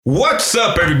What's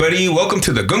up, everybody? Welcome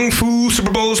to the Gung Fu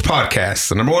Super Bowls podcast,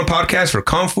 the number one podcast for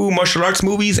Kung Fu, martial arts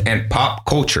movies, and pop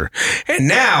culture. And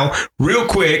now, real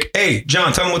quick, hey,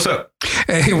 John, tell them what's up.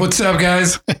 Hey, what's up,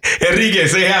 guys? Enrique,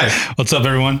 say hi. What's up,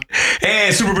 everyone?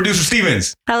 And super producer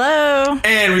Stevens. Hello.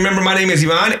 And remember, my name is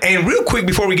Ivan. And real quick,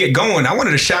 before we get going, I wanted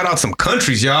to shout out some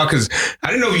countries, y'all, because I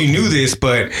didn't know if you knew this,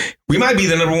 but we might be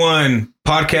the number one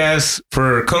podcast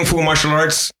for Kung Fu martial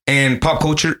arts and pop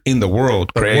culture in the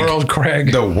world,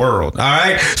 Craig. The world. All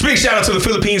right. So big shout out to the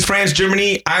Philippines, France,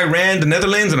 Germany, Iran, the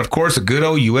Netherlands, and of course, the good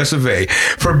old US of A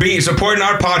for supporting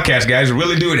our podcast, guys. We're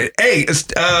really doing it. Hey,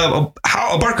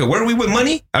 Abarca, where are we with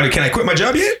money? Can I quit my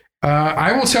job yet?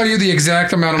 I will tell you the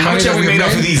exact amount of money. How much have we made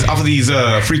off of these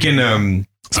freaking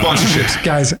sponsorships?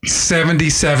 Guys,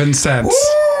 77 cents.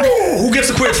 Woo! Who gets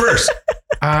to quit first?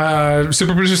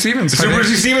 Super Producer Stevens. Super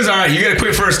Producer Stevens, all right, you got to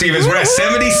quit first, Stevens. We're at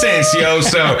 70 cents, yo.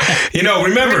 So,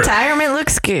 remember. Retirement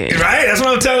looks good. Right? That's what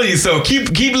I'm telling you. So keep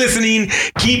listening,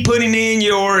 keep putting in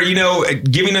your,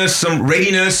 giving us some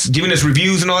rating us, giving us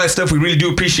reviews and all that stuff. We really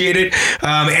do appreciate it.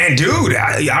 And dude,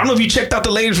 I don't know if you checked out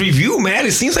the latest review, man.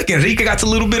 It seems like Enrique got a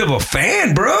little bit of a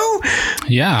fan, bro.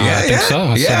 Yeah, I think so.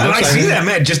 I see that,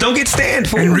 man. Just don't get stand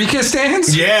for Enrique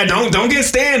stands? Yeah, don't get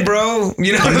stand, bro.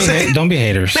 You know what I'm saying? Don't be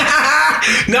haters.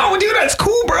 No, dude, that's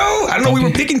cool, bro. I don't know. We were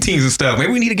picking teams and stuff.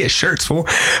 Maybe we need to get shirts, fool.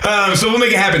 So we'll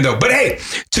make it happen, though. But hey,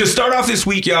 to start off this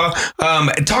week, y'all,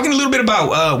 talking a little bit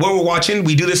about what we're watching.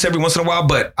 We do this every once in a while,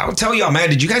 but I'll tell y'all, man,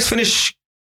 did you guys finish?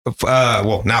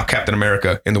 Now Captain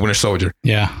America and the Winter Soldier.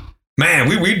 Yeah, man,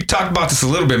 we talked about this a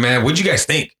little bit, man. What'd you guys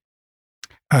think?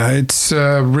 It's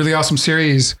a really awesome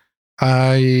series.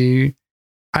 I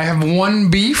have one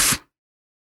beef,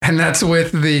 and that's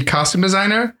with the costume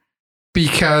designer.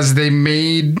 Because they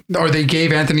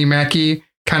gave Anthony Mackie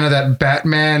kind of that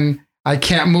Batman, I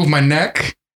can't move my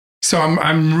neck. So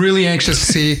I'm really anxious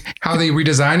to see how they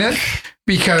redesign it.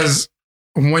 Because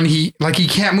when he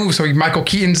can't move, so Michael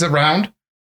Keaton's around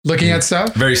looking at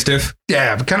stuff. Very stiff.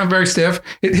 Yeah, kind of very stiff.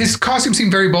 His costume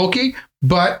seemed very bulky,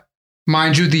 but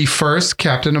mind you, the first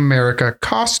Captain America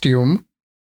costume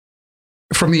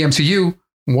from the MCU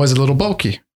was a little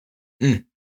bulky. Okay.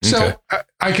 So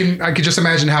I could just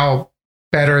imagine how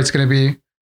better it's going to be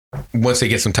once they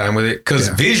get some time with it, because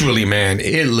visually, man,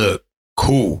 it looked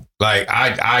cool. Like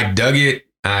I dug it.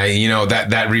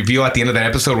 That reveal at the end of that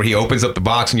episode where he opens up the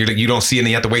box and you don't see it and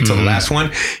you have to wait till the last one,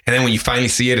 and then when you finally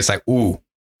see it, it's like, ooh,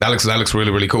 that looks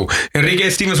really, really cool. Enrique,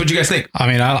 Stevens, what you guys think? I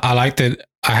mean, I liked it.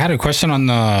 I had a question on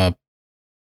the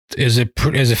is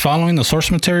it following the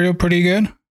source material pretty good?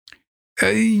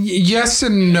 Yes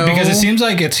and no, because it seems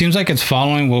like it's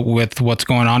following with what's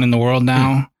going on in the world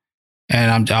now.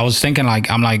 And I was thinking,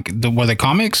 were the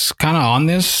comics kind of on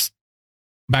this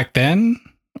back then,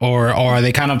 or are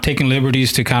they kind of taking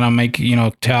liberties to kind of make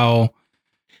to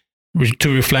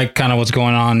reflect kind of what's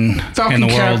going on Falcon in the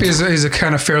Cap world? is a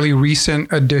kind of fairly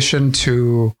recent addition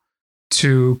to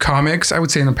comics. I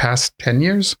would say in the past 10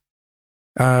 years,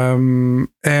 and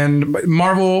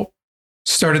Marvel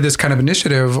started this kind of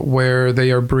initiative where they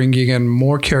are bringing in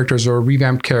more characters or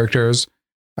revamped characters.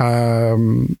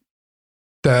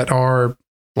 That are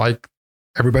like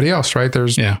everybody else, right?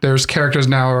 There's characters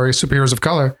now are superheroes of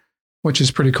color, which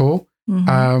is pretty cool.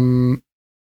 Mm-hmm.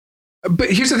 But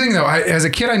here's the thing, though. As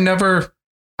a kid, I never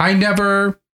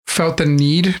felt the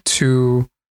need to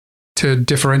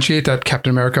differentiate that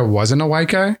Captain America wasn't a white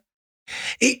guy.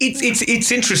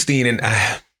 It's interesting, and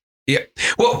yeah.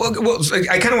 Well,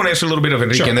 I kind of want to answer a little bit of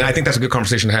Enrique, and then I think that's a good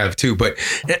conversation to have too. But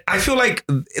I feel like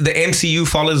the MCU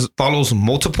follows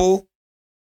multiple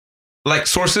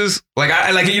sources, you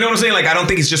know what I'm saying? I don't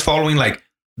think it's just following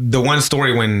the one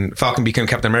story when Falcon became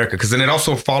Captain America, because then it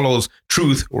also follows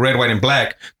Truth, Red, White, and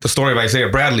Black, the story of Isaiah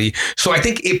Bradley. So I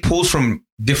think it pulls from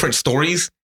different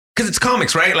stories because it's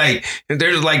comics, right?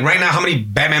 There's right now, how many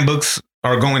Batman books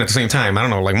are going at the same time? I don't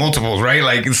know, multiples,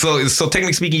 right? So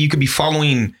technically speaking, you could be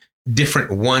following different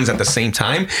ones at the same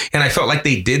time, and I felt like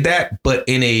they did that, but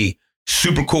in a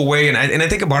super cool way, and I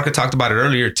think Abarca talked about it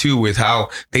earlier too, with how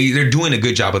they're doing a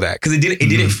good job of that, because it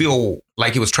didn't feel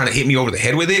like it was trying to hit me over the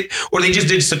head with it, or they just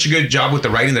did such a good job with the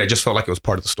writing that I just felt like it was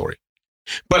part of the story.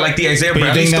 But the Isaiah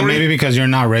Bradley story, that maybe because you're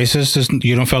not racist,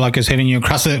 you don't feel like it's hitting you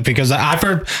across it, because I've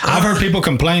heard people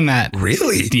complain that.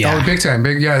 Really? Yeah. Oh, big time.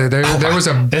 There was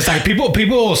a. It's like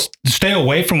people stay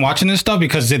away from watching this stuff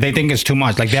because they think it's too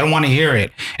much. They don't want to hear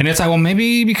it, and it's like, well,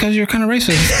 maybe because you're kind of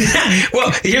racist.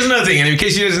 Well, here's another thing, and in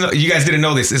case you guys didn't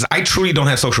know this, is I truly don't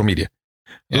have social media.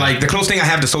 Yeah. The closest thing I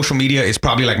have to social media is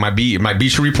probably my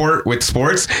Beach Report with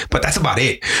sports, but that's about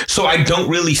it. So I don't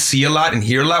really see a lot and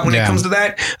hear a lot when it comes to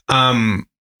that.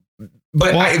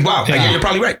 But you're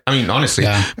probably right. I mean, honestly.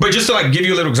 Yeah. But just to like give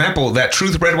you a little example, that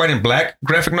Truth, Red, White, and Black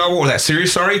graphic novel, or that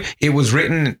series, it was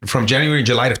written from January and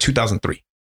July of 2003.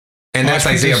 And that's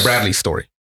Isaiah Bradley's story.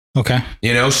 Okay.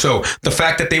 You know, so the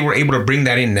fact that they were able to bring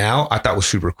that in now, I thought was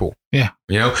super cool. Yeah.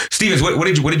 You know, Stevens, what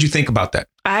did you think about that?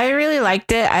 I really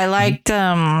liked it. I liked,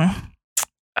 now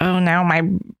my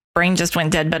brain just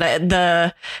went dead, but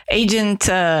the agent,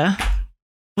 Sharon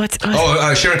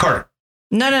Carter.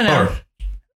 No.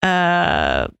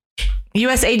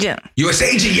 U.S. agent. U.S.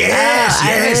 agent, yes.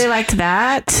 I really liked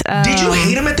that. Did you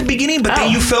hate him at the beginning, but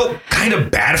then you felt kind of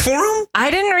bad for him?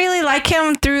 I didn't really like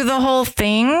him through the whole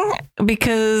thing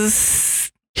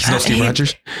because he's no Steve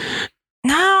Rogers.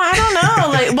 No, I don't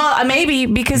know. Maybe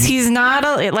because he's not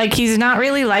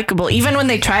really likable. Even when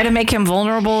they try to make him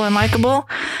vulnerable and likable,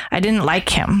 I didn't like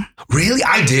him. Really,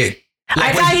 I did.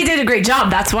 I thought he did a great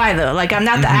job. That's why, though. Like, I'm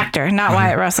not the actor, not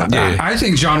Wyatt Russell. Yeah. I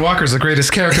think John Walker's the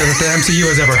greatest character that the MCU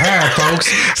has ever had, folks.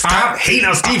 Stop hating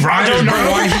on Steve Rogers. I don't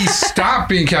know why he stopped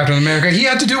being Captain America. He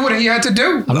had to do what he had to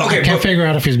do. I can't figure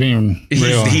out if he's being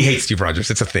real. He hates Steve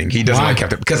Rogers. It's a thing. He doesn't like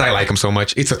Captain because I like him so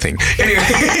much. It's a thing. Anyway,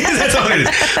 that's all it is.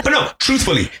 But no,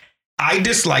 truthfully, I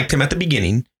disliked him at the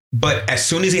beginning, but as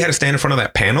soon as he had to stand in front of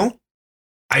that panel,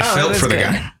 I felt for the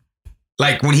guy.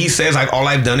 Like when he says, all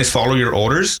I've done is follow your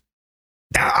orders.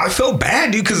 I felt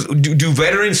bad, dude, because do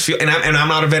veterans feel, and I'm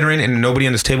not a veteran, and nobody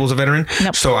on this table is a veteran,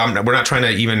 nope. So we're not trying to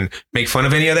even make fun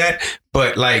of any of that.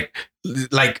 But like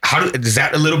how is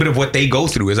that a little bit of what they go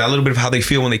through? Is that a little bit of how they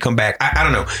feel when they come back? I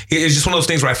don't know. It's just one of those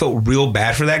things where I felt real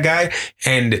bad for that guy,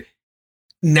 and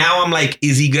now I'm like,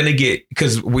 is he gonna get?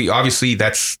 Because we obviously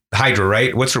that's Hydra,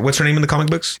 right? What's her name in the comic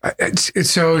books?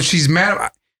 So she's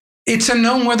mad. It's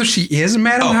unknown whether she is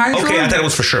Madam Hydra. Okay, I thought it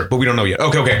was for sure, but we don't know yet.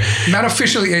 Okay. Not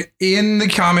officially in the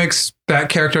comics. That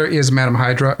character is Madam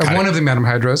Hydra, one of the Madam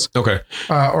Hydras. Okay,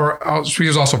 or she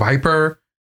is also Viper,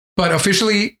 but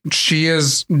officially she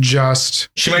is just.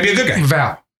 She might be a good guy.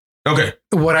 Val. Okay.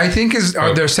 What I think is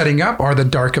they're setting up are the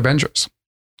Dark Avengers.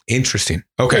 Interesting.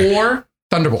 Okay. Or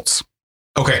Thunderbolts.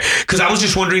 Okay, because I was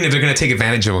just wondering if they're going to take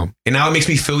advantage of him, and now it makes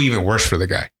me feel even worse for the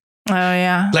guy. Oh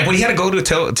yeah. Like when he had to go to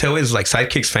tell his like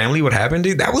sidekick's family what happened,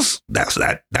 dude. That was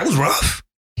rough.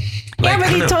 Yeah, but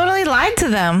he totally lied to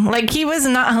them. Like he was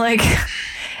not like,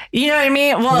 you know what I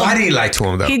mean? Well, why did he lie to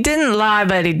him though? He didn't lie,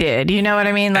 but he did. You know what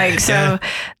I mean? Like but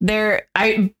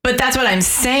that's what I'm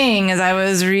saying is I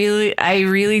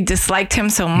really disliked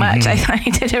him so much. Mm-hmm. I thought he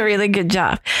did a really good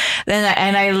job.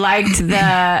 I liked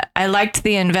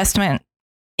the investment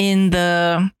in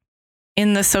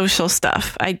the social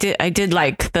stuff. I did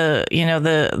like the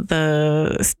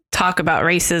talk about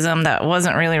racism that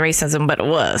wasn't really racism, but it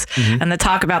was. Mm-hmm. And the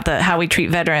talk about how we treat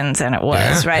veterans, and it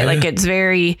was, right? Yeah. Like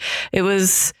it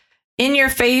was in your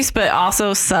face, but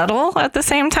also subtle at the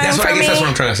same time. That's what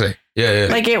I'm trying to say. Yeah.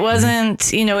 Like it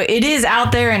wasn't, it is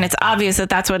out there and it's obvious that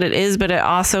that's what it is, but it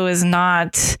also is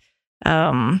not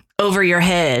over your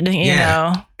head, you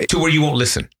know, to where you won't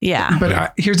listen. Yeah.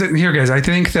 But here, guys, I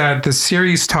think that the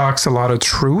series talks a lot of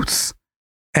truth,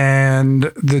 and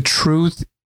the truth,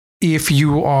 if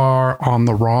you are on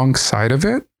the wrong side of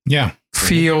it,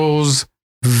 feels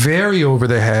very over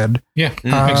the head. Yeah,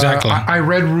 exactly. I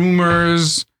read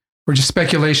rumors or just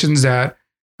speculations that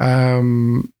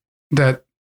that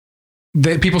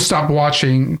people stopped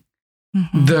watching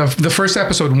the first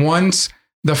episode once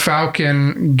the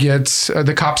Falcon gets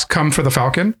the cops come for the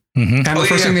Falcon, and the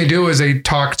first thing they do is they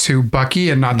talk to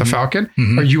Bucky and not the Falcon.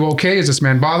 Are you okay? Is this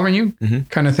man bothering you?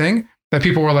 Kind of thing. That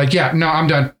people were like, yeah, no, I'm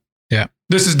done. Yeah,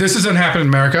 this isn't happening in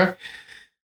America.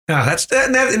 No, that's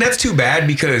too bad,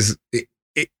 because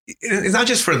it's not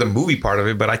just for the movie part of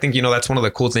it, but I think that's one of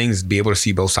the cool things, to be able to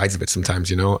see both sides of it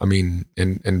sometimes. I mean,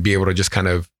 and be able to just kind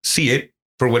of see it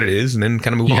for what it is, and then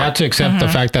kind of move on. You have to accept the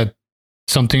fact that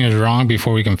something is wrong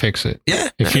before we can fix it. Yeah.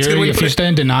 If you stay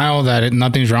in denial that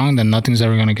nothing's wrong, then nothing's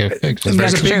ever going to get fixed.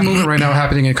 There's a big movement right now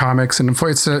happening in comics, and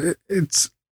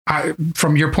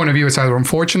from your point of view, it's either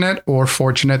unfortunate or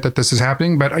fortunate that this is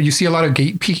happening. But you see a lot of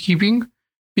gatekeeping,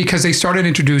 because they started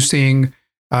introducing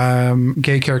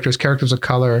gay characters of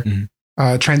color,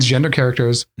 transgender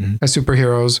characters as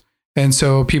superheroes, and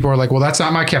so people are like, "Well, that's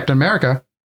not my Captain America.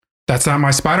 That's not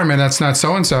my Spider-Man. That's not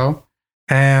so and so,"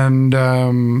 and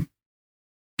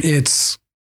it's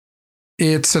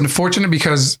unfortunate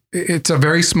because it's a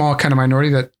very small kind of minority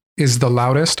that is the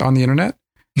loudest on the internet.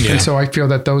 Yeah. And so I feel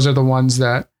that those are the ones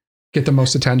that get the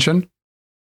most attention.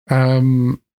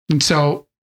 And so,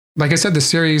 like I said, the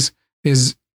series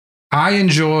I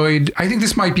think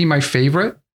this might be my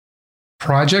favorite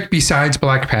project besides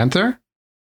Black Panther.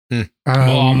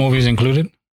 All movies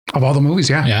included? Of all the movies,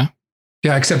 yeah. Yeah.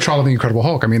 Yeah, except Trial of the Incredible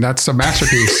Hulk. I mean, that's a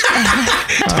masterpiece.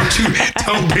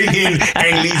 Don't bring in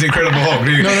Ang Lee's Incredible Hulk,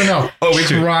 dude. No. Oh, wait,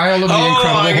 Trial of the Incredible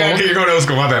Hulk. Okay, you're going to old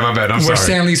school. My bad. I'm sorry. Where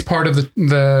Stan Lee's part of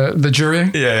the jury.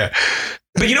 Yeah.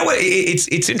 But you know what?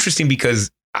 It's interesting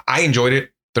because I enjoyed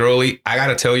it thoroughly. I got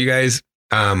to tell you guys,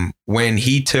 when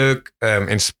he took,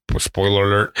 and spoiler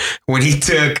alert, when he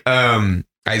took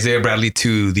Isaiah Bradley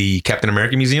to the Captain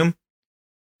America Museum,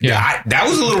 that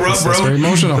was a little rough, bro. Very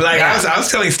emotional. Like I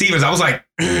was telling Stevens, I was like,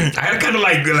 I had to kind of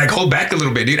like hold back a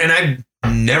little bit, dude. And I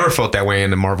never felt that way in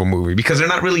the Marvel movie because they're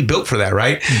not really built for that,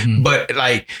 right? Mm-hmm. But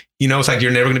like, it's like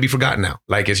you're never going to be forgotten now.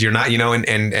 Like you're not,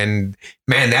 and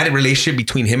man, that relationship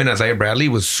between him and Isaiah Bradley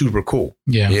was super cool.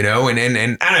 Yeah, and I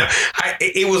don't know,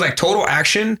 it was like total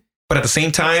action, but at the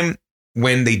same time,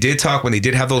 when they did talk, when they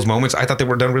did have those moments, I thought they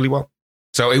were done really well.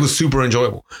 So it was super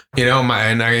enjoyable, not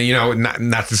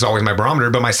this is always my barometer,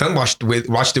 but my son watched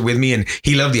it with me and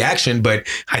he loved the action, but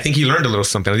I think he learned a little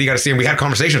something. You got to see him. We had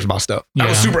conversations about stuff. That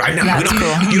was super.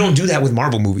 You don't do that with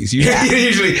Marvel movies.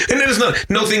 Usually, and there's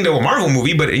no thing to a Marvel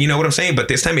movie, but you know what I'm saying? But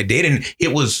this time it did. And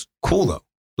it was cool though.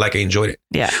 Like I enjoyed it.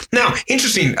 Yeah. Now,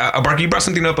 interesting. Barker, you brought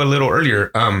something up a little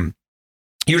earlier.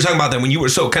 You were talking about that when you were,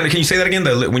 can you say that again?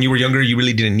 When you were younger, you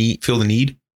really didn't feel the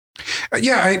need?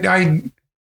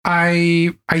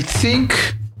 I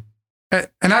think, and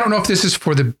I don't know if this is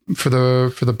for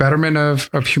the betterment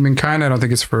of humankind. I don't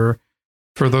think it's for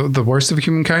the worst of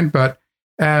humankind, but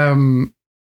I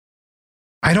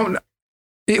don't.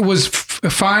 It was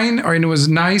fine, and it was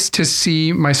nice to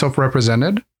see myself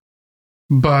represented,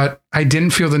 but I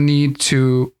didn't feel the need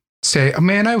to say, "Oh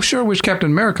man, I sure wish Captain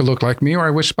America looked like me," or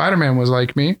 "I wish Spider-Man was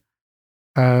like me,"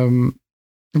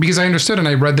 because I understood and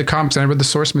I read the comics and I read the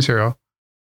source material.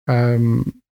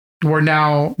 Where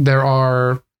now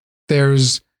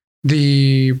there's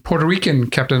the Puerto Rican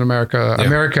Captain America,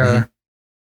 America.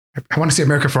 Mm-hmm. I want to say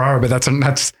America Ferrara, but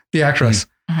that's the actress.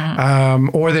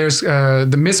 Mm-hmm. Or there's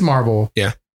the Miss Marvel.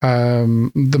 Yeah.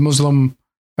 The Muslim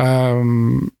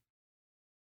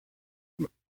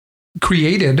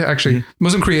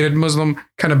Muslim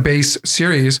kind of base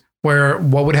series where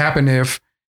what would happen if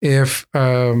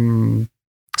someone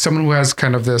who has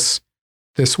kind of this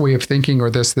way of thinking or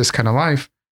this kind of life,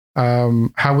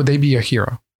 how would they be a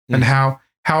hero? Mm. And how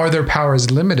are their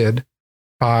powers limited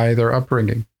by their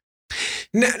upbringing?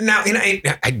 Now, and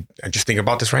I just think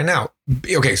about this right now.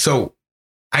 Okay, so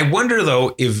I wonder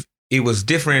though if it was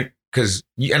different because,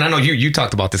 and I know you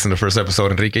talked about this in the first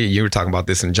episode, Enrique. You were talking about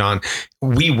this, and John.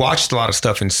 We watched a lot of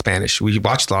stuff in Spanish. We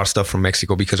watched a lot of stuff from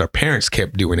Mexico because our parents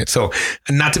kept doing it. So,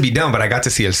 not to be dumb, but I got to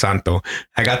see El Santo.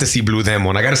 I got to see Blue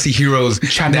Demon. I got to see heroes.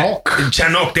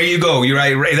 Chanok. There you go. You're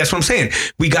right. That's what I'm saying.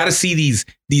 We got to see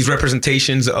these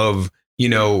representations of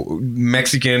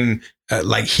Mexican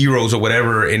like heroes or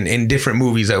whatever in different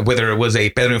movies. Whether it was a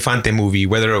Pedro Infante movie,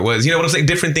 whether it was what I'm saying,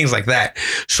 different things like that.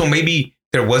 So maybe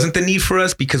there wasn't the need for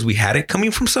us because we had it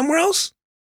coming from somewhere else,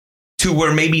 to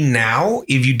where maybe now,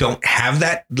 if you don't have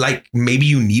that, like maybe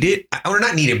you need it or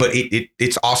not need it, but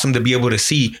it's awesome to be able to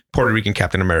see Puerto Rican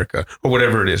Captain America or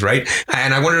whatever it is. Right.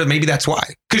 And I wonder if maybe that's why,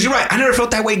 because you're right. I never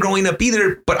felt that way growing up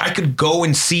either, but I could go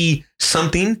and see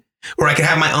something, or I could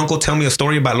have my uncle tell me a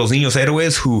story about Los Niños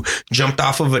Héroes who jumped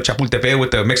off of a Chapultepec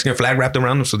with the Mexican flag wrapped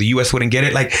around them so the U.S. wouldn't get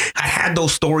it. Like I had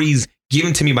those stories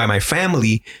given to me by my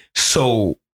family.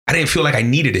 So I didn't feel like I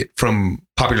needed it from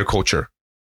popular culture.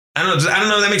 I don't know if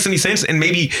that makes any sense. And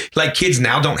maybe like kids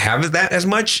now don't have that as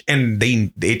much, and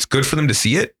it's good for them to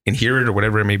see it and hear it or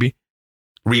whatever it may be.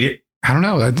 Read it. I don't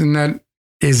know.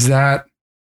 Does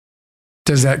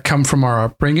that come from our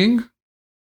upbringing?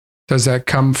 Does that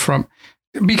come from,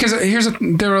 because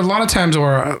there are a lot of times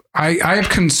where I have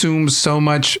consumed so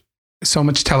much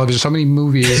television, so many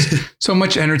movies, so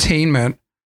much entertainment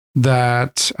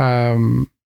that,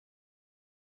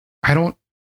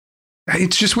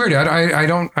 it's just weird.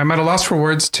 I'm at a loss for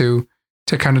words to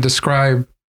kind of describe,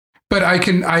 but I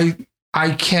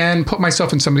can put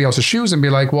myself in somebody else's shoes and be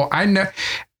like, well,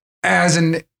 as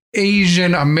an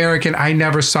Asian American, I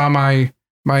never saw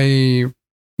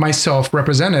myself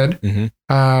represented.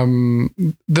 Mm-hmm.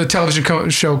 The television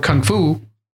show Kung Fu,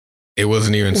 it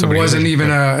wasn't even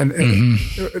an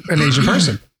Asian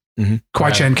person. Mm-hmm.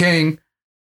 Kwai Chan King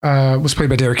was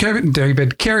played by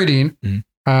David Carradine. Mm-hmm.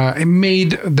 It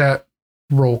made that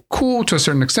role cool to a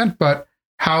certain extent, but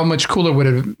how much cooler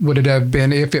would it have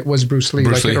been if it was Bruce Lee,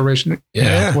 like it originally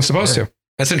was supposed to?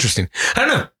 That's interesting. I don't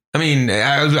know. I mean,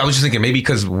 I was just thinking maybe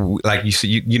because like you said,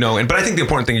 you know, but I think the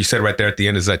important thing you said right there at the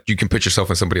end is that you can put yourself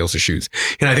in somebody else's shoes.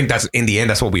 And I think that's in the end,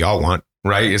 that's what we all want,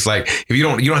 right? It's like, if you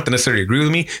don't have to necessarily agree with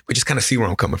me, but just kind of see where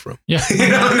I'm coming from. Yeah. You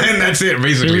know, and that's it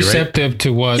basically. Be receptive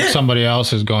to what somebody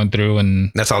else is going through.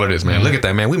 And that's all it is, man. Look at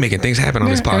that, man. We're making things happen on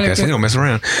this podcast. We don't mess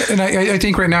around. And I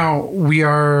think right now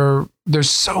there's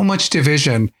so much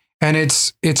division, and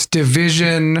it's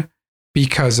division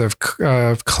because of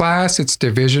class. It's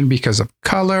division because of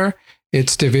color.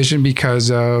 It's division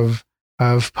because of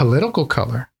political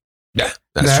color. Yeah,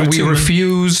 that we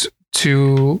refuse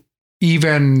to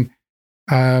even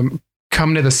come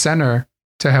to the center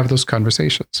to have those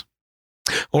conversations.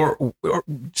 Or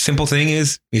simple thing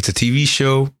is, it's a TV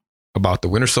show about the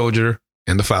Winter Soldier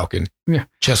and the Falcon. Yeah,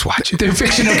 just watch it. They're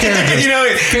fictional characters. You know,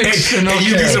 and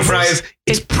you'd be surprised.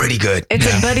 It's pretty good. It's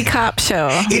a buddy cop show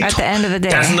at the end of the day.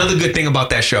 That's another good thing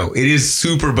about that show. It is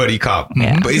super buddy cop,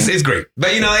 but it's great.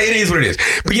 But you know, it is what it is.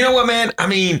 But you know what, man? I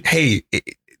mean, hey,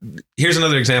 here's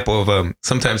another example of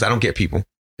sometimes I don't get people.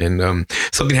 And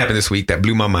something happened this week that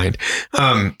blew my mind.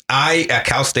 I, at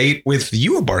Cal State with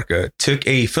you, Abarca, took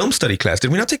a film study class.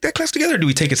 Did we not take that class together, or did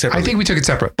we take it separately? I think we took it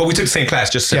separate. But we took the same class,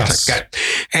 just separate. Yes. Got it.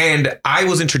 And I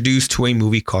was introduced to a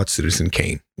movie called Citizen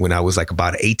Kane when I was like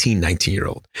about 18,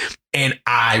 19-year-old. And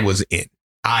I was in.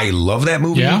 I love that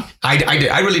movie. Yeah. I did.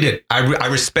 I really did. I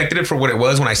respected it for what it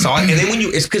was when I saw it. And then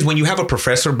it's because when you have a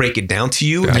professor break it down to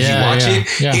you as you watch it,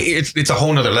 it's a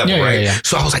whole nother level, right? Yeah.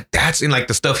 So I was like, that's in like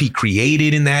the stuff he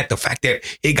created in that, the fact that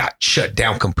it got shut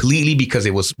down completely because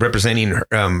it was representing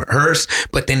hers,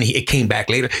 but then it came back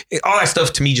later. All that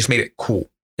stuff to me just made it cool,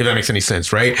 if that makes any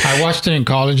sense, right? I watched it in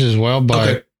college as well,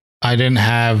 but I didn't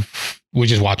have... We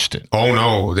just watched it. Oh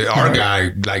no. Our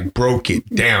guy like broke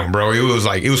it down, bro. It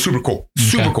was super cool.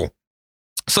 Super cool.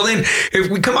 So then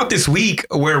if we come out this week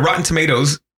where Rotten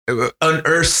Tomatoes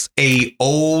unearths a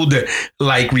old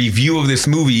like review of this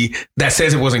movie that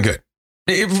says it wasn't good.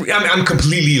 I'm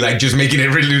completely like just making it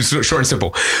really short and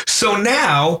simple. So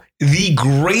now the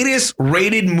greatest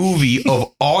rated movie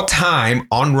of all time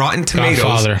on Rotten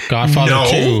Tomatoes. Godfather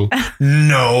 2.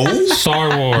 No.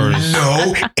 Star Wars.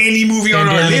 No. Any movie on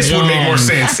our list would make more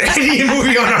sense. Any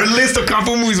movie on our list of kung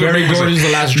fu movies would make more sense.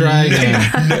 The Last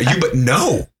Dragon.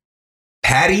 No.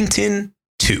 Paddington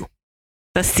 2.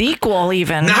 The sequel,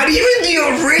 even. Not even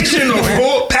the original.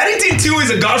 Paddington 2 is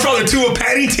a Godfather 2 of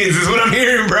Paddingtons, is what I'm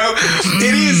hearing, bro.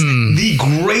 It is the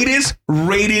greatest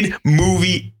rated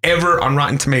movie ever on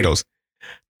Rotten Tomatoes.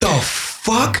 The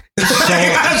fuck?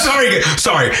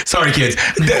 Sorry, kids.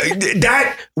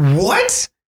 What?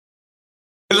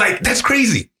 Like, that's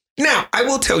crazy. Now, I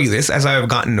will tell you this, as I have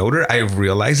gotten older, I have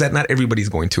realized that not everybody's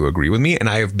going to agree with me, and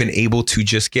I have been able to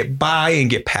just get by and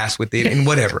get past with it and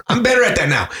whatever. I'm better at that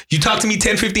now. You talked to me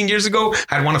 10, 15 years ago,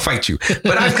 I'd want to fight you.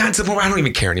 But I've gotten to the point where I don't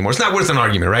even care anymore. It's not worth an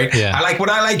argument, right? Yeah. I like what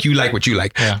I like, you like what you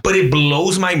like. Yeah. But it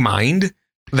blows my mind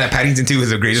that Paddington 2 is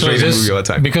the greatest rated movie of all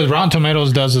time. Because Rotten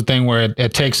Tomatoes does the thing where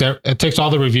it takes all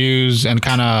the reviews and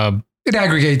kind of... It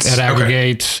aggregates.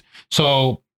 Okay.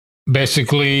 So...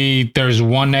 Basically, there's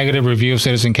one negative review of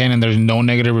Citizen Kane and there's no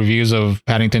negative reviews of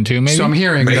Paddington 2, maybe? So I'm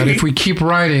hearing that if we keep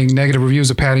writing negative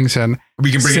reviews of Paddington,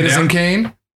 we can bring Citizen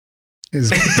Kane is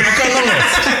back on the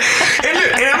list.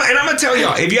 And I'm going to tell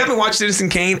y'all, if you haven't watched Citizen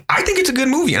Kane, I think it's a good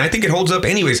movie and I think it holds up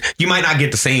anyways. You might not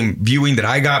get the same viewing that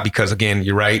I got because, again,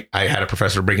 you're right. I had a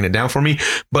professor breaking it down for me,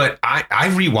 but I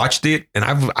rewatched it and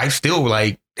I've still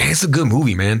like, it's a good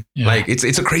movie, man. Yeah. Like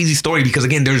it's a crazy story because,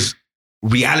 again, there's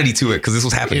reality to it because this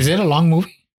was happening. Is it a long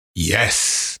movie?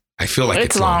 Yes. I feel like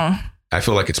it's long. I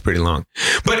feel like it's pretty long.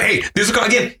 But hey, this is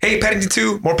again, hey, Paddington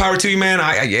 2, more power to you, man.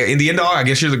 In the end, I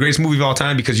guess you're the greatest movie of all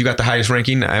time because you got the highest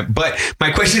ranking. But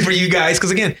my question for you guys, because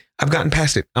again, I've gotten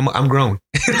past it. I'm grown.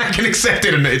 I can accept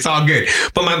it and it's all good.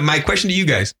 But my question to you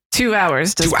guys. 2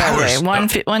 hours. 2 hours.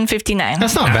 1:59.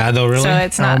 That's not bad though, really. So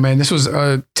it's not. Oh man, this was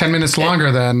 10 minutes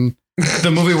longer than the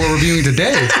movie we're reviewing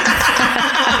today.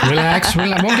 Relax. We'll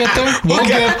get there.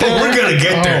 We're going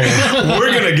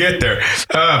to get there.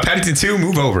 Paddington 2,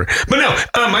 move over. But no,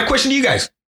 my question to you guys.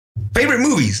 Favorite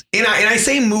movies. And I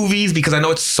say movies because I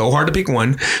know it's so hard to pick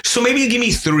one. So maybe you give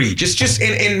me 3.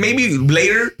 And maybe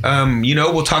later,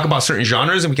 we'll talk about certain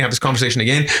genres and we can have this conversation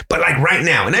again. But like right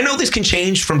now, and I know this can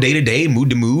change from day to day,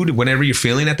 mood to mood, whenever you're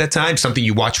feeling at that time, something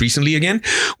you watched recently again.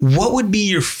 What would be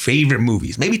your favorite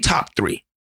movies? Maybe top 3.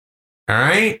 All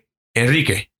right.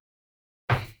 Enrique.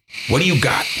 What do you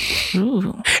got?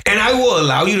 Ooh. And I will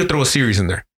allow you to throw a series in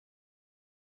there.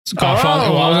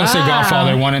 Godfather. Well, I was going to say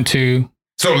Godfather 1 and 2.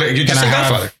 So you just say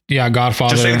Godfather. Yeah, Godfather.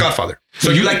 Just say Godfather.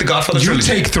 So you like the Godfather trilogy?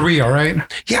 You take 3, all right?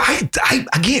 Yeah, I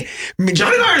again,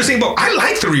 John and I are the same boat. I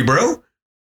like 3, bro.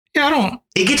 Yeah, I don't.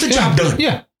 It gets the job done.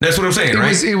 Yeah. That's what I'm saying,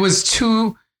 right?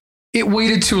 It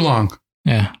waited too long.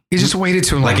 Yeah. It just waited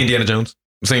too long. Like Indiana Jones.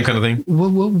 Same kind of thing.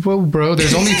 Whoa, bro.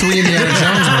 There's only 3 Indiana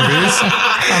Jones movies.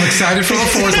 I'm excited for the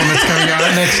 4th one that's coming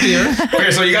out next year.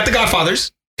 Okay, so you got the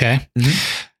Godfathers. Okay.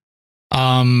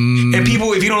 And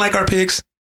people, if you don't like our picks,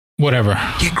 whatever.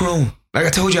 get grown. Like I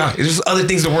told y'all, there's just other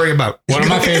things to worry about. One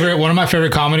of my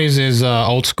favorite comedies is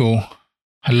Old School.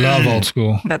 I love Old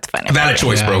School. That's funny. Valid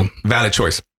choice, bro. Valid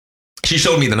choice. She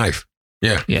showed me the knife.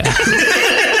 Yeah.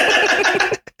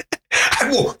 I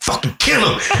will fucking kill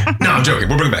him. No, I'm joking.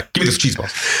 We'll bring it back. Give me those cheese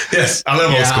balls. Yes, I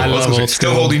love Old School. I love Old School.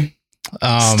 Still holding.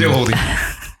 Still holding.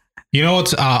 You know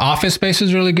what's Office Space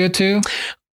is really good too.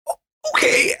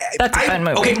 Okay. That's a fun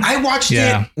movie. Okay, I watched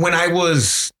it when I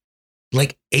was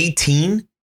like 18,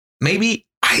 maybe.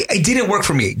 It didn't work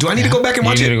for me. Do I need to go back and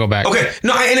watch it? You need to go back. Okay.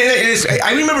 No,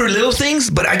 I remember little things,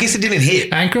 but I guess it didn't hit.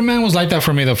 Anchorman was like that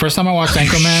for me. The first time I watched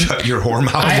Anchorman. Shut your whore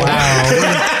mouth.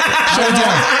 Shut it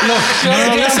down. Look,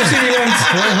 listen.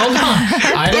 Wait, hold on.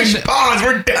 Pause.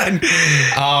 We're done.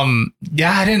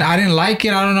 I didn't like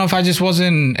it. I don't know if I just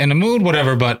wasn't in the mood,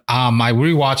 whatever. But I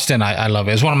rewatched it and I love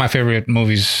it. It's one of my favorite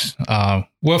movies.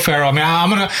 Will Ferrell. I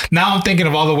mean, I'm thinking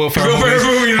of all the Will Ferrell movies.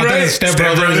 Right? Step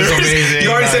Brothers is amazing. You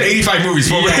already said 85 movies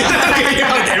for me.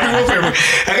 Every Will Ferrell movie.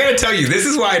 I gotta tell you, this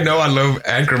is why I know I love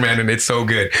Anchorman and it's so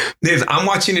good. I'm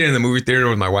watching it in the movie theater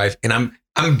with my wife, and I'm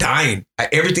dying.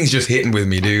 Everything's just hitting with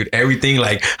me, dude. Everything,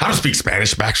 like, I don't speak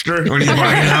Spanish, Baxter. When he's walking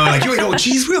out, like, you ain't know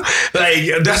cheese wheel.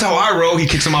 Like, that's how I roll. He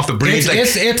kicks him off the bridge.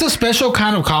 It's a special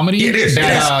kind of comedy. It is.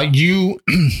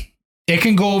 It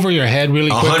can go over your head really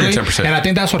quickly. 110%. And I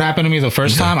think that's what happened to me the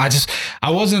first time. I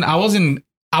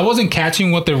wasn't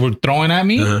catching what they were throwing at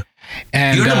me.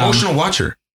 And you're an emotional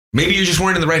watcher. Maybe you just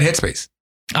weren't in the right headspace.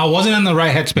 I wasn't in the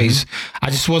right headspace. I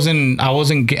just wasn't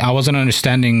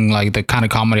understanding like the kind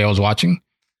of comedy I was watching.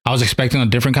 I was expecting a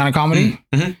different kind of comedy.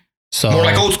 So more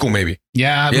like Old School, maybe.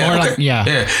 Yeah.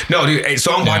 No, dude.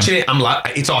 So I'm watching it.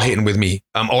 It's all hitting with me.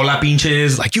 Hola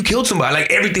pinches. Like, you killed somebody. Like,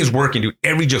 everything's working, dude.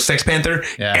 Sex Panther.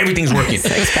 Yeah. Everything's working.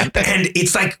 And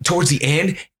it's like towards the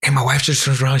end, and my wife just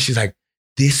turns around. And she's like,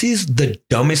 "This is the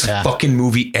dumbest fucking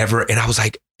movie ever." And I was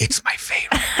like, "It's my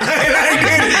favorite."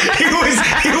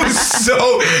 It was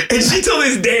so. And she till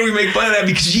this day we make fun of that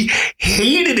because she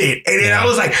hated it. And then I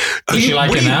was like, "Does she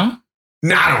like it now?"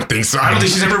 No, I don't think so. I don't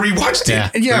think she's ever rewatched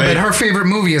it. Yeah, but her favorite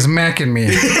movie is Mac and Me.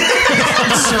 So,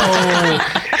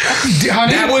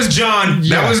 honey, that was John.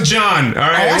 That was John.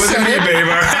 All right, it wasn't me, babe.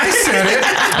 All right. I said it.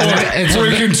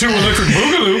 Breaking 2 Electric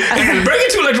Boogaloo. And Breaking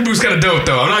 2 Electric Boogaloo's kind of dope,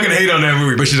 though. I'm not gonna hate on that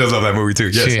movie, but she does love that movie too.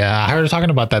 Yes. Yeah, I heard her talking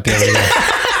about that the other day.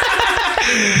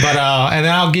 But and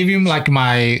then I'll give you like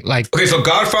my Okay, so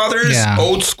Godfathers,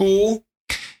 Old School.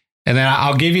 And then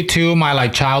I'll give you 2 of my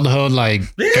like childhood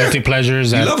guilty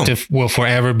pleasures that will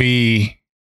forever be,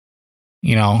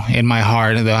 in my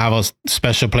heart. They'll have a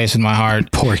special place in my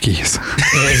heart. Porky's. Is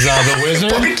The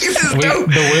Wizard. Porky's is dope.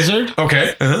 The Wizard.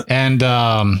 Okay. And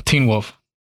Teen Wolf.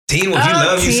 Teen Wolf. You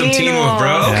love you some Teen Wolf,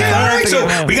 bro. Okay, all right.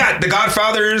 So we got the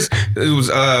Godfathers. It was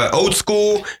Old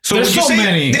School. So there's so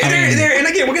many. And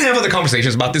again, we're gonna have other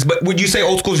conversations about this. But would you say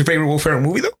Old School is your favorite Will Ferrell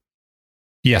movie, though?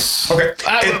 Yes. Okay.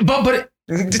 But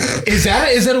is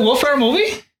that a Will Ferrell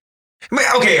movie?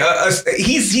 Okay,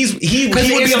 he would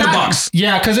be on the box.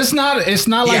 Yeah, because it's not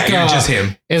like just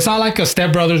him. It's not like a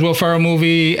Step Brothers Will Ferrell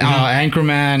movie,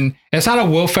 Anchorman. It's not a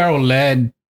Will Ferrell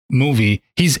led movie.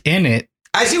 He's in it.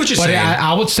 I see what you're saying.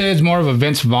 I would say it's more of a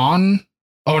Vince Vaughn.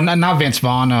 Or not Vince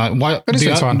Vaughn. What is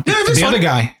Vince Vaughn? Yeah, Vince Vaughn. Other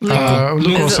guy,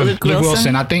 Luke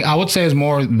Wilson. I would say it's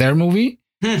more their movie.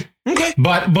 Okay,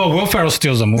 but Will Ferrell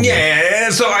steals a movie. Yeah,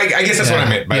 so I guess that's what I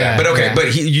meant by that. But okay, but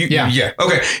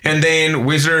okay, and then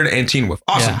Wizard and Teen Wolf,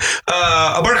 awesome.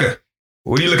 Abarca,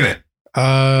 what are you looking at?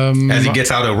 As he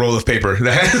gets out a roll of paper.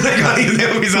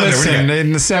 Listen,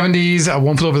 in the 70s,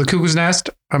 One Flew Over the Cuckoo's Nest,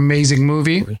 amazing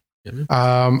movie.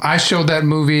 I showed that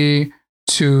movie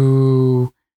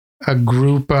to a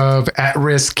group of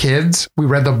at-risk kids. We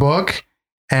read the book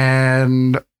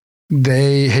and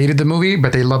they hated the movie,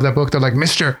 but they loved that book. They're like,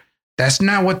 "Mister, that's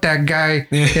not what that guy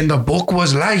in the book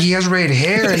was like. He has red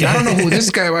hair, and I don't know who this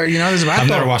guy was." I've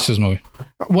never watched this movie.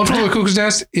 One Flew Over the Cuckoo's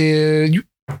Nest.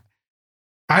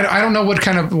 I don't know what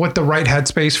the right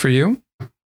headspace for you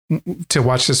to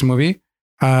watch this movie.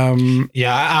 I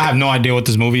have no idea what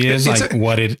this movie is. Don't because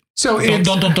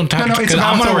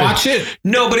I'm gonna watch it.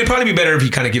 No, but it'd probably be better if he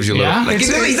kind of gives you a little.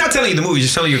 He's not telling you the movie; he's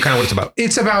just telling you kind of what it's about.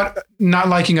 It's about not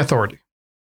liking authority.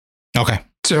 Okay.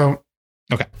 So.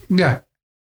 Okay. Yeah.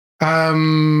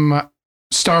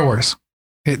 Star Wars.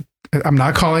 I'm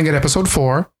not calling it Episode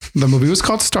 4. The movie was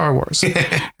called Star Wars.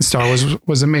 Star Wars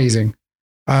was amazing.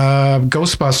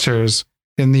 Ghostbusters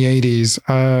in the 80s.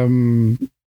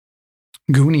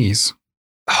 Goonies.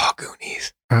 Oh,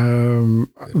 Goonies.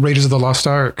 Raiders of the Lost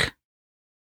Ark.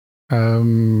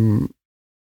 Give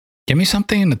me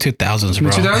something in the 2000s,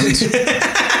 bro.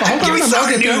 2000s? Hold Give me on,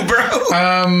 something new, bro.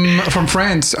 From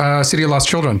France, City of Lost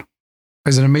Children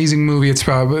is an amazing movie. It's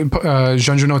Jean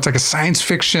Genot. It's like a science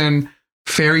fiction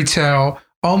fairy tale,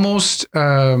 almost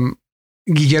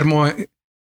Guillermo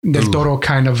del Toro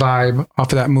kind of vibe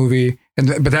off of that movie.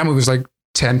 But that movie was like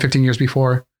 10, 15 years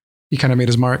before he kind of made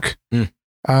his mark.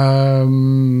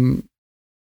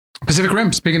 Pacific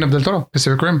Rim. Speaking of del Toro,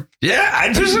 Pacific Rim. Yeah,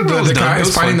 I just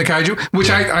fighting the kaiju, which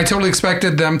I totally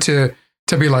expected them to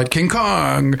be like King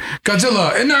Kong,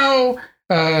 Godzilla, and now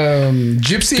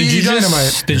Gypsy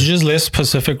Dynamite. Did you just list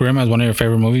Pacific Rim as one of your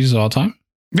favorite movies of all time?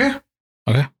 Yeah.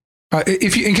 Okay.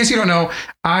 In case you don't know,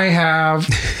 I have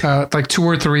like 2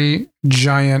 or 3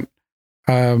 giant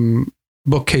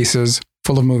bookcases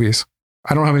full of movies.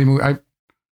 I don't have any movies.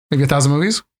 Maybe 1,000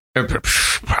 movies.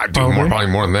 Probably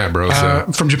more than that, bro.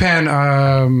 From Japan,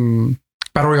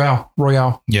 Battle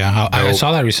Royale. Yeah, I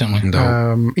saw that recently.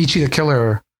 Ichi the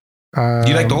Killer.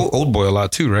 You like the old boy a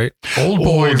lot too, right? Old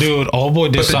boy, dude. Old boy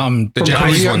did something. The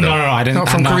Japanese one, no, I didn't. No,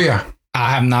 from Korea.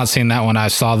 I have not seen that one. I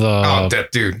saw the.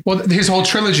 That dude. Well, his whole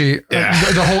trilogy,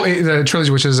 the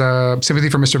trilogy, which is Sympathy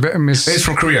for It's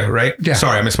from Korea, right? Yeah.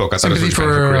 Sorry, I misspoke. I thought Sympathy it was for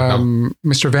Korea.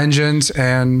 Mr. Vengeance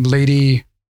and Lady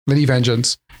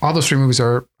Vengeance. All those 3 movies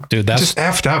are just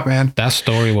effed up, man. That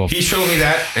story will. He showed me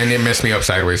that and it messed me up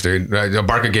sideways, dude.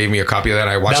 Barker gave me a copy of that.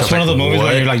 I watched. That's one of the movies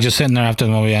where you're like just sitting there after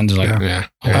the movie ends, like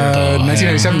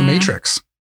 1997, The Matrix.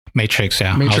 Matrix,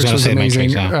 yeah. Matrix I was was amazing.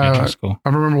 Matrix, yeah. Matrix, cool. I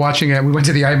remember watching it. We went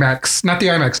to the IMAX, not the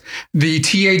IMAX, the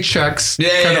THX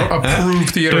kind of approved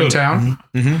theater in town.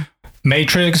 Mm-hmm.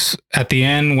 Matrix at the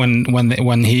end when they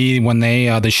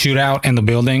the shootout in the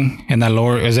building in that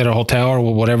lower, is it a hotel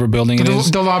or whatever building it is?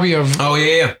 The lobby of. Oh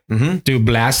yeah. Mm-hmm. Dude,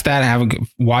 blast that and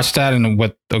watch that and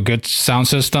with a good sound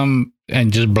system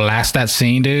and just blast that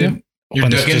scene, dude. Yeah. You're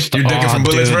ducking from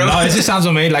bullets, dude. bro. No, it just sounds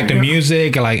amazing. Like the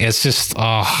music, like it's just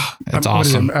it's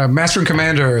awesome. Master and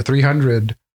Commander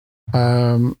 300.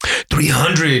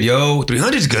 300, yo.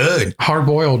 300 is good. Hard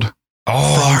Boiled.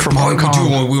 Oh, from Hong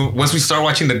Kong. Once we start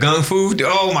watching the Gung Fu,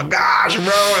 oh my gosh, bro,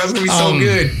 that's gonna be so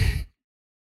good.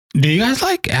 Do you guys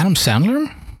like Adam Sandler?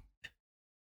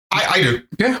 I do.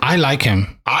 Yeah, I like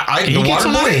him. He the gets a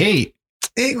lot of hate.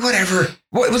 Hey, whatever.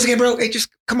 Once again, bro, hey, just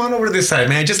come on over to this side,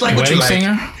 man. Just like what you like.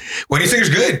 Wedding Singer's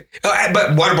good.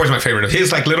 But Waterboy's my favorite. of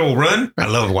his like little run. I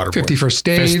love Waterboy. 50 First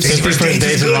Dates. 50 First Dates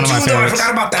is one of my favorites. I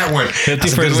forgot about that one. 50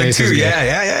 First Dates too.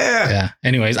 Yeah.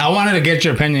 Anyways, I wanted to get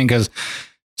your opinion because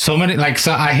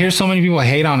I hear so many people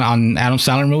hate on Adam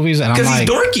Sandler movies, and I'm like,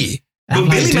 because he's dorky. But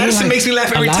Billy Madison makes me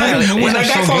laugh every time. When that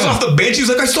guy falls off the bench, he's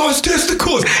like, I saw his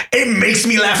testicles. It makes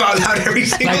me laugh out loud every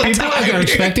single time. People are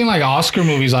expecting like Oscar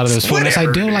movies out of this film. It's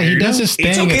like, dude, like he does his thing.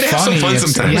 It's okay to have some fun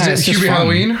sometimes. Is it Hubie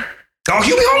Halloween? Oh,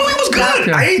 Hubie Halloween was good.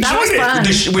 Yeah. I enjoyed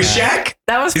it. With Shaq?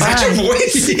 That was fun. Is that your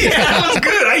voice? Yeah, that was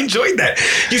good. I enjoyed that.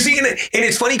 You see, and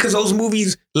it's funny because those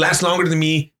movies last longer than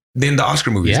me than the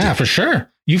Oscar movies. Yeah, for sure.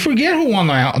 You forget who won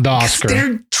the Oscar.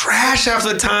 They're trash half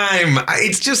the time.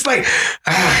 It's just like,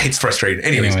 it's frustrating.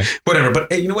 Anyways, whatever.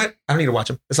 But hey, you know what? I don't need to watch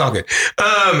them. It's all good.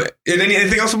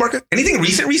 Anything else, Barker? Anything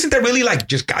recent that really like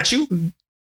just got you?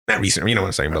 Not recent, you know what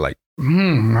I'm saying, but like.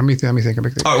 Let me think.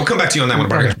 Oh, we'll come back to you on that one,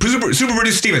 Barker. Okay. Super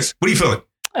Producer Stevens, what are you feeling?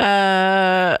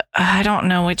 I don't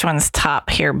know which one's top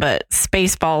here, but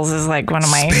Spaceballs is like one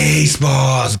of my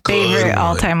favorite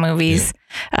all-time movies.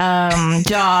 Yeah.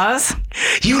 Jaws.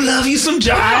 You love you some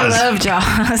Jaws. I love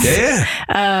Jaws. Yeah.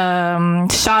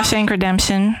 Shawshank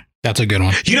Redemption. That's a good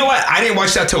one. You know what? I didn't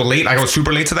watch that till late. I was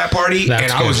super late to that party,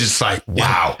 and I was just like,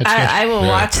 wow. Yeah, I will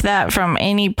watch that from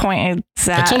any point. It's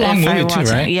a long movie too,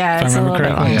 right? Yeah, it's a little bit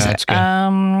long. Yeah, it's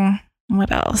good.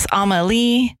 What else?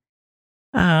 Amelie.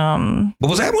 What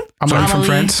was that one? Amelie from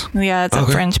France. Yeah, it's a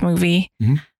French movie.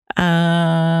 Mm-hmm.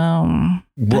 I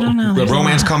don't know.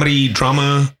 Romance, comedy,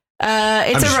 drama.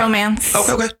 It's a romance.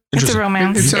 Okay. It's a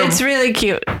romance. It's really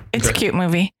cute. It's a cute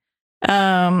movie.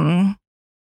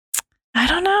 I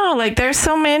don't know. Like, there's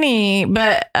so many,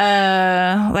 but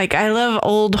like I love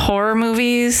old horror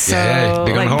movies. So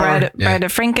like Bride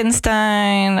of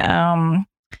Frankenstein.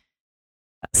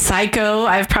 Psycho,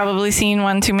 I've probably seen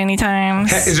one too many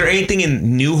times. Is there anything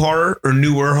in new horror or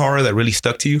newer horror that really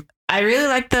stuck to you? I really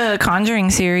like the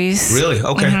Conjuring series. Really?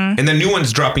 Okay. Mm-hmm. And the new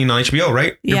one's dropping on HBO,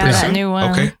 right? Yeah, that new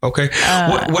one. Okay.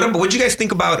 What'd you guys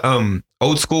think about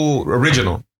old school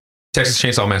original Texas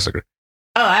Chainsaw Massacre?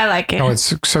 Oh, I like it. Oh,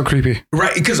 it's so creepy.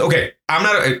 Right, because I'm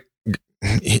not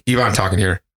Yvonne talking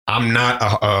here. I'm not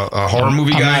a horror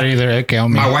movie guy. I'm not either.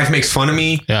 My wife makes fun of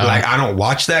me. Yeah. Like, I don't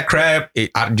watch that crap.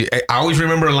 I always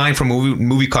remember a line from a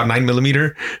movie called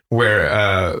 9mm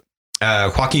where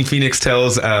Joaquin Phoenix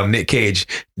tells Nick Cage,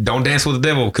 don't dance with the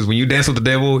devil, because when you dance with the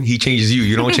devil, he changes you.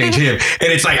 You don't change him.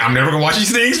 And it's like, I'm never going to watch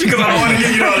these things because I don't want to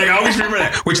get, like, I always remember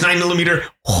that. Which 9mm?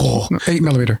 Oh.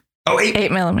 8mm. Oh,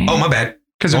 8mm. Oh, my bad.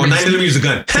 Because 9mm is a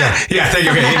gun. Yeah, thank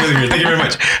you. Okay, 8mm. Thank you very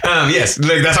much. Yes,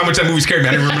 like, that's how much that movie scared me.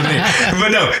 I didn't remember the name. But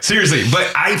no, seriously.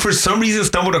 But I, for some reason,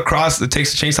 stumbled across the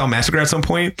Texas Chainsaw Massacre at some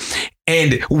point.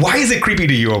 And why is it creepy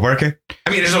to you, Obarka? I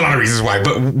mean, there's a lot of reasons why,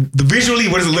 but visually,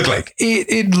 what does it look like?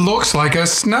 It looks like a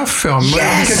snuff film.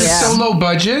 Yes. Because it's so low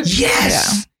budget.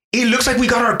 Yes. Yeah. It looks like we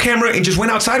got our camera and just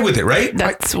went outside with it, right?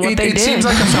 That's what they did. It seems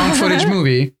like a found footage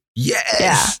movie.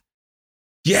 Yes.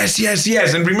 Yeah.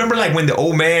 Yes. And remember, like, when the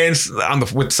old man's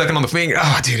with sucking on the finger.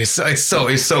 Oh, dude, it's so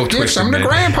twisted. Give some to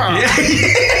grandpa.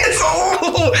 Yes.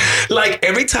 Oh, like,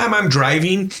 every time I'm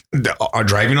driving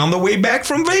on the way back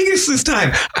from Vegas this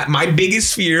time, my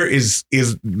biggest fear is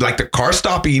like the car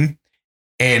stopping.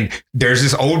 And there's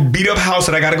this old beat up house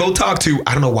that I got to go talk to.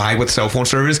 I don't know why with cell phone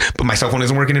service, but my cell phone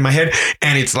isn't working in my head.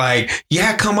 And it's like,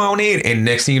 yeah, come on in. And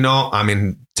next thing you know, I'm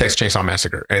in Texas Chainsaw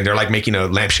Massacre. And they're like making a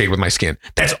lampshade with my skin.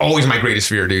 That's always my greatest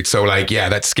fear, dude. So like, yeah,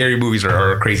 that scary movies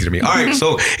are crazy to me. All right.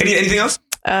 So anything else?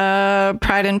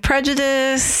 Pride and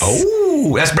Prejudice.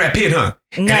 Oh, that's Brad Pitt, huh?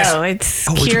 No, it's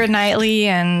Keira Knightley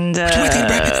and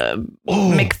McFadden.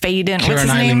 Keira What's his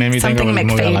Knightley name? made me think Something of a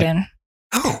movie I like. McFadden.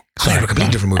 Oh, sorry, a completely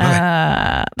different movie.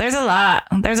 There's a lot.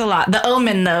 The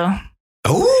Omen, though.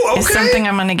 Oh, okay. It's something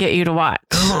I'm going to get you to watch.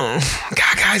 Oh,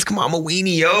 God, guys, come on, I'm a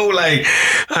weenie, yo. Like,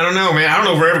 I don't know, man. I don't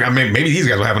know where. I mean, maybe these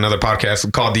guys will have another podcast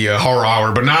called the Horror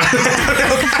Hour, but not.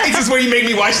 Guys, this is where you make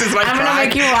me watch this. I'm going to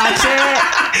make you watch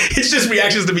it. It's just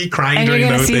reactions to me crying and during you're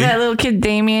the going to see thing. that little kid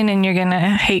Damien, and you're going to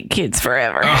hate kids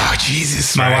forever. Oh,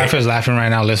 Jesus. My wife is laughing right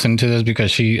now listening to this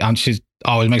because she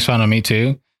always makes fun of me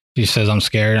too. She says I'm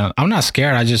scared. I'm not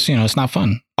scared. I just, it's not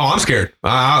fun. Oh, I'm scared.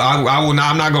 I will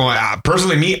not. I'm not going.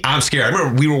 Personally, me, I'm scared. I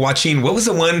remember we were watching. What was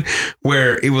the one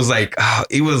where it was like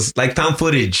found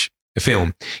footage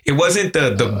film. It wasn't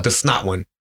the snot one.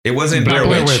 It wasn't Blair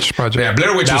Witch Project. Yeah,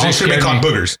 Blair Witch was. It should have been called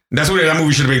Boogers. That's what that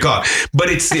movie should have been called. But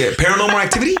it's Paranormal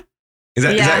Activity. Is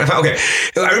that okay?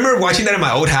 I remember watching that in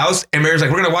my old house, and Mary's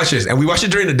like, "We're gonna watch this," and we watched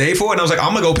it during the day and I was like,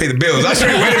 "I'm gonna go pay the bills." I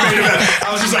started waiting a minute.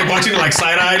 I was just like watching it like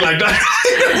side eye, like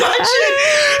watch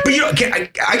it. But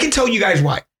I can tell you guys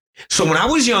why. So when I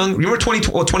was young, remember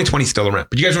 2020 still around,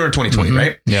 but you guys remember 2020,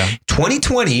 right? Yeah.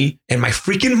 2020, and my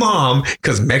freaking mom,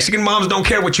 because Mexican moms don't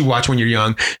care what you watch when you're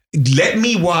young, let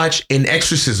me watch an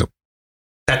exorcism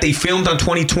that they filmed on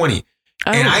 2020.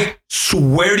 Oh. And I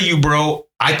swear to you, bro,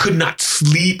 I could not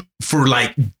sleep for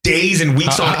like days and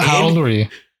weeks on end. How old were you?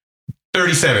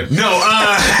 37. No,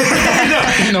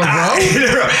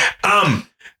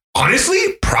 honestly,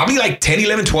 probably like 10,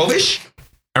 11, 12-ish.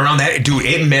 Around that, dude,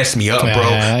 it messed me up, bro.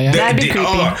 Yeah. That'd be creepy.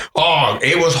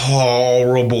 It was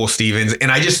horrible, Stevens. And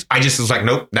I just was like,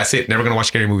 nope, that's it. Never gonna watch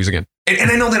scary movies again.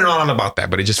 And I know they're not on about that,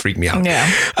 but it just freaked me out. Yeah.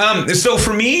 So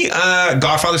for me,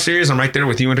 Godfather series, I'm right there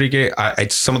with you, Enrique.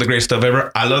 It's some of the greatest stuff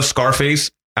ever. I love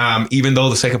Scarface. Even though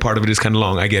the second part of it is kind of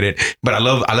long, I get it. But I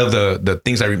love the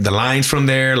things the lines from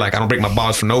there. Like, I don't break my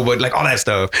balls for nobody. Like, all that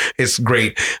stuff. It's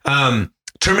great.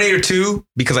 Terminator 2,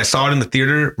 because I saw it in the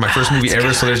theater, my first movie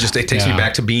ever. So it takes me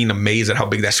back to being amazed at how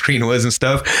big that screen was and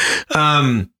stuff.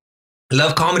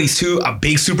 Love comedies too. A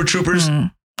big Super Troopers.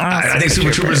 I think Super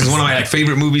Troopers is one of my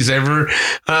favorite movies ever.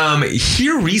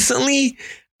 Here recently,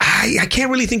 I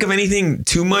can't really think of anything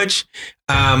too much.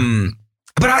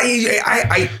 But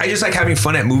I just like having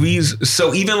fun at movies.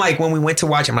 So even like when we went to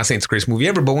watch, I'm not saying it's the greatest movie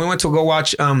ever, but we went to go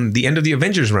watch the end of the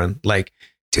Avengers run. Like,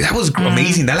 dude, that was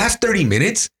amazing. That last 30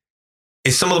 minutes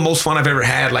is some of the most fun I've ever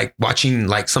had. Like watching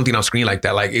like something on screen like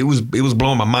that. Like it was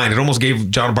blowing my mind. It almost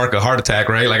gave John Barker a heart attack,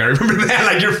 right? Like I remember that.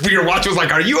 Like your watch was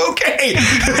like, "Are you okay?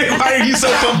 Why are you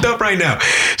so pumped up right now?"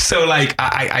 So like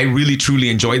I really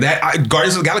truly enjoyed that.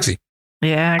 Guardians of the Galaxy.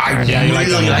 Yeah, I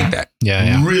really like that.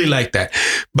 Yeah. Really like that.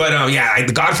 But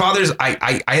The Godfathers,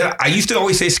 I used to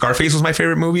always say Scarface was my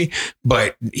favorite movie,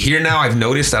 but here now I've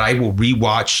noticed that I will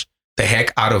rewatch the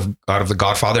heck out of The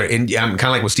Godfather. And I'm kind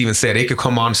of like what Steven said, it could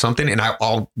come on something and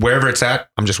I'll wherever it's at,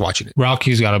 I'm just watching it.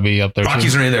 Rockies got to be up there.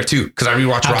 Rockies are in there too, because I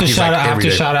rewatch Rockies every day. I have to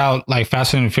shout out like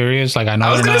Fast and Furious. Like I know.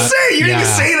 I was gonna say you didn't even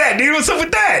say that, dude. What's up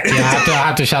with that? Yeah, I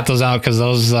have to shout those out because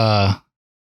those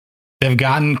they've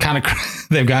gotten kind of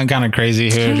crazy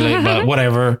here, but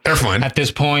whatever. They're fun. At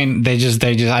this point, they just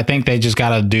I think they just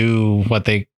got to do what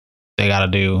they they got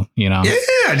to do, you know?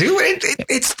 Yeah, dude,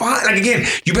 it's fine. Like, again,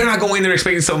 you better not go in there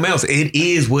expecting something else. It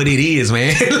is what it is,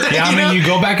 man. Like, yeah, I mean, you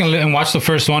go back and watch the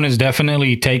first one. It's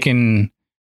definitely taken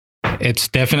a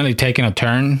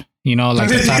turn, you know, like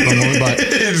the type of movie. But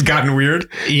it's gotten weird.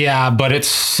 Yeah, but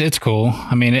it's cool.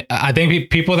 I mean, I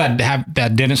think people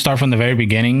that didn't start from the very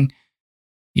beginning,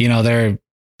 you know, they're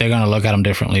gonna look at them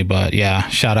differently. But yeah,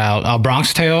 shout out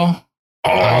Bronx Tale.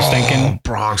 I was thinking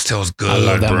Bronx Tale's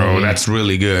good, bro. Movie. That's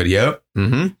really good. Yep.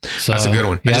 Mm-hmm. So, that's a good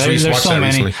one. Yeah, there's so many.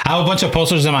 Recently. I have a bunch of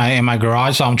posters in my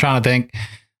garage, so I'm trying to think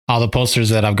all the posters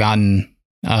that I've gotten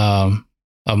of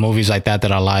movies like that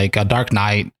I like. A Dark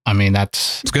Knight. I mean,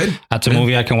 it's good. That's a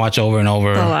movie I can watch over and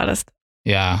over. A lot of stuff.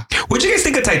 Yeah. What'd you guys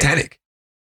think of Titanic?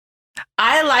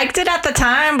 I liked it at the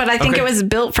time, but I think it was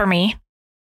built for me.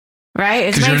 Right?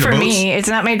 It's made for me. It's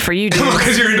not made for you, dude.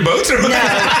 Because you're into boats? Or what?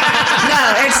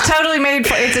 No, it's totally made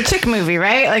for... It's a chick movie,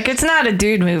 right? Like, it's not a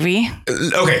dude movie.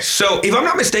 Okay, so if I'm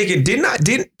not mistaken,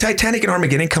 didn't Titanic and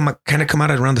Armageddon come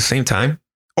out around the same time?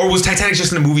 Or was Titanic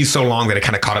just in the movie so long that it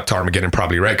kind of caught up to Armageddon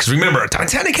probably, right? Because remember,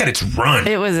 Titanic had its run.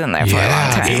 It was in there for a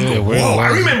long time. Whoa, I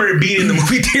remember it being in the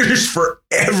movie theaters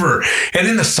forever. And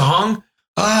then the song...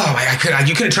 Oh my!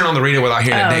 You couldn't turn on the radio without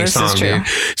hearing that dang song, dude.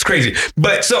 It's crazy.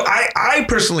 But so I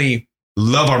personally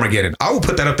love Armageddon. I will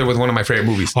put that up there with one of my favorite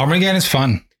movies. Armageddon is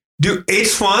fun, dude.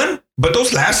 It's fun, but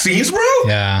those last scenes, bro,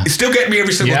 it still get me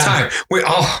every single time. When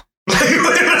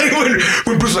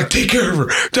Bruce's like, take care of her.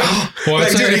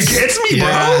 Well, dude, it gets me,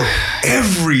 bro,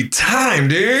 every time,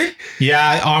 dude.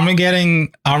 Yeah,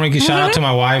 Armageddon. Shout out to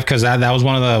my wife because that was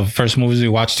one of the first movies we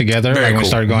watched together. Very cool. When we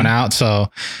started going out,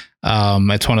 so.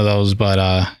 It's one of those, but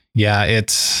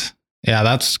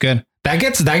that's good. That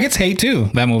gets hate too,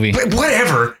 that movie. But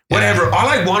whatever. All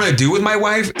I want to do with my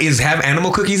wife is have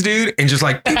animal cookies, dude, and just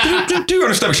like do on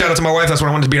her stomach. Shout out to my wife. That's what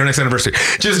I wanted to be our next anniversary.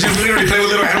 Just literally play with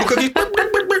little animal cookies.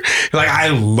 Like, I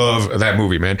love that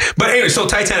movie, man. But anyway, so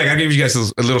Titanic, I'll give you guys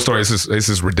a little story. This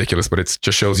is ridiculous, but it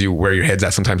just shows you where your head's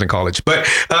at sometimes in college. But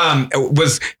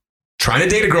was trying to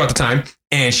date a girl at the time,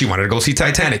 and she wanted to go see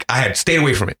Titanic. I had stayed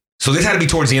away from it. So this had to be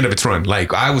towards the end of its run.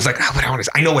 Like, I was like,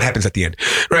 I know what happens at the end,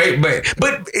 right?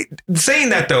 But saying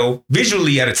that though,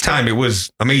 visually at its time, it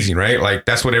was amazing, right? Like,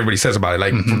 that's what everybody says about it.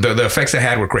 Like, the effects it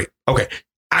had were great. Okay,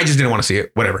 I just didn't want to see it,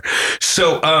 whatever.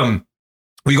 So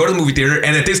we go to the movie theater,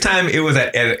 and at this time, it was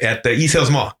at the East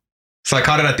Hills Mall. So I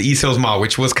caught it at the East Hills Mall,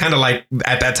 which was kind of like,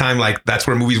 at that time, like, that's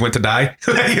where movies went to die.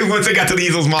 Once they got to the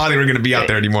East Hills Mall, they weren't going to be out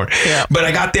there anymore. Yeah. But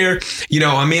I got there,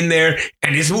 I'm in there,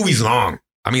 and this movie's long.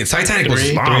 I mean, Titanic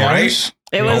was long, right?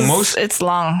 It was almost. It's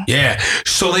long. Yeah.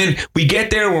 So then we get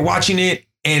there, we're watching it,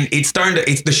 and it's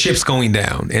the ship's going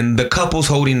down, and the couple's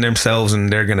holding themselves,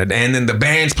 and and then the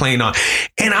band's playing on,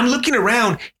 and I'm looking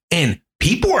around, and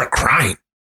people are crying,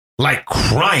 and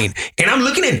I'm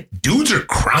looking at dudes are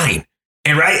crying,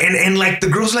 and like the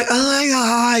girl's like, oh my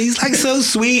God, he's like so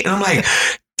sweet, and I'm like,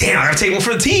 damn, I gotta take one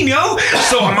for the team, yo.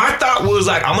 So my thought was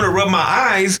like, I'm gonna rub my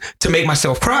eyes to make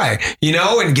myself cry,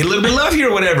 and get a little bit of love here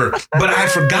or whatever. But I had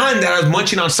forgotten that I was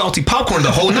munching on salty popcorn the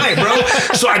whole night, bro.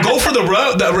 So I go for the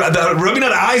rubbing of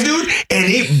the eyes, dude, and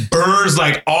it burns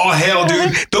like all hell,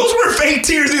 dude. Those were fake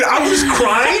tears, dude. I was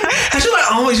crying. And she's like,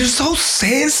 oh, you're so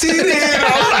sensitive.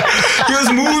 I was like, it was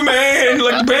moving, man.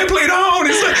 Like, the band played on.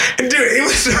 It's like, dude, it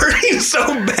was hurting so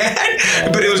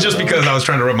bad. But it was just because I was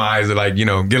trying to rub my eyes to, like, get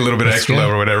a little bit of extra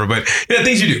love or whatever. But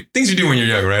things you do when you're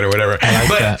young, right, or whatever.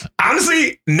 But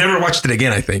honestly, never watched it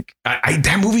again. I think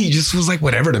that movie just was like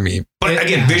whatever to me. But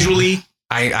again, visually,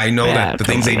 I know that the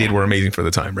things they did were amazing for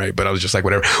the time, right? But I was just like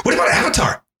whatever. What about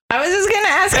Avatar? I was just gonna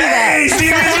ask you that. Hey,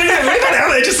 Steven, what about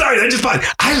Avatar? That just popped.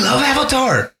 I love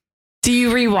Avatar. Do you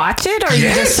rewatch it, or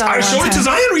you just saw it? I showed it to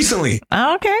Zion recently.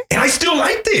 Oh, okay. And I still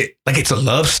liked it. Like, it's a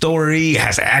love story. It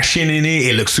has action in it.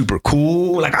 It looks super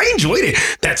cool. Like, I enjoyed it.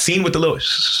 That scene with the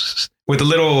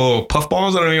little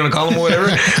puffballs, I don't know what you want to call them or whatever.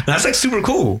 That's like super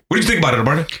cool. What do you think about it,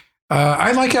 Roberto?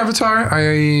 I like Avatar.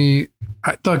 I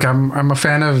look, I'm a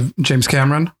fan of James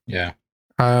Cameron. Yeah.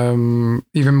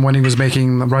 Even when he was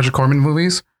making the Roger Corman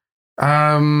movies.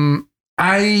 I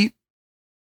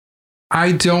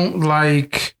don't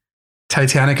like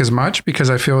Titanic as much because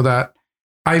I feel that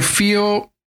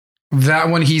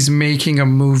when he's making a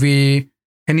movie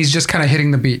and he's just kind of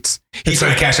hitting the beats. He's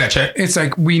trying to cash that check. It's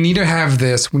like, we need to have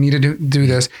this. We need to do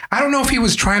this. I don't know if he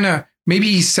was trying to, maybe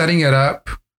he's setting it up.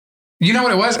 You know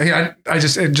what it was?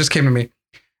 It just came to me.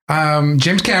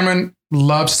 James Cameron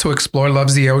loves to explore,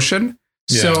 loves the ocean.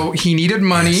 Yeah. So he needed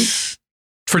money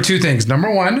for two things. Number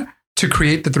one, to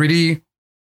create the 3D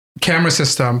camera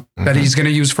system that he's going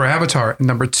to use for Avatar. And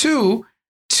number two,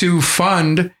 to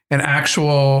fund an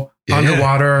actual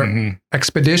underwater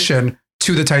expedition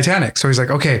to the Titanic. So he's like,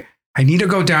 okay, I need to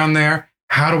go down there.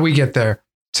 How do we get there?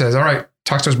 Says, all right,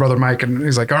 talks to his brother Mike, and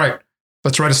he's like, all right,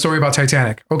 let's write a story about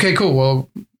Titanic. Okay, cool. Well,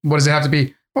 what does it have to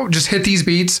be? Oh, just hit these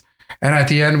beats, and at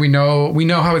the end, we know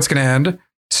how it's going to end.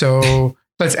 So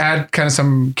let's add kind of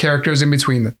some characters in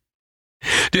between them.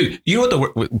 Dude, you know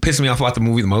what pisses me off about the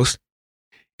movie the most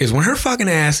is when her fucking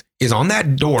ass is on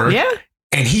that door,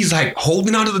 and he's like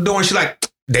holding onto the door, and she's like,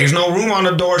 there's no room on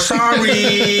the door.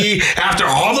 Sorry. After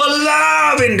all the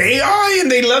love and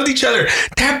they loved each other.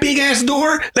 That big ass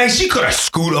door, like she could have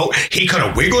scooted out. He could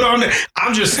have wiggled on it.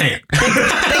 I'm just saying. They could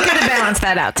have balanced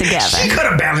that out together. She could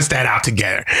have balanced that out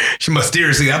together. She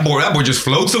mysteriously, that boy just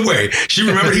floats away. She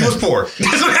remembered he was poor.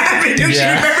 That's what happened, dude.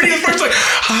 Yeah. She remembered he was poor. She's like,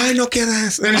 ay, no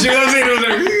quedas. And she was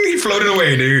like, he floated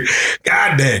away, dude.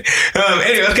 God dang.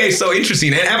 Anyway, okay, so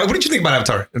interesting. And what did you think about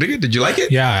Avatar? Did you like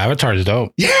it? Yeah, Avatar is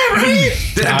dope. Yeah, right?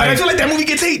 But I feel like that movie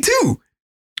gets hate too.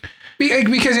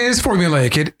 Because it is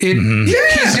formulaic.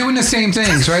 He's doing the same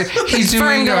things, right? He's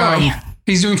doing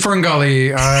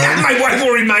Ferngully. My wife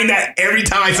will remind that every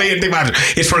time I say anything about it.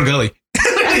 It's Ferngully.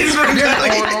 It's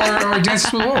Ferngully. Or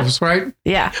Dances with Wolves, right?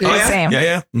 Yeah. Same.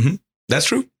 Yeah. Mm-hmm. That's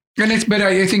true. But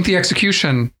I think the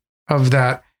execution of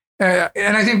that,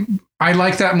 and I think I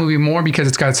like that movie more because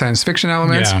it's got science fiction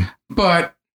elements,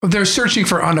 but they're searching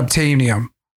for unobtainium.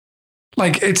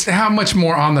 Like, it's how much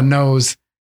more on the nose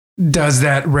does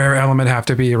that rare element have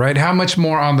to be, right? How much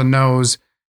more on the nose?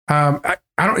 I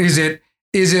don't. Is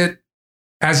it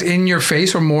as in your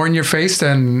face or more in your face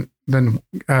than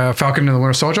Falcon and the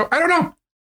Winter Soldier? I don't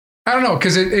know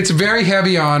because it's very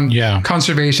heavy on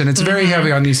conservation. It's very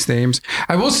heavy on these themes.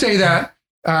 I will say that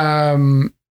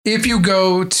if you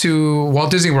go to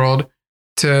Walt Disney World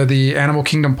to the Animal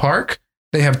Kingdom Park,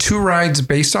 they have 2 rides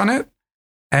based on it.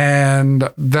 And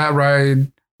that ride,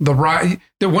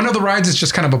 one of the rides is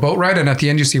just kind of a boat ride. And at the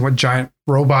end, you see what giant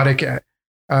robotic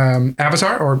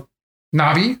avatar or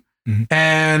Navi. Mm-hmm.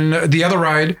 And the other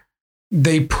ride,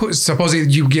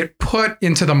 supposedly you get put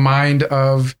into the mind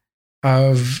of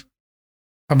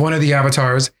one of the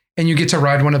avatars, and you get to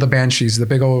ride one of the banshees, the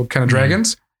big old kind of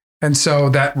dragons. And so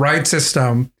that ride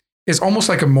system is almost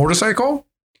like a motorcycle,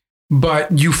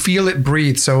 but you feel it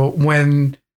breathe. So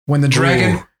when the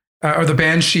dragon or the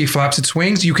banshee flaps its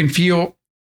wings, you can feel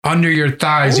under your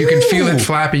thighs. Ooh. You can feel it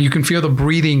flapping. You can feel the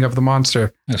breathing of the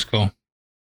monster. That's cool.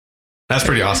 That's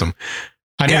pretty awesome.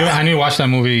 I need to watch that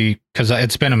movie because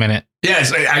it's been a minute. Yeah,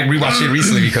 I rewatched it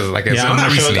recently because I'm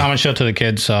gonna show it to the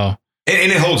kids. So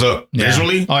and it holds up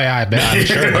visually. Oh yeah, I bet. I'm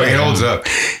sure it holds up.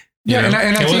 Yeah, and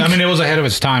I think it was ahead of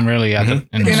its time, really. And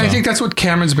I think that's what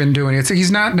Cameron's been doing. He's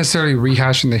not necessarily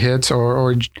rehashing the hits,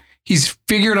 or he's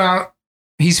figured out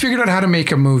how to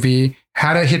make a movie,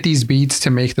 how to hit these beats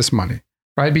to make this money,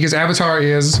 right? Because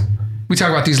we talk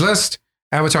about these lists.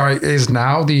 Avatar is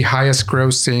now the highest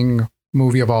grossing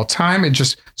movie of all time. It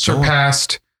just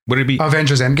surpassed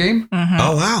Avengers Endgame. Mm-hmm.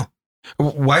 Oh, wow.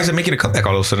 Why is it making a comeback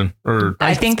all of a sudden?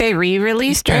 I think they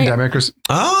re-released it. Pandemic.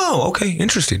 Oh, okay.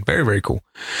 Interesting. Very, very cool.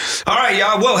 All right,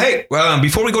 y'all. Well, hey,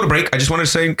 before we go to break, I just wanted to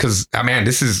say, because,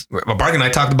 Bark and I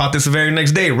talked about this the very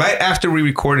next day, right after we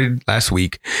recorded last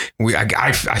week.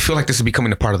 I feel like this is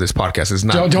becoming a part of this podcast. It's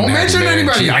not. Don't mention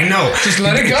anybody. I know. Just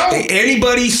let it go.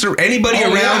 Anybody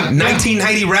around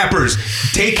 1990 rappers,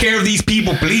 take care of these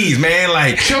people, please, man.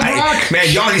 Like,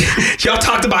 y'all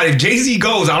talked about it. Jay-Z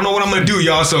goes. I don't know what I'm going to do,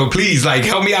 y'all. So please, like,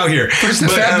 help me out here. First the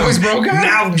Fat Boys broke out.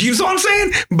 Now, you know what I'm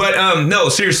saying? But no,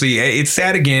 seriously, it's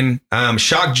sad again.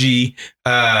 Shock G,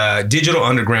 Digital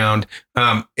Underground.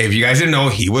 If you guys didn't know,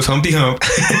 he was Humpty Hump,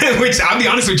 which I'll be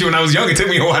honest with you, when I was young, it took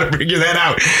me a while to figure that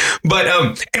out. But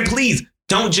and please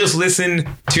don't just listen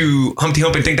to Humpty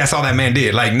Hump and think that's all that man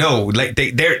did. Like, no, like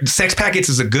their Sex Packets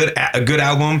is a good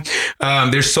album.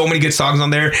 There's so many good songs on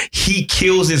there. He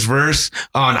kills his verse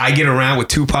on I Get Around with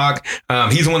Tupac.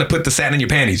 He's the one that put the satin in your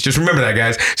panties. Just remember that,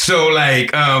 guys. So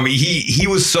like, he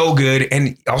was so good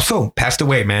and also passed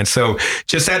away, man. So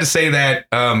just had to say that,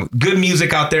 good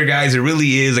music out there, guys. It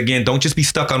really is. Again, don't just be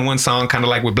stuck on one song, kind of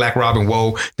like with Black Robin.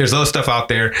 Whoa, there's other stuff out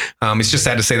there. It's just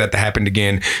sad to say that happened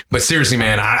again. But seriously,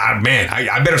 man,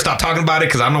 I better stop talking about it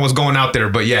because I don't know what's going out there.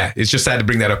 But yeah, it's just sad to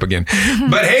bring that up again.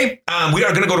 But hey, we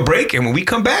are going to go to break. And when we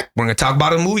come back, we're going to talk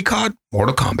about a movie called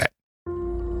Mortal Kombat.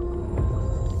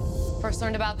 First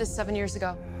learned about this 7 years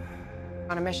ago.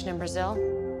 On a mission in Brazil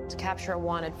to capture a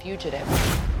wanted fugitive.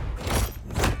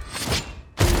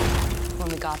 When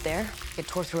we got there, it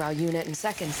tore through our unit in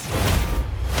seconds.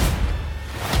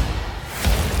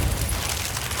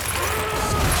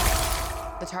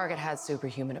 The target had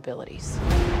superhuman abilities.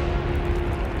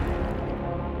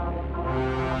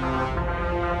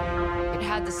 It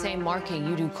had the same marking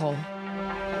you do, Cole.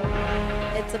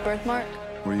 It's a birthmark.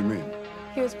 What do you mean?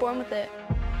 He was born with it.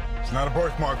 It's not a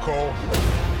birthmark, Cole.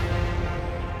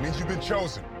 It means you've been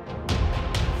chosen.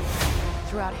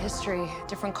 Throughout history,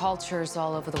 different cultures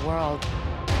all over the world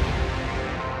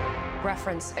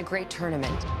reference a great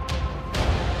tournament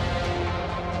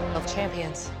of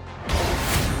champions.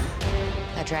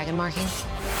 That dragon marking?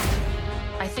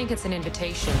 I think it's an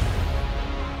invitation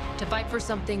to fight for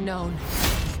something known.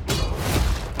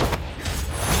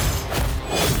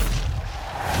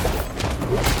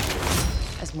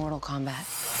 As Mortal Kombat.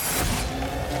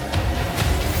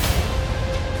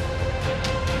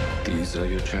 These are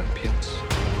your champions.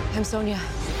 I'm Sonya.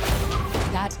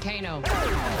 That's Kano.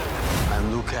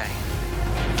 I'm Liu Kang.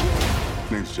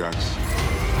 Name's Jax.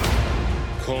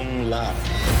 Kung Lao.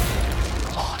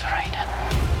 Lord Raiden.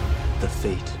 The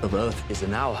fate of Earth is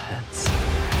in our hands.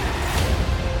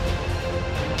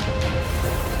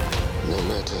 No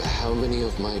matter how many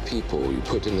of my people you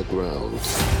put in the ground,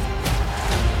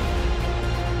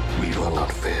 We will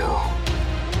not fail.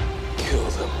 kill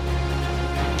them.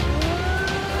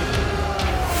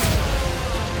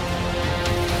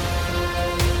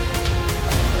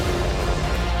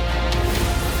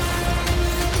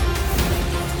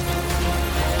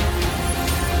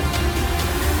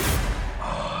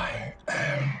 I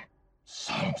am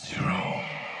Sub-Zero.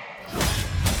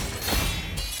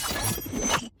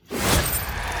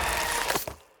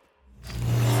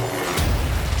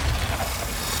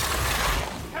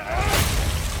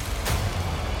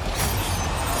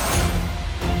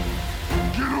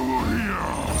 Get over here!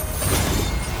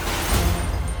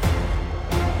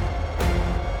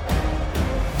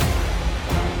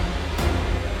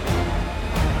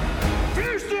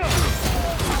 Finish them!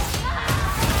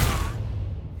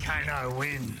 Kano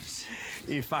wins.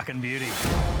 You fucking beauty.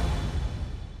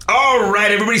 All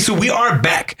right, everybody. So we are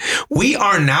back. We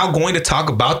are now going to talk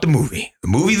about the movie. The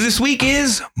movie this week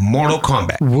is Mortal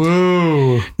Kombat.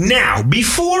 Woo. Now,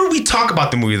 before we talk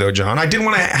about the movie, though, John, I did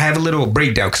want to have a little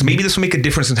breakdown because maybe this will make a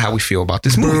difference in how we feel about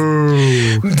this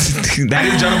movie. That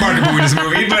is John Parker booing this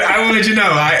movie, but I will let you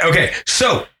know. Okay,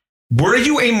 so were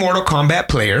you a Mortal Kombat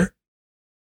player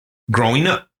growing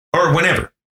up or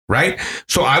whenever, right?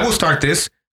 So I will start this.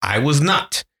 I was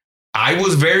not. I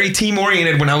was very team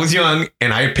oriented when I was young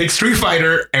and I picked Street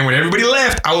Fighter. And when everybody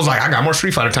left, I was like, I got more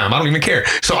Street Fighter time. I don't even care.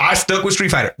 So I stuck with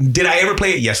Street Fighter. Did I ever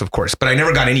play it? Yes, of course. But I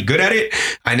never got any good at it.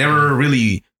 I never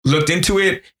really looked into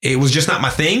it. It was just not my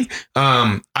thing.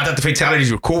 I thought the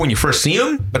fatalities were cool when you first see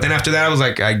them. But then after that, I was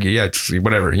like, yeah, it's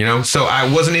whatever, you know? So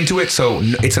I wasn't into it. So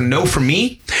it's a no for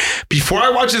me. Before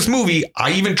I watched this movie,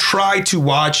 I even tried to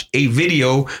watch a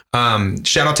video.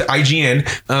 Shout out to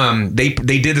IGN.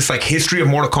 They did this like history of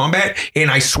Mortal Kombat.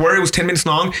 And I swear it was 10 minutes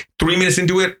long. 3 minutes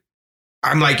into it,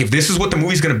 I'm like, if this is what the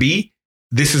movie's going to be,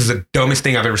 this is the dumbest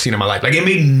thing I've ever seen in my life. Like, it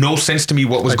made no sense to me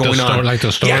what was going on. Like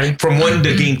the story? Yeah, from one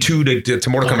to game 2 to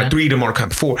Mortal Kombat 3 to Mortal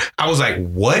Kombat 4. I was like,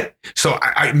 what? So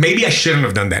I maybe I shouldn't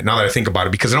have done that now that I think about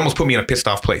it, because it almost put me in a pissed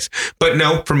off place. But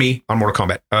no, for me, on Mortal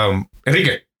Kombat.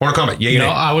 Enrique, Mortal Kombat, yeah, No,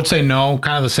 I would say no,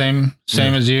 kind of the same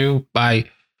as you. I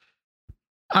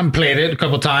played it a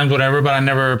couple times, whatever, but I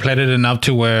never played it enough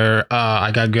to where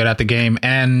I got good at the game.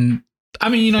 And I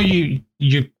mean, you know,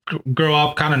 you grow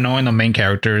up kind of knowing the main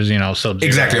characters, you know, so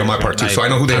exactly on my part too. So I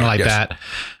know who they are, like yes. that.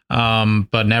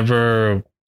 But never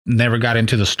got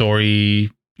into the story,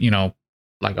 you know,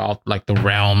 like the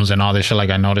realms and all this shit. Like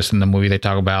I noticed in the movie they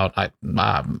talk about. I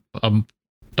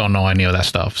don't know any of that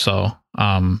stuff. So,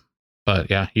 but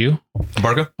yeah, you,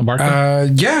 Barca?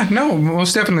 Yeah, no,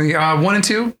 most definitely. 1 and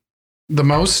 2, the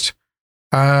most.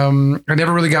 I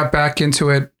never really got back into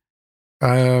it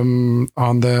on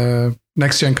the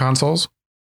next gen consoles,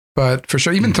 but for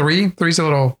sure, even 3's a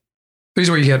little. 3's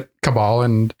where you get Cabal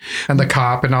and the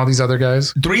cop and all these other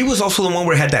guys. 3 was also the one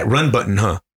where it had that run button,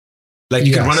 huh? Like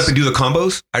you could run up and do the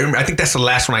combos. I think that's the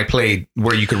last one I played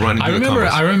where you could run. And do the combos.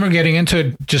 I remember getting into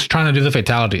it, just trying to do the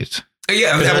fatalities.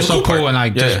 Yeah, that was so cool, part. and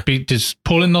like just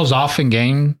pulling those off in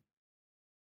game.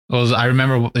 I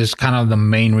remember is kind of the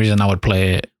main reason I would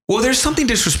play it. Well, there's something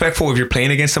disrespectful if you're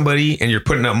playing against somebody and you're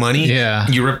putting up money. Yeah,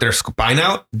 you rip their spine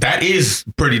out. That is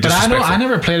pretty disrespectful. But I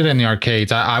never played it in the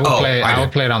arcades. I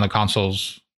would play it on the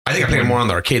consoles. I think I played it more on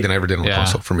the arcade than I ever did on the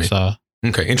console for me. So.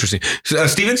 Okay, interesting. So,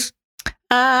 Stevens?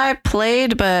 I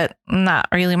played, but not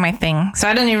really my thing. So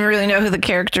I didn't even really know who the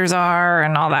characters are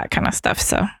and all that kind of stuff.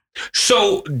 So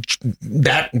So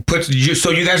that puts you.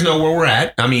 So you guys know where we're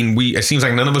at. I mean, it seems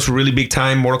like none of us were really big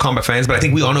time Mortal Kombat fans, but I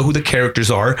think we all know who the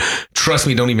characters are. Trust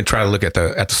me, don't even try to look at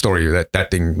the story. That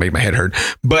thing made my head hurt.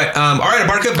 But all right,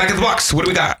 Abarca, back at the box. What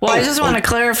do we got? Well, I just want to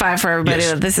clarify for everybody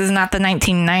that this is not the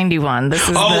 1991. This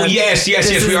is yes.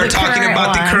 We are talking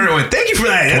about the current one. Thank you for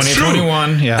that. That's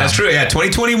 2021. True. Yeah, that's true. Yeah,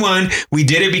 2021. We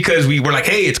did it because we were like,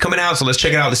 hey, it's coming out, so let's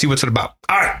check it out. Let's see what's it about.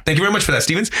 All right, thank you very much for that,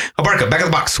 Stevens. Abarca, back at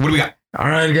the box. What do we got? All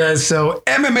right, guys. So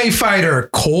MMA fighter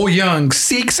Cole Young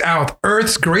seeks out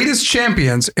Earth's greatest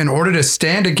champions in order to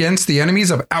stand against the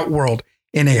enemies of Outworld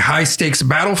in a high-stakes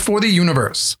battle for the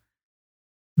universe.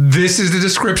 This is the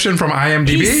description from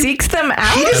IMDb. He seeks them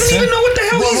out? He doesn't even know what the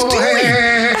hell he's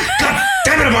doing. God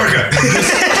damn it,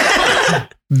 Abarca.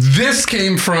 This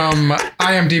came from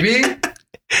IMDb.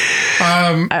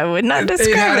 I would not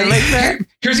describe it like that.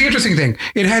 Here's the interesting thing.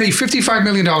 It had a $55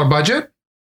 million budget.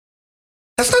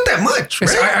 That's not that much,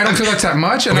 right? I don't feel that's that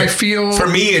much. And I feel... For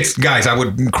me, it's, guys, I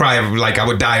would cry, like I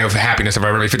would die of happiness if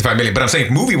I made 55 million. But I'm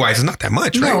saying movie-wise, it's not that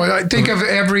much, right? No, I think of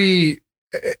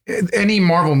any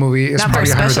Marvel movie is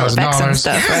probably $100,000.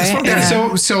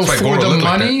 Right? So for the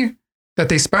money that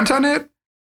they spent on it,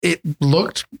 it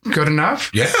looked good enough.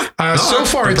 Yeah. So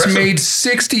far, it's made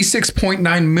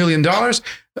 $66.9 million.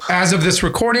 As of this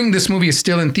recording, this movie is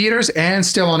still in theaters and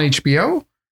still on HBO.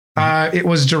 It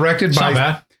was directed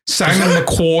by Simon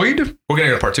McQuoid. We're going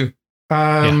to get a part 2.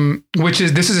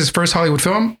 This is his first Hollywood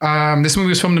film. This movie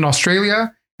was filmed in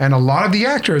Australia, and a lot of the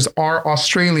actors are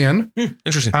Australian.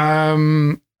 Interesting.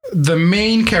 The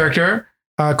main character,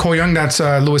 Cole Young, that's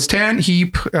Louis Tan.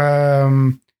 He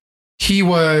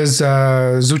was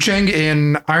Zhu Cheng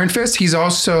in Iron Fist. He's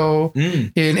also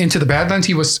in Into the Badlands.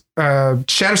 He was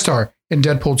Shatterstar in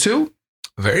Deadpool 2.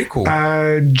 Very cool.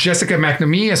 Jessica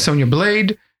McNamee as Sonya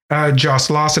Blade. Joss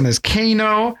Lawson as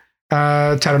Kano.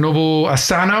 Tadanobu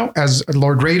Asano as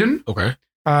Lord Raiden. Okay.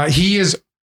 He is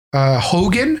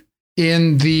Hogan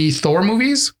in the Thor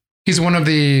movies. He's one of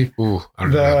the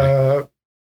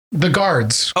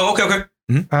guards. Oh, okay.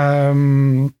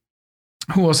 Mm-hmm.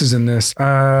 Who else is in this?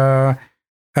 Makad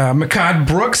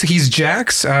Brooks, he's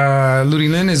Jax. Ludi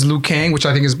Lin is Liu Kang, which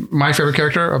I think is my favorite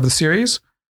character of the series.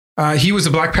 He was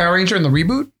the Black Power Ranger in the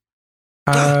reboot.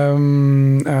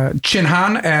 Chin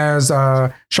Han as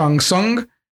Shang Tsung.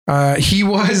 He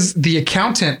was the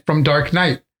accountant from Dark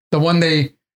Knight, the one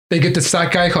they get the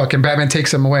Sakai hook and Batman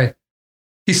takes him away.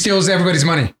 He steals everybody's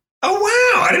money. Oh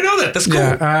wow, I didn't know that. That's cool.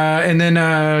 Yeah. And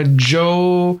then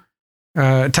Joe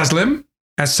Taslim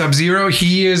as Sub-Zero.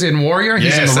 He is in Warrior.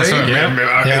 He's in the Raid.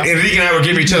 Enrique and I were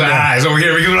giving each other eyes over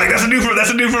here. We were like, that's a new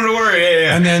from the Warrior.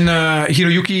 Yeah. And then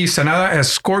Hiroyuki Sanada as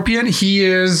Scorpion. He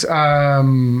is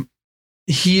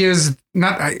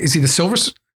not. Is he the Silver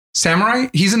Samurai?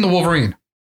 He's in the Wolverine.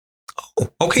 Oh,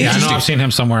 okay. Yeah, I know I've seen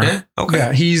him somewhere. Yeah? Okay.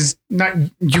 Yeah, he's not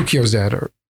Yukio's dad.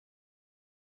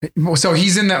 So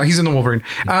he's in that. He's in the Wolverine.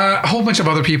 A whole bunch of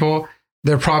other people.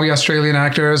 They're probably Australian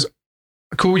actors.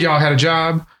 Cool, y'all had a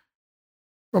job.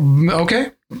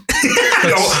 Okay.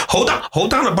 Hold on,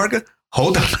 Abarca.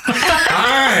 Hold on. All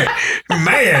right,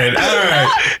 man. All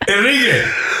right, Enrique,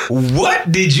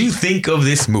 what did you think of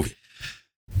this movie?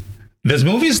 This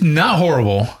movie is not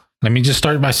horrible. Let me just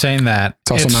start by saying that.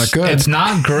 It's also not good. It's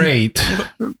not great,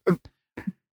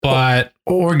 but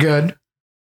or good,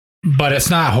 but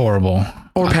it's not horrible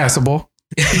or passable.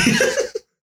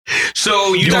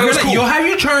 So you thought it was cool. You'll have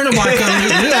your turn to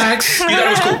relax. You thought it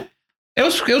was cool. It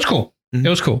was cool. Mm-hmm. It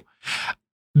was cool.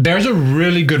 There's a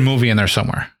really good movie in there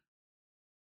somewhere.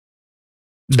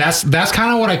 That's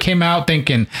kind of what I came out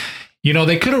thinking. You know,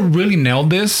 they could have really nailed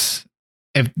this.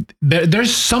 If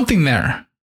there's something there,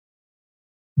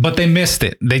 but they missed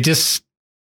it.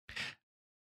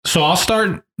 So I'll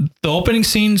start the opening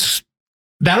scenes.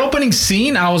 That opening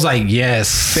scene, I was like,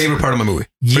 yes. Favorite part of my movie.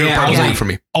 Favorite part of the movie for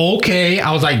me. Okay.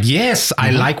 I was like, yes,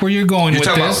 I like where you're going with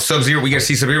this. About Sub-Zero. We get to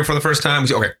see Sub-Zero for the first time.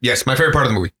 Okay. Yes. My favorite part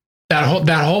of the movie.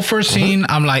 That whole first scene,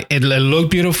 I'm like, it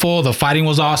looked beautiful. The fighting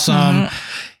was awesome.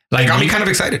 Like, got me kind of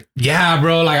excited. Yeah,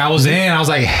 bro. Like I was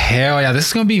like, hell yeah, this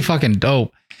is going to be fucking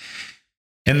dope.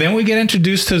 And then we get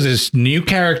introduced to this new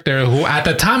character who at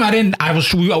the time me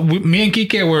and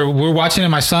Kike were watching it.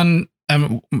 My son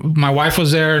and my wife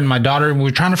was there and my daughter, we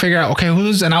were trying to figure out, okay,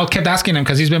 and I kept asking him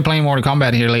because he's been playing Mortal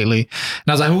Kombat here lately. And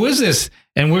I was like, who is this?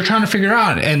 And we're trying to figure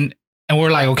out. And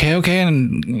we're like, okay.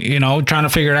 And, you know, trying to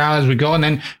figure it out as we go. And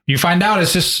then you find out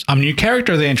it's just a new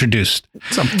character they introduced.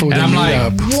 And I'm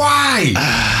like, why?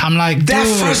 I'm like, that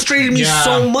frustrated me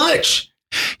so much.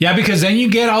 Yeah, because then you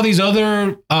get all these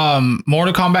other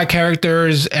Mortal Kombat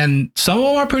characters, and some of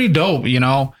them are pretty dope, you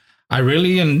know. I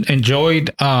really enjoyed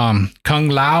Kung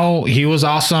Lao. He was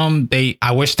awesome.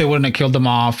 I wish they wouldn't have killed him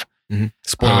off. Mm-hmm.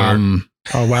 Spoiler.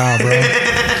 Oh wow, bro.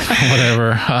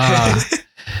 Whatever.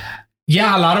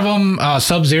 Yeah, a lot of them.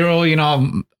 Sub-Zero, you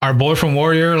know, our boy from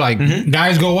Warrior. Like,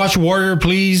 guys, go watch Warrior,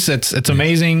 please. It's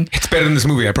amazing. It's better than this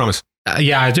movie, I promise.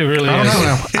 Yeah, it really is.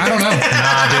 I don't know.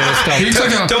 Nah, dude, it's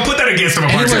tough. Don't put that against him.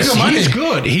 He's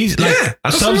good. He's like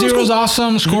Sub-Zero's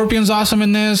awesome. Scorpion's awesome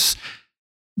in this.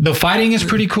 The fighting is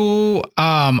pretty cool.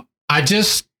 I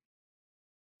just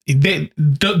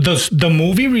the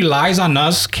movie relies on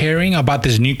us caring about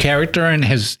this new character and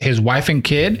his wife and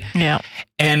kid. Yeah,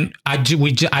 and I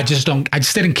just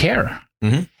didn't care.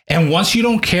 Mm-hmm. And once you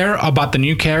don't care about the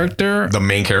new character, the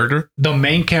main character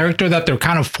that they're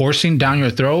kind of forcing down your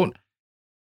throat,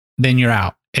 then you're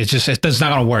out. It's not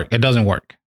gonna work. It doesn't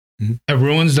work. Mm-hmm. It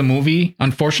ruins the movie,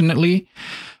 unfortunately.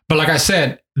 But like I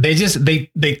said,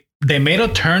 they made a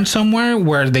turn somewhere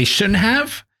where they shouldn't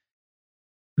have.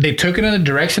 They took it in a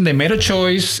direction. They made a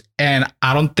choice, and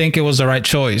I don't think it was the right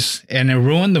choice. And it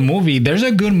ruined the movie. There's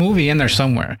a good movie in there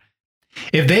somewhere.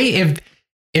 If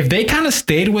they kind of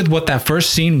stayed with what that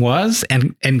first scene was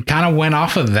and kind of went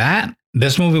off of that,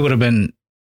 this movie would have been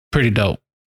pretty dope.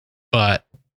 But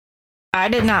I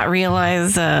did not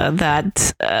realize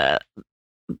that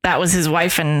was his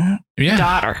wife and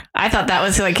daughter. I thought that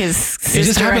was like his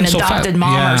sister and adopted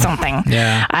mom or something.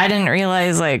 Yeah. I didn't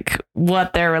realize like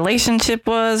what their relationship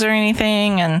was or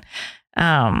anything. And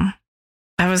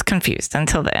I was confused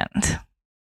until the end.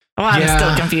 Well, I'm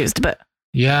still confused, but.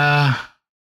 Yeah.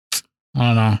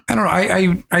 I don't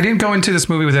know. I didn't go into this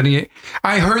movie with any.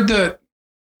 I heard that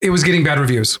it was getting bad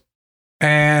reviews,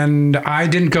 and I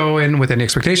didn't go in with any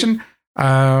expectation.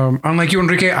 Unlike you,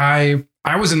 Enrique, I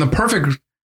was in the perfect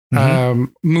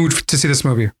mood to see this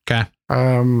movie. Okay.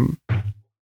 And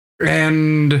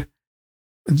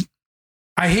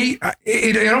I hate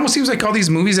it. It almost seems like all these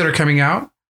movies that are coming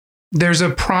out, there is a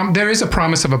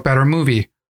promise of a better movie.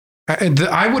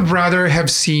 I would rather have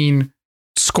seen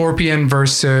Scorpion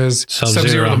versus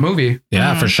Sub-Zero the movie.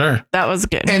 Yeah, for sure. That was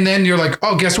good. And then you're like,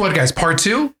 oh, guess what, guys? Part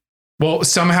 2? Well,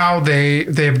 somehow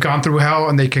they've gone through hell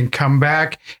and they can come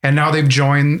back, and now they've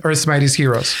joined Earth's Mightiest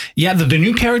Heroes. Yeah, the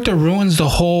new character ruins the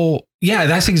whole. Yeah,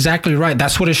 that's exactly right.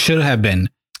 That's what it should have been.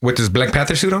 With his Black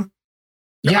Panther suit on?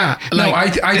 Yeah, I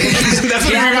think that's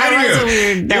what it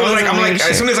reminded me of.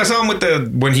 As soon as I saw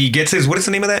him when he gets his, what is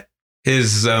the name of that?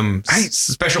 His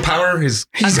special power, his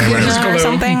glow or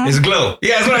something. His glow.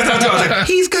 Yeah, that's what I thought too. I was like,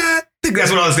 he's got.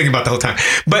 That's what I was thinking about the whole time.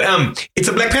 But it's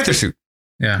a Black Panther suit.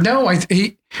 Yeah. No, what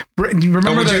did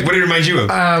it remind you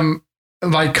of?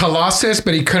 Like Colossus,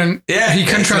 but he couldn't. Yeah, he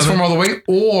couldn't transform all the way,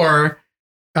 or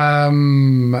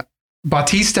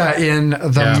Batista in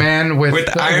the Man with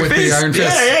the Iron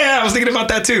Fist. Yeah. I was thinking about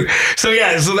that too. So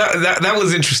that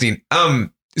was interesting.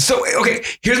 So okay,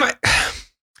 here's my.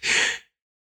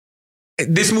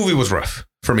 This movie was rough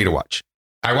for me to watch.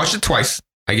 I watched it twice.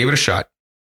 I gave it a shot.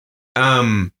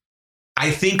 I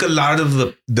think a lot of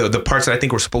the parts that I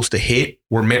think were supposed to hit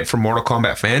were meant for Mortal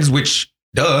Kombat fans, which,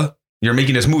 you're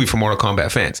making this movie for Mortal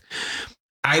Kombat fans.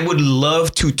 I would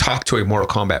love to talk to a Mortal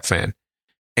Kombat fan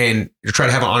and try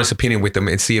to have an honest opinion with them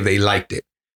and see if they liked it.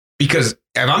 Because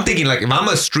if I'm thinking, like, if I'm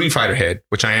a Street Fighter head,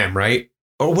 which I am, right?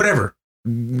 Or whatever,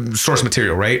 source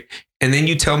material, right? And then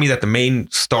you tell me that the main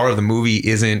star of the movie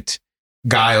isn't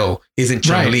Guile, isn't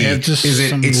Chun-Li,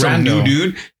 it's some new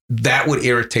dude, that would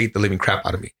irritate the living crap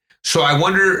out of me. So I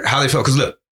wonder how they felt. Because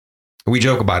look, we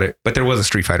joke about it, but there was a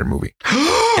Street Fighter movie.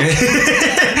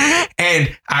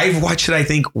 And I've watched it, I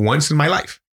think, once in my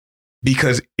life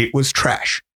because it was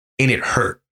trash and it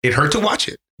hurt. It hurt to watch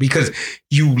it because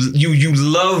you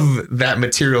love that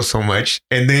material so much.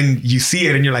 And then you see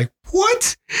it and you're like,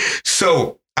 what?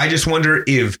 So I just wonder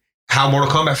how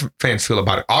Mortal Kombat fans feel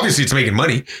about it. Obviously, it's making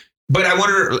money. But I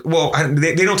wonder,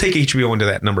 they don't take HBO into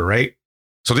that number, right?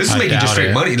 So this is making just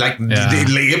straight money. Like,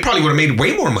 it probably would have made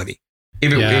way more money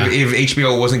if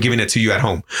HBO wasn't giving it to you at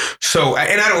home. So,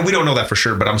 and we don't know that for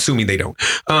sure, but I'm assuming they don't.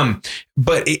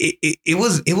 But it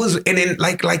was, and then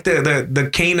like the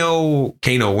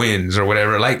Kano wins or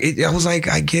whatever. Like, I was like,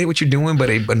 I get what you're doing, but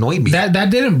it annoyed me.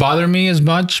 That didn't bother me as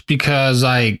much because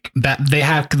like that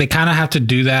they kind of have to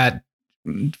do that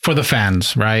for the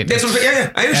fans, right? That's what,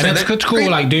 yeah, I understand. And it's cool.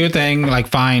 Great. Like, do your thing. Like,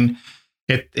 fine.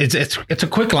 It's a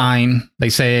quick line. They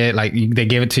say it, like they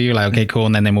give it to you, like, okay, cool,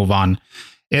 and then they move on.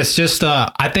 It's just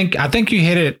I think you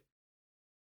hit it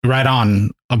right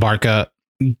on, Abarca.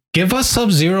 Give us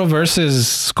Sub-Zero versus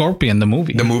Scorpion, the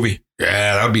movie.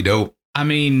 Yeah, that would be dope. I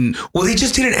mean, well, they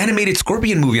just did an animated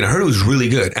Scorpion movie and I heard it was really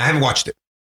good. I haven't watched it.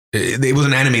 It was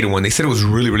an animated one. They said it was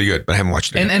really, really good, but I haven't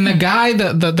watched it. And the guy,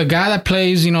 the guy that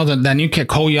plays, you know, that new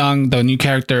Cole Young, the new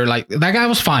character, like that guy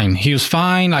was fine. He was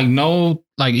fine.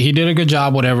 Like he did a good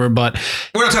job, whatever. But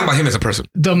we're not talking about him as a person.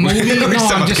 The movie, no,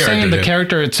 I'm just saying the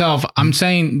character itself. I'm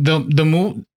saying the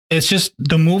movie. It's just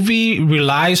the movie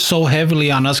relies so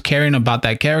heavily on us caring about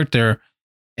that character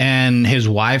and his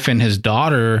wife and his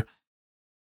daughter,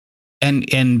 and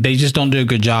they just don't do a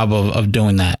good job of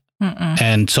doing that.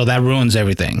 And so that ruins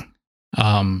everything.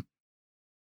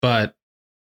 But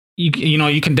you know,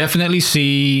 you can definitely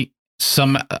see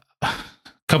some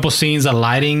couple scenes of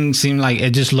lighting seem like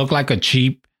it just looked like a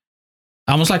cheap,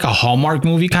 almost like a Hallmark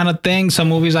movie kind of thing. Some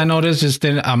movies I noticed just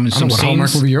didn't. I don't know what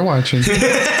Hallmark movie you're watching.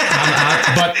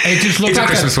 But it just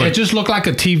looked like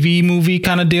a TV movie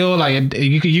kind of deal. Like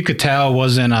you could tell it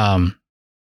wasn't. I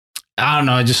don't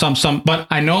know. Just some. But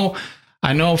I know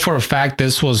for a fact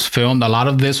this was filmed. A lot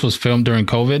of this was filmed during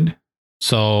COVID,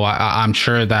 so I'm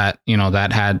sure that, you know,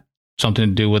 that had something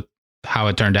to do with how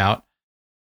it turned out.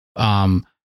 You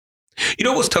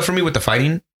know what's tough for me with the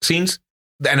fighting scenes,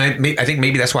 and I think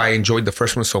maybe that's why I enjoyed the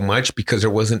first one so much, because there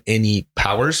wasn't any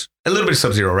powers. A little bit of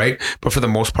Sub-Zero, right? But for the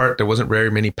most part, there wasn't very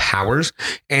many powers,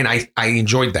 and I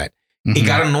enjoyed that. Mm-hmm. It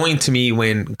got annoying to me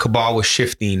when Cabal was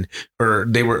shifting,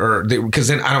 because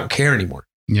then I don't care anymore.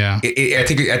 Yeah, I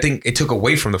think it took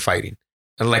away from the fighting.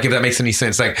 Like, if that makes any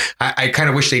sense. Like, I kind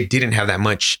of wish they didn't have that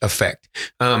much effect.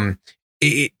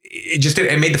 It just did.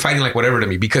 It made the fighting like whatever to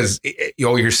me, because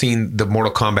you're seeing the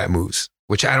Mortal Kombat moves,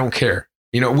 which I don't care.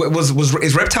 You know,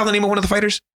 is Reptile the name of one of the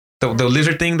fighters? The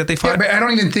lizard thing that they fought? Yeah, but I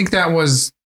don't even think that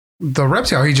was the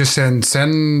Reptile. He just send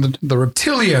the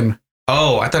Reptilian.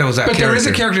 Oh, I thought it was that. But character. There is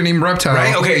a character named Reptile,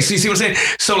 right? Okay, see what I'm saying?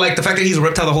 So, like, the fact that he's a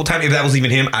reptile the whole time, if that was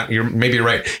even him, maybe you're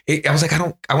right. I was like, I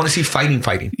want to see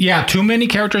fighting. Yeah, too many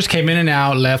characters came in and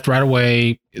out, left right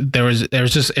away. It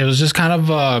was just kind of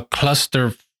a cluster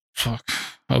of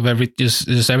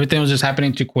just everything was just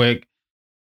happening too quick,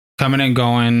 coming and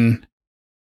going.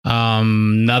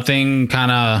 Nothing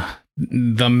kind of.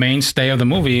 The mainstay of the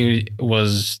movie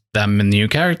was that new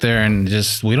character, and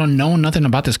just we don't know nothing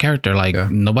about this character. Like,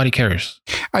 nobody cares.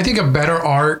 I think a better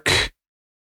arc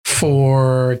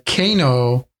for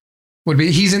Kano would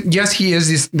be he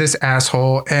is this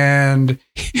asshole, and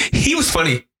he was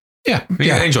funny. Yeah,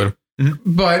 I enjoyed him.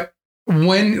 Mm-hmm. But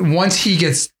once he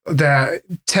gets that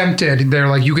tempted, they're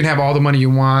like, you can have all the money you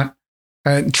want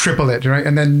and triple it, right?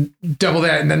 And then double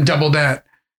that, and then double that.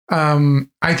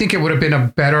 I think it would have been a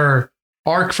better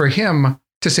arc for him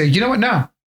to say, you know what? No,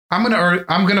 I'm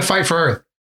gonna fight for Earth.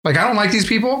 Like, I don't like these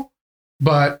people,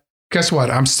 but guess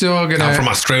what? I'm from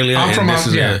Australia. I'm from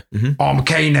Australia. I'm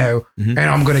Kano, and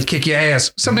I'm gonna kick your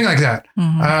ass. Something like that.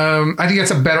 Mm-hmm. I think that's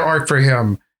a better arc for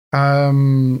him.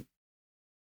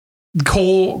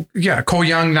 Cole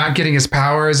Young not getting his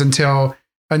powers until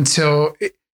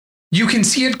you can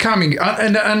see it coming.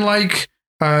 And unlike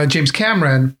James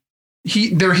Cameron,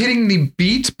 they're hitting the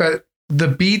beats, but the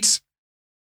beats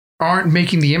aren't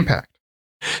making the impact.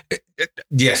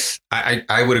 Yes,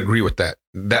 I would agree with that.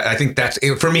 I think that's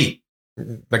it for me.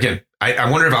 Again, I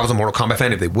wonder if I was a Mortal Kombat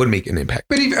fan, if they would make an impact.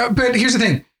 But here's the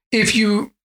thing: if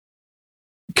you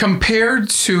compared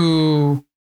to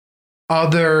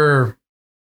other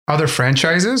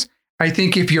franchises, I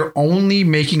think if you're only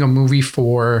making a movie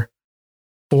for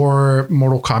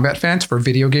Mortal Kombat fans, for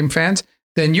video game fans,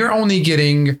 then you're only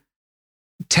getting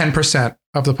 10%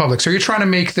 of the public. So you're trying to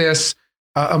make this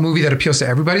a movie that appeals to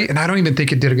everybody. And I don't even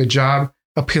think it did a good job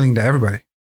appealing to everybody.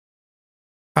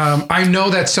 I know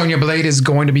that Sonya Blade is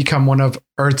going to become one of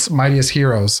Earth's mightiest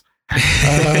heroes.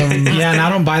 Yeah, and I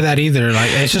don't buy that either.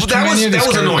 Like, it's just that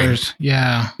was annoying.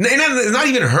 Yeah. And not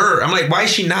even her. I'm like, why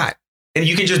is she not? And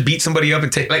you can just beat somebody up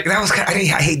and take, like, that was I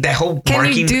hate that whole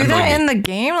marking. Can you do that in the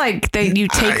game? Like, that you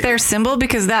take their symbol?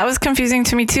 Because that was confusing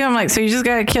to me too. I'm like, so you just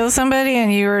got to kill somebody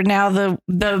and you are now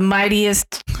the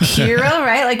mightiest hero,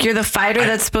 right? Like, you're the fighter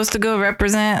that's supposed to go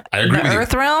represent the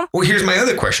Earth realm. Well, here's my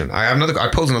other question. I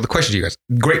pose another question to you guys.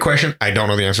 Great question. I don't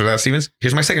know the answer to that, Stevens.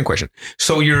 Here's my second question.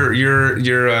 So your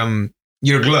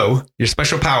glow, your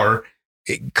special power,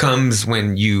 it comes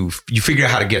when you figure out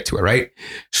how to get to it, right?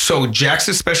 So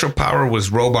Jax's special power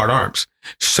was robot arms.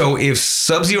 So if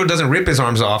Sub-Zero doesn't rip his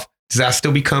arms off, does that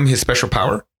still become his special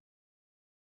power?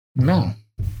 No.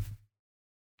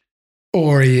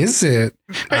 Or is it?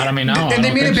 I mean, no. And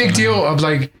they made a big deal of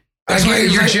like,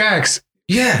 you're Jax.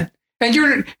 Yeah. And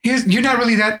you're not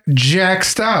really that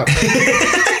jaxed up.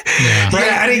 Yeah.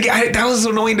 Right. That was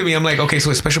annoying to me. I'm like, okay, so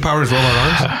his special power is robot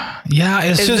arms? Yeah,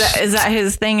 is that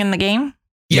his thing in the game?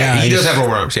 Yeah, he does have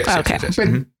robot arms. Yes. Okay. Yes. But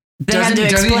they had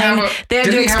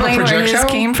to explain where his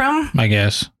came from? I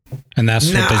guess. And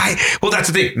that's well, that's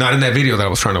the thing. Not in that video that I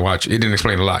was trying to watch. It didn't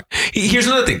explain a lot. Here's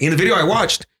another thing. In the video I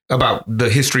watched about the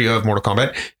history of Mortal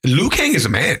Kombat, Liu Kang is a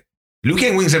man. Liu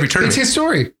Kang wins every tournament. It's his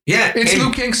story. Yeah. It's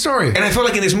Liu Kang's story. And I felt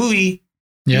like in this movie,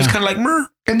 he was kind of like, Mer.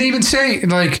 And they even say,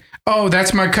 like, oh,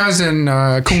 that's my cousin,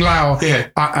 Kung Lao. Yeah.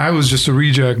 I was just a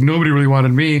reject. Nobody really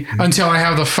wanted me until I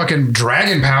have the fucking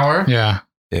dragon power. Yeah.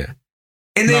 Yeah.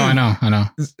 And then I know.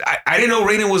 I didn't know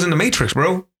Raiden was in the Matrix,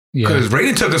 bro. Because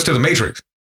Raiden took us to the Matrix.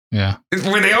 Yeah.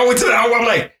 When they all went to the album, I'm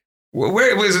like,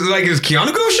 where was it? Like, is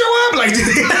Keanu gonna show up? Like,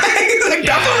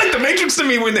 that felt like the Matrix to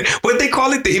me. What they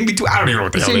call it, the in between. I don't even know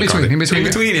what the hell they call it. In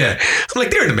between, yeah. I'm like,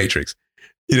 they're in the Matrix,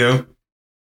 you know.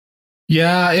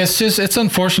 Yeah, it's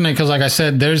unfortunate because, like I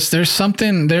said, there's a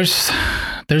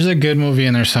good movie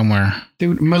in there somewhere.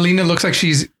 Dude, Melina looks like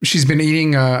she's been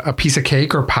eating a piece of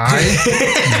cake or pie.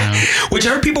 Which I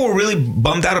heard people were really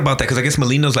bummed out about that because I guess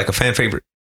Melina's like a fan favorite.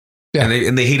 Yeah.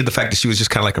 And they hated the fact that she was just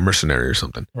kind of like a mercenary or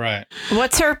something. Right.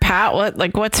 What's her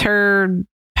what's her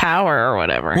power or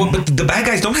whatever? Well, but the bad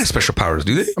guys don't have special powers,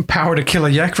 do they? A power to kill a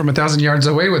yak from 1,000 yards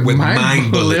away with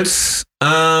mind bullets.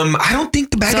 I don't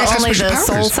think the bad guys have special powers.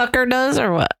 Only the soul sucker does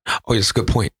or what? Oh, that's a good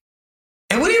point.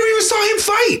 And we never even saw him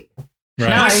fight. Right.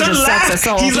 No, my son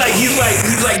laughed. He's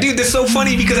like, dude, that's so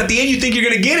funny because at the end you think you're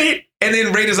gonna get it, and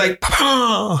then Raiden's like,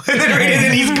 Papa! And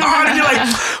then he's gone, and you're like,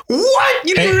 what?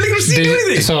 You didn't really gonna see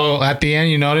anything. So at the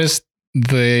end, you noticed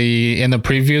in the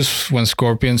previews when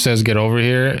Scorpion says "get over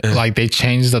here," like they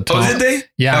changed the tone. Oh, did they?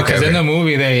 Yeah, because in the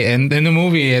movie it's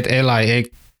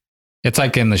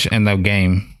like in the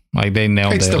game, like they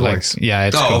nailed it's it. The like, voice. Yeah,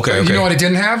 it's cool. Okay. You know what it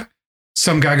didn't have?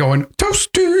 Some guy going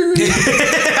toasty.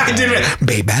 I didn't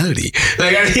babality.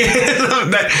 Like I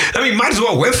mean, might as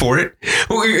well went for it.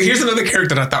 Well, here's another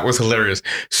character that I thought was hilarious.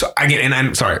 So again, and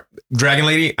I'm sorry, Dragon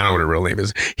Lady. I don't know what her real name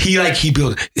is. He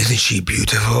built. Isn't she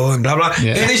beautiful? And blah blah.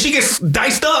 Yeah. And then she gets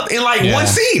diced up in like one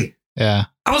scene. Yeah.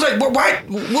 I was like, why?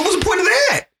 What was the point of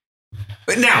that?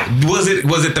 But now, was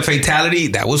it the fatality?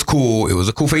 That was cool. It was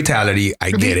a cool fatality.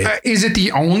 I get it. Is it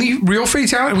the only real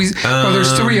fatality?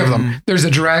 There's 3 of them. There's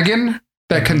a dragon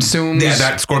that consumes. Yeah,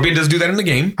 that Scorpion does do that in the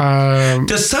game.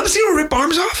 Does Sub-Zero rip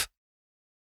arms off?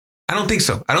 I don't think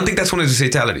so. I don't think that's one of his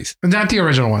fatalities. Not the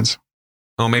original ones.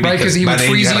 Oh, maybe right, because he would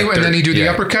freeze you and then he'd do the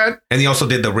uppercut. And he also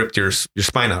did the ripped your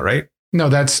spine out, right? No,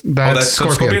 that's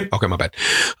Scorpion. Okay, my bad.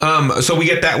 So we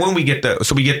get that one. We get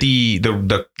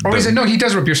the. Or is it? No, he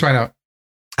does rip your spine out.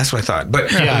 That's what I thought.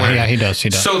 But yeah, he does.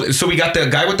 So we got the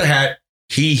guy with the hat.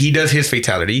 He does his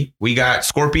fatality. We got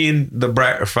Scorpion, the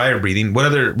fire breathing. What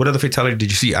other fatality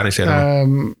did you see? Honestly, I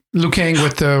don't know. Liu Kang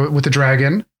with the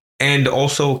dragon, and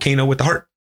also Kano with the heart.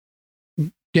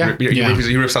 Yeah,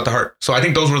 he rips out the heart. So I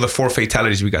think those were the 4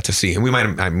 fatalities we got to see, and we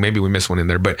maybe we missed one in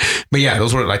there, but yeah,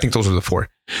 I think those were the 4.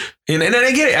 And then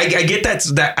I get it. I get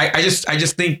that. I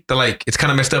just think that like it's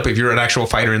kind of messed up if you're an actual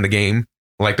fighter in the game,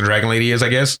 like the Dragon Lady is, I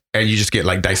guess, and you just get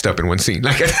like diced up in one scene.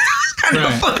 Like it's kind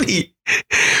of funny.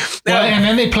 Well,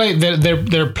 and then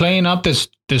they're playing up this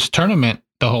tournament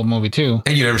the whole movie too,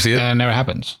 and you never see it. And it never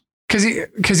happens.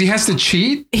 Because he has to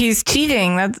cheat. He's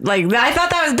cheating. That's like I thought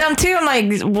that was dumb too. I'm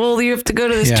like, well, you have to go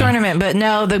to this tournament, but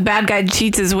no, the bad guy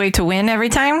cheats his way to win every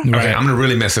time. Okay, I'm gonna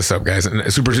really mess this up, guys.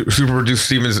 And super producer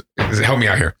Stevens, help me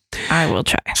out here. I will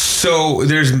try. So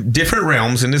there's different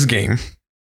realms in this game,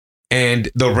 and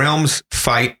the realms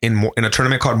fight in a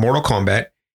tournament called Mortal Kombat.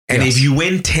 And if you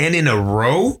win 10 in a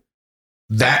row,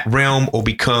 that realm will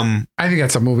become. I think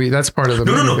that's a movie. That's part of the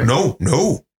movie. No.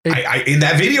 In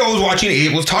that video I was watching,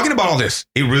 it was talking about all this.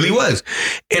 It really was.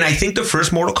 And I think the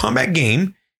first Mortal Kombat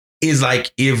game is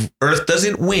like, if Earth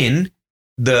doesn't win,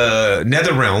 the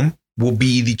Nether Realm will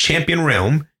be the champion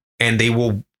realm and they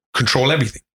will control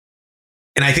everything.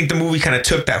 And I think the movie kind of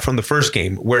took that from the first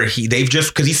game where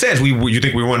because he says, you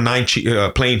think we won 9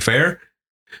 playing fair?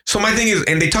 So my thing is,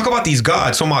 and they talk about these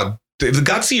gods. So if the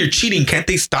gods see you're cheating, can't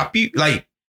they stop you? Like,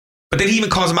 but then he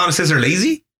even calls them out and says they're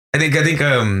lazy. I think,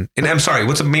 and I'm sorry,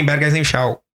 what's the main bad guy's name?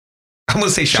 I'm going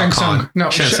to say Shao Kahn. No,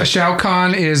 Shao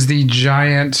Kahn is the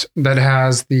giant that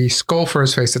has the skull for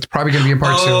his face. That's probably going to be in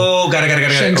part 2. Oh, got it.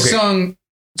 Shang Tsung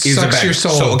sucks your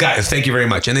soul. So, guys, thank you very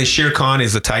much. And then Shere Khan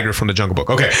is the tiger from the Jungle Book.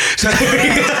 Okay. So,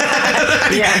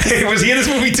 was he in this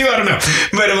movie too? I don't know.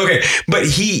 But okay. But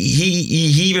he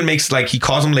even makes he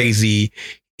calls them lazy.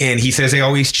 And he says they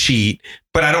always cheat.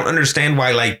 But I don't understand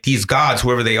why these gods,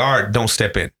 whoever they are, don't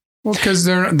step in. Well, because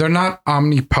they're not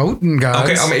omnipotent gods.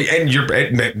 Okay,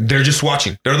 and they're just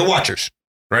watching. They're the watchers,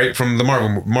 right? From the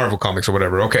Marvel comics or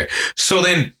whatever. Okay, so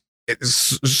then,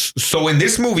 so in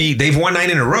this movie, they've won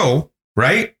 9 in a row,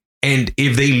 right? And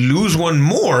if they lose one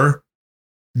more,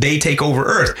 they take over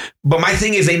Earth. But my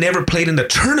thing is they never played in the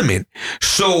tournament.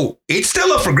 So it's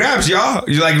still up for grabs, y'all.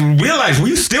 You like realize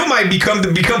we still might become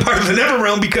part of the Never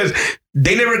Realm because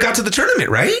they never got to the tournament,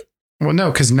 right? Well,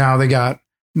 no, because now at the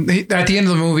end of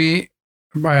the movie,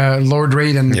 Lord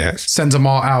Raiden sends them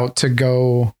all out to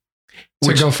go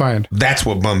find. That's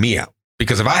what bummed me out.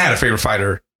 Because if I had a favorite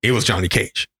fighter, it was Johnny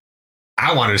Cage.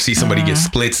 I wanted to see somebody get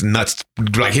splits, nuts,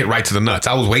 like hit right to the nuts.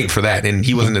 I was waiting for that, and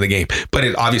he wasn't in the game.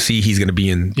 But obviously, he's going to be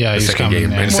in the second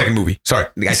game, in the second movie. Sorry,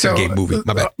 I said game movie.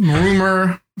 My bad.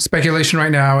 Rumor, speculation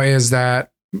right now is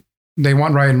that they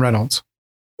want Ryan Reynolds.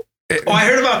 I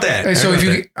heard about that. So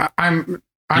I'm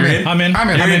in. I'm in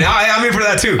for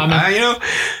that too.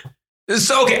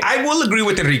 So okay, I will agree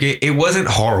with Enrique. It wasn't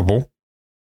horrible.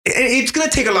 It's going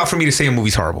to take a lot for me to say a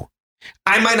movie's horrible.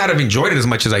 I might not have enjoyed it as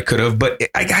much as I could have, but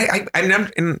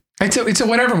it's a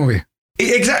whatever movie.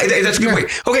 Exactly. That's a good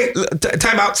point. Okay.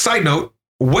 Time out. Side note.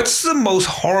 What's the most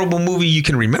horrible movie you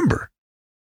can remember?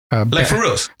 Like for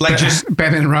reals? Like just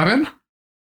Batman and Robin?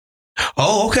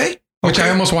 Oh, okay. Which I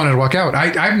almost wanted to walk out.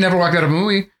 I've never walked out of a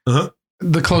movie.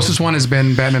 The closest one has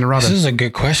been Batman and Robin. This is a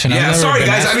good question. Yeah, sorry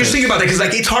guys. I'm just thinking about that because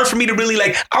like it's hard for me to really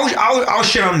like. I'll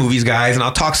shit on movies, guys, and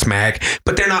I'll talk smack,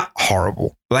 but they're not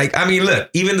horrible. Like I mean, look,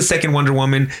 even the second Wonder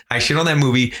Woman, I shit on that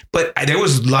movie, but there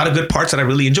was a lot of good parts that I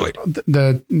really enjoyed.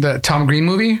 The Tom Green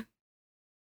movie.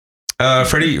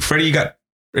 Freddie got.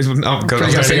 Freddy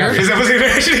got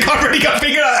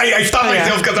fingered. I stopped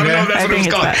myself because I don't know if that's what it was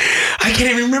called. I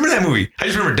can't even remember that movie. I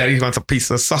just remember Daddy wants a piece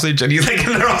of sausage and he's like,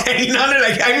 and they're all hanging on it.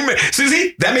 Like, I remember,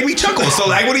 Susie, that made me chuckle. So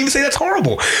I wouldn't even say that's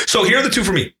horrible. So here are the two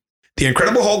for me. The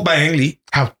Incredible Hulk by Ang Lee.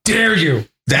 How dare you?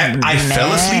 That I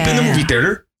fell asleep in the movie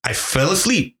theater. I fell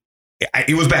asleep.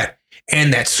 It was bad.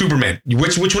 And that Superman.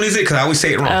 Which one is it? Because I always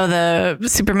say it wrong. Oh, the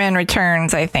Superman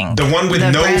Returns, I think. The one with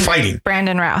fighting.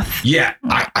 Brandon Routh. Yeah.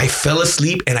 I fell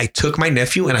asleep and I took my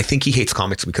nephew and I think he hates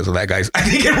comics because of that, guys. I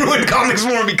think it ruined comics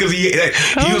for him because he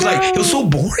was like, it was so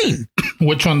boring.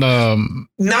 Which one?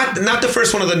 Not the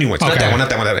first one of the new ones. Okay. Not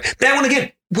that one. That one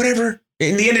again, whatever.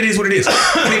 In the end, it is what it is.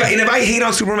 and if I hate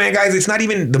on Superman, guys, it's not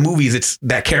even the movies. It's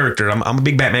that character. I'm a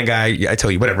big Batman guy. I tell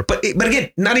you, whatever. But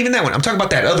again, not even that one. I'm talking about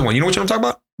that other one. You know what I'm talking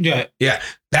about? Yeah. Yeah.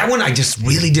 That one I just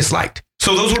really disliked.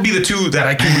 So those would be the two that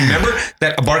I can remember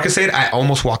that Abarca said I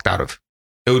almost walked out of.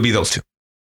 It would be those two.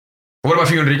 What about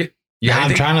you, Enrique?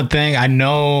 I'm trying to think. I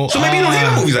know. So maybe you don't hate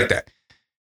on movies like that.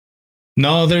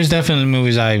 No, there's definitely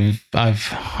movies I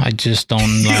just don't like.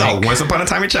 He's all Once Upon a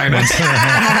Time in China.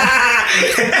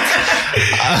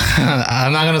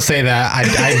 I'm not gonna say that. I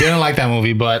didn't like that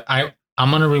movie, but I'm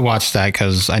gonna rewatch that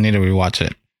because I need to rewatch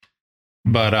it.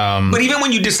 But even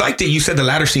when you disliked it, you said the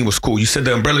ladder scene was cool. You said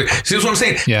the umbrella. See, that's what I'm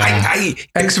saying. Yeah.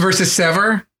 X versus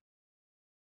Sever.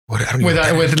 What? I don't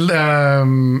know with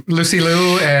Lucy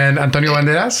Liu and Antonio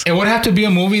Banderas. It would have to be a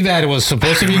movie that was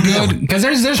supposed to be good because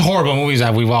there's horrible movies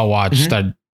that we've all watched.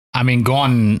 That I mean, go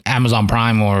on Amazon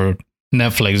Prime or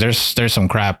Netflix. There's some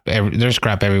crap. There's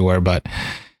crap everywhere. But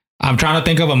I'm trying to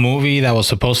think of a movie that was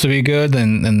supposed to be good,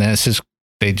 and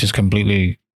they just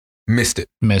completely missed it.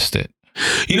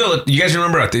 You know, you guys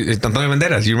remember Antonio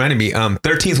Banderas? You reminded me.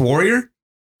 13th Warrior.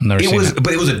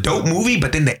 It was a dope movie,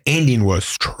 but then the ending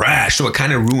was trash, so it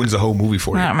kind of ruins the whole movie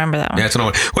for you. I don't remember that one. Yeah, that's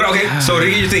another one. Well, okay, so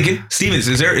you're thinking, Stevens,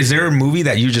 is there a movie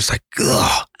that you just like?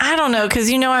 Ugh? I don't know,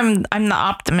 because I'm the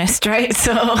optimist, right?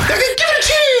 So give it a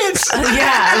chance.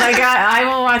 Yeah, like I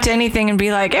will watch anything and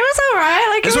be like, it was all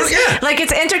right, like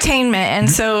it's entertainment, and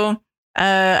so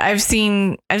I've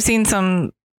seen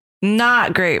some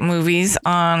not great movies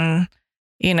on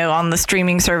the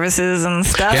streaming services and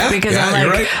stuff because I'm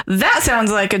like, that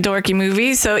sounds like a dorky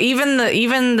movie. So even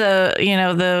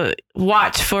the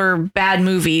watch for bad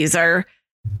movies I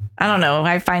don't know,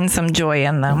 I find some joy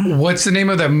in them. What's the name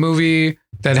of that movie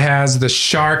that has the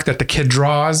shark that the kid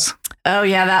draws? Oh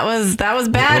yeah, that was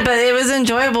bad, but it was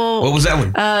enjoyable. What was that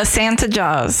one? Santa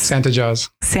Jaws. What?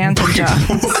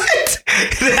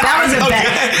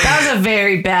 That was a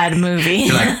very bad movie.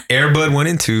 You're like Air Bud 1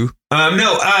 and 2.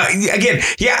 No, again,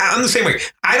 yeah, I'm the same way.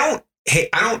 I don't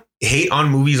hate on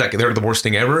movies like they're the worst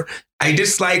thing ever. I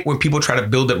dislike when people try to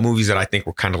build up movies that I think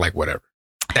were kind of like whatever.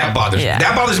 That bothers me.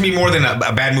 That bothers me more than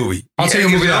a bad movie. I'll tell you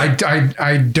a movie that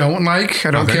I don't like.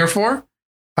 I don't care for.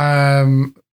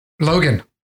 Logan.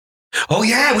 Oh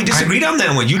yeah, we disagreed on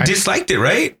that one. You disliked it,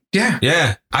 right? Yeah.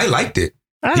 Yeah, I liked it.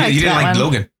 You didn't like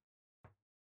Logan.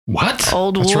 What?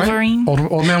 Old Wolverine?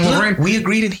 Right. Old man Wolverine? Look, we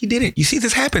agreed and he didn't. You see,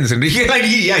 this happens. And he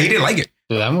didn't like it.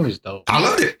 Dude, that movie's dope. I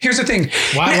loved it. Here's the thing.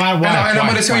 Why? And I'm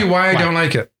going to tell you why I don't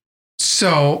like it.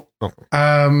 So,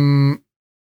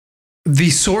 the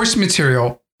source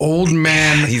material, Old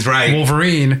Man he's right.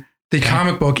 Wolverine, the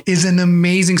comic book, is an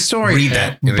amazing story. Read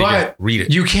that. But read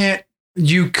it.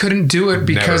 You couldn't do it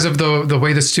because of the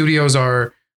way the studios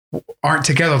aren't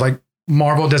together. Like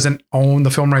Marvel doesn't own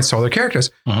the film rights to all their characters.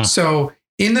 So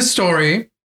in the story,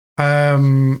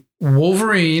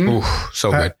 Wolverine. Ooh,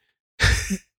 so good.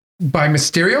 By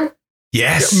Mysterio?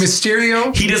 Yes.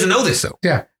 Mysterio. He doesn't know this though.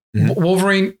 Yeah.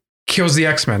 Wolverine kills the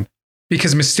X-Men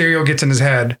because Mysterio gets in his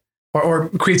head or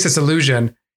creates this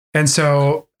illusion. And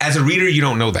so as a reader, you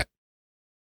don't know that.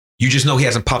 You just know he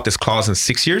hasn't popped his claws in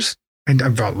 6 years. In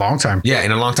a long time. Yeah,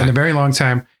 in a long time. In a very long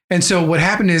time. And so what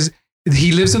happened is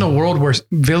he lives in a world where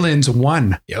villains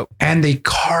won. Yep. And they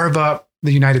carve up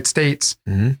the United States.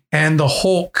 And the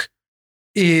Hulk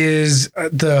is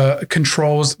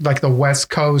controls like the West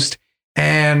Coast.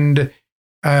 And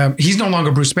he's no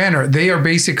longer Bruce Banner. They are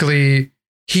basically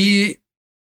he's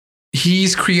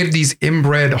created these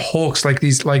inbred Hulks, like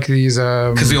these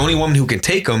because the only woman who can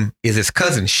take him is his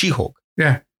cousin, She-Hulk.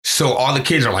 Yeah. So all the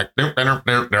kids are like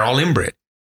they're all inbred,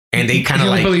 and they kind of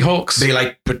like Billy Hulks. They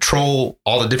like patrol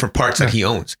all the different parts that he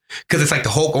owns, because it's like the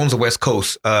Hulk owns the West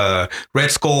Coast, Red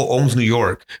Skull owns New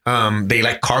York. They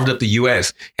like carved up the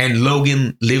U.S. and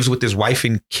Logan lives with his wife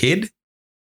and kid.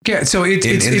 Yeah, so it's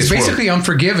basically world.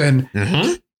 Unforgiven.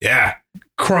 Yeah.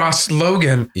 Cross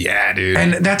Logan. Yeah, dude.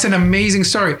 And that's an amazing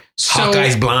story. So,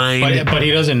 Hawkeye's blind. But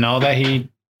he doesn't know that he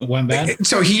went bad?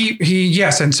 So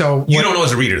yes. And so you don't know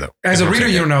as a reader though. As a reader,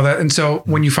 you don't know that. And so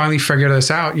when you finally figure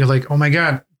this out, you're like, oh my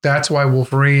God, that's why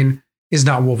Wolverine is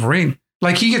not Wolverine.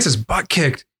 Like he gets his butt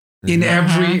kicked in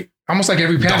almost like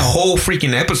every panel. The whole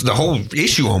freaking episode, the whole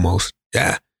issue almost.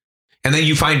 Yeah. And then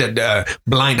you find a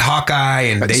blind Hawkeye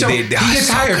and he gets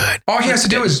hired. Good. All he has to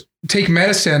do is take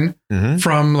medicine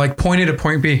from like point A to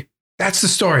point B. That's the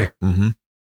story.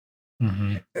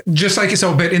 Just like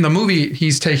so, but in the movie,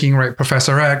 he's taking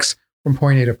Professor X from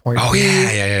point A to point B. Oh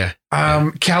yeah.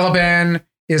 Caliban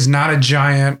is not a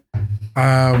giant,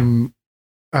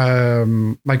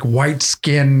 like white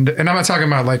skinned, and I'm not talking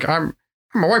about like I'm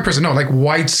a white person. No, like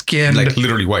white skinned, like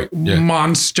literally white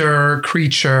monster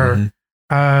creature.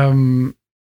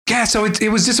 Yeah, so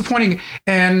it was disappointing,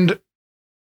 and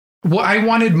what I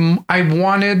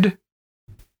wanted.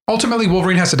 Ultimately,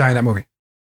 Wolverine has to die in that movie.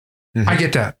 I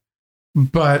get that.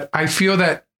 But I feel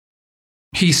that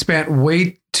he spent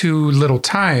way too little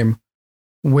time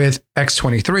with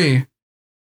X-23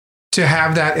 to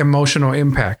have that emotional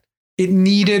impact. It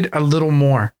needed a little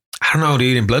more. I don't know,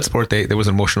 dude. In Bloodsport, there was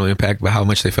an emotional impact about how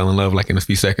much they fell in love, like in a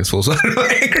few seconds. Full so I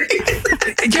agree.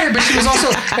 Yeah, but she was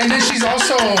also, and then she's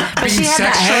also being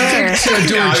sex trafficked to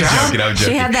do her job. I'm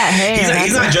joking. She had that hair.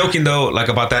 He's not joking though, like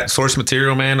about that source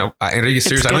material, man. Are you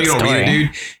serious? I know you don't read it, dude.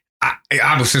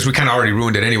 I since we kind of already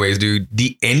ruined it anyways, dude.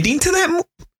 The ending to that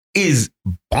is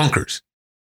bonkers.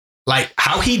 Like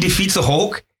how he defeats the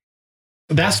Hulk.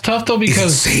 That's tough though,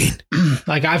 because insane.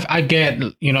 Like I get,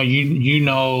 you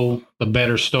know the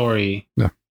better story. Yeah.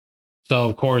 So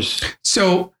of course.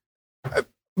 So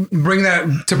bring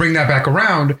that back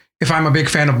around. If I'm a big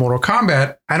fan of Mortal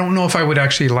Kombat, I don't know if I would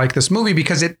actually like this movie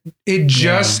because it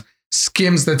just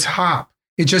skims the top.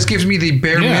 It just gives me the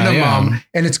bare minimum,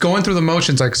 and it's going through the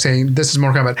motions, like saying this is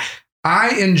Mortal Kombat.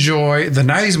 I enjoy the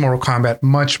 90s Mortal Kombat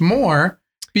much more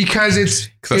because it's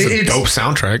a dope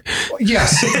soundtrack.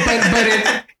 Yes,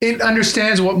 but it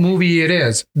understands what movie it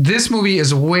is. This movie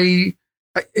is way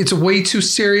too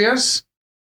serious,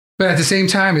 but at the same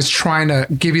time, it's trying to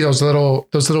give you those little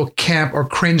camp or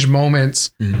cringe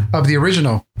moments of the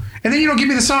original. And then you don't give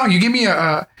me the song. You give me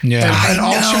an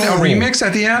alternate remix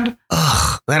at the end.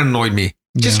 Ugh, that annoyed me.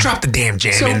 Just drop the damn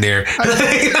jam in there. So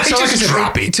like I said,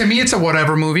 drop it. To me, it's a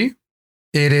whatever movie.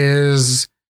 It is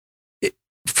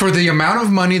for the amount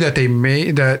of money that they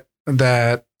made that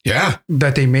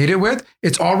they made it with.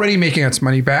 It's already making its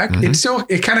money back.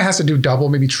 It kind of has to do double,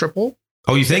 maybe triple.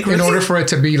 Oh, you think? In order for it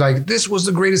to be like, this was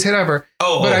the greatest hit ever.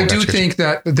 But I do think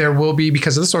that there will be,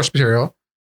 because of the source material,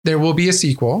 there will be a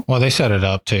sequel. Well, they set it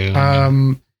up too.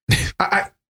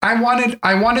 I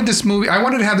wanted this movie. I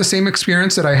wanted to have the same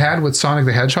experience that I had with Sonic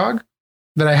the Hedgehog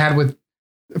that I had with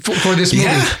for this movie.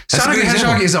 Sonic the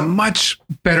Hedgehog is a much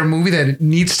better movie than it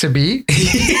needs to be.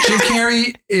 Jim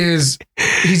Carrey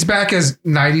he's back as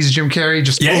 90s Jim Carrey,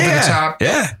 just over the top.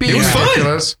 Yeah. Being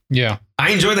ridiculous. Yeah. I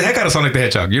enjoyed the heck out of Sonic the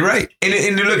Hedgehog. You're right.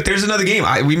 And look, there's another game.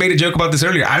 We made a joke about this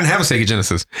earlier. I didn't have a Sega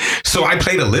Genesis. So I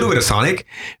played a little bit of Sonic.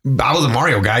 I was a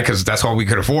Mario guy because that's all we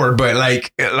could afford. But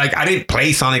like I didn't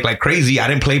play Sonic like crazy. I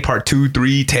didn't play part 2,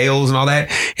 3, Tails and all that.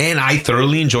 And I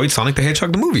thoroughly enjoyed Sonic the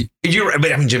Hedgehog, the movie.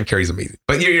 But I mean, Jim Carrey's amazing.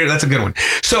 But that's a good one.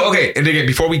 So, okay. And again,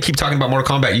 before we keep talking about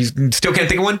Mortal Kombat, you still can't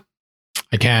think of one?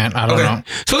 I can't. I don't know.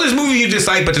 So there's movies you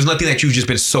dislike, but there's nothing that you've just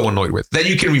been so annoyed with that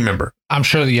you can remember. I'm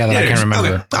sure that I can remember.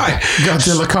 Okay. All right.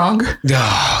 Godzilla Kong.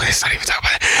 No, let's not even talk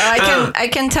about that. I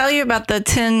can tell you about the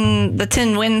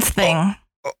 10 wins thing.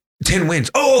 10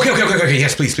 wins. Oh, okay.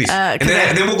 Yes, please. And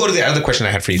then we'll go to the other question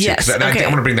I had for you too, because I think I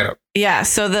want to bring that up. Yeah.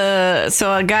 So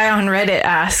a guy on Reddit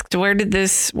asked, where did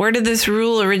this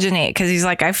rule originate? Because he's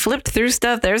like, I flipped through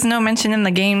stuff. There's no mention in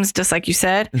the games, just like you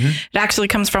said. Mm-hmm. It actually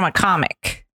comes from a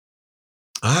comic.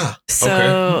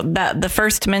 So that the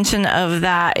first mention of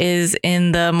that is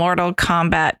in the Mortal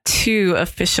Kombat 2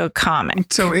 official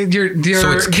comic. So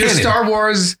your Star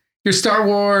Wars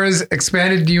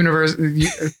expanded universe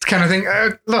kind of thing.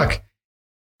 Look,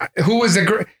 who was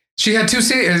she had two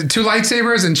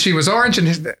lightsabers and she was orange and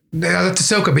that's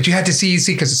Ahsoka, but you had to see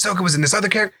because Ahsoka was in this other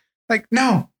character. Like,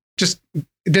 no, just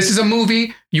this is a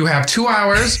movie. You have 2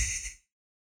 hours.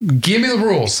 Give me the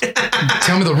rules.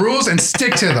 Tell me the rules and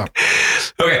stick to them.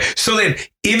 Okay, so then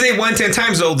if they won 10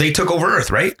 times though, they took over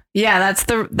Earth, right? Yeah, that's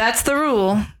the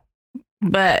rule.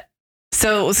 But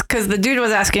so because the dude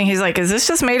was asking, he's like, "Is this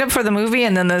just made up for the movie?"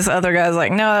 And then this other guy's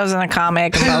like, "No, that was in a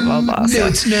comic." And blah blah blah. So no,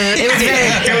 it's not. It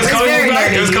was very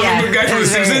nerdy. It was comic book guy from The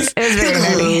Simpsons. It was very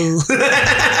nerdy.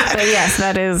 But yes,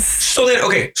 that is. So then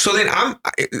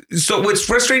what's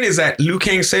frustrating is that Liu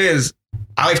Kang says,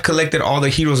 "I've collected all the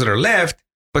heroes that are left."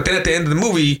 But then at the end of the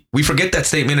movie, we forget that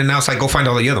statement, and now it's like, go find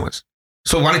all the other ones.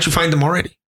 So why don't you find them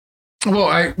already?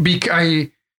 Well,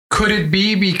 could it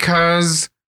be because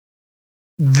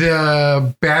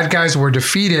the bad guys were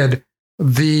defeated?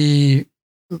 The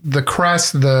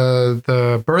crest,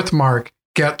 the birthmark,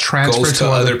 get transferred to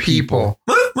other people.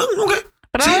 Okay.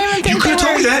 But I don't think you could have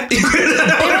told me that.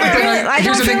 I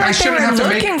don't feel like they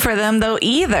were looking for them though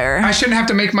either. I shouldn't have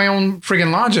to make my own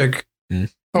friggin' logic.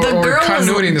 Or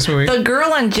continuity in this movie. The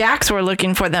girl and Jax were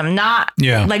looking for them,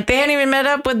 like they hadn't even met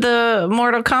up with the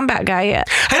Mortal Kombat guy yet.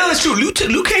 I know that's true.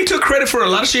 Liu Kang took credit for a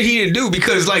lot of shit he didn't do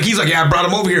because he's like, yeah, I brought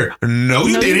him over here. No,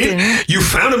 you didn't. You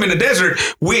found him in the desert,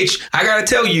 which I gotta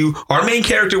tell you, our main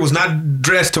character was not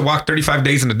dressed to walk 35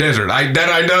 days in the desert. I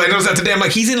noticed that today. I'm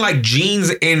like, he's in like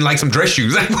jeans and like some dress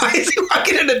shoes. Like, why is he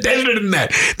walking in the desert in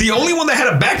that? The only one that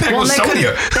had a backpack was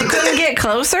Sonya. They couldn't get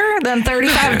closer than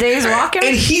 35 days walking.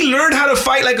 And he learned how to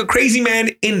fight like a crazy man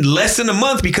in less than a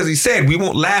month because he said we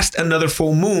won't last another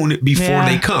full moon before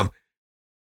they come.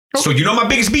 So my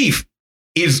biggest beef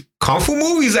is kung fu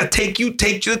movies that take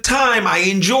the time I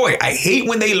enjoy. I hate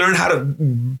when they learn how to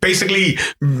basically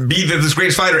be this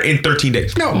greatest fighter in 13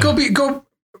 days. No, go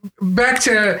back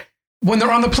to when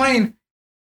they're on the plane.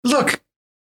 Look,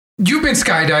 you've been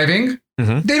skydiving.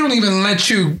 Mm-hmm. They don't even let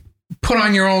you put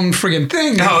on your own friggin'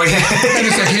 thing. Oh yeah. And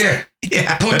it's like, here.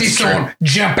 Yeah, put this on,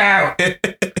 jump out. He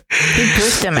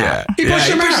pushed him out. He pushed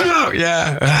him out.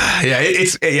 Yeah.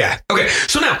 Okay,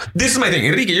 so now this is my thing.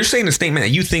 Enrique, you're saying a statement that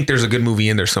you think there's a good movie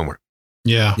in there somewhere.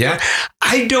 Yeah.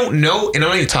 I don't know, and I'm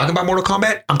not even talking about Mortal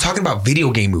Kombat. I'm talking about video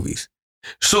game movies.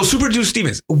 So Super Juice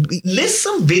Stevens, list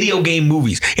some video game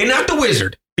movies, and not The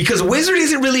Wizard. Because Wizard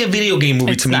isn't really a video game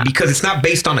movie to me because it's not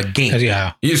based on a game.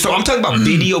 Yeah. So I'm talking about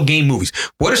video game movies.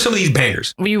 What are some of these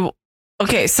bangers?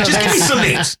 Okay, so just give me some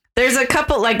names. There's a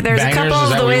couple of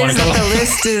the ways that the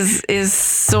list is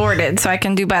sorted. So I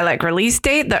can do by like release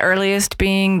date, the earliest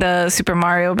being the Super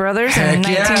Mario Brothers in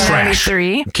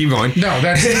 1993. Keep going. No,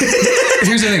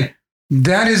 here's the thing.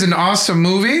 That is an awesome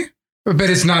movie, but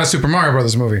it's not a Super Mario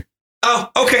Brothers movie. Oh,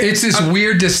 okay. It's this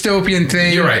weird dystopian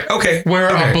thing. You're right. Okay. Where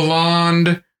a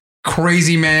blonde,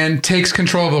 crazy man takes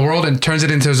control of the world and turns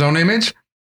it into his own image.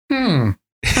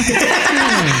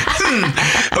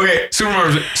 Okay, Super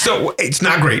Mario. So it's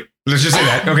not great. Let's just say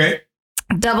that. Okay.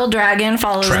 Double Dragon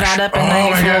follows that up in 94.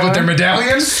 Oh my God, with their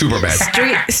medallions? Super bad.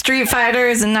 Street Fighter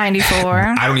is in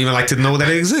 94. I don't even like to know that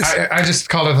it exists. I just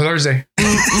called it Thursday.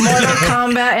 Mortal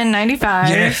Kombat in 95.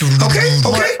 Yeah.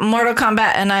 Okay. Mortal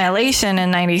Kombat Annihilation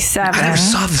in 97. I never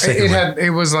saw the second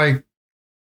one.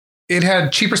 It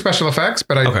had cheaper special effects,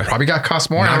 but I probably got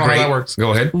cost more. I don't know how that works.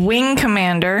 Go ahead. Wing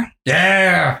Commander.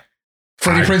 Yeah.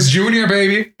 Freddie Prinze Jr.,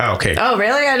 baby. Okay. Oh,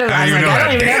 really? I don't even know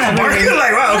that movie.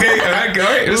 Like, wow, okay. Go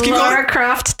ahead. Let's keep going. Lara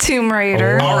Croft Tomb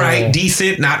Raider. All right.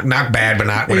 Decent. Not bad, but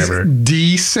not whatever.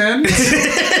 Decent? Or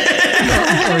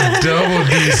double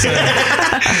decent?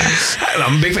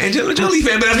 I'm a big fan. Angelina Jolie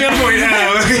fan, but that's the other point.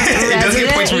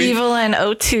 Resident Evil in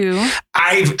 02.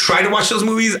 I've tried to watch those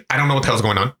movies. I don't know what the hell's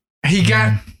going on. He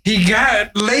got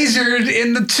lasered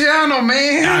in the tunnel,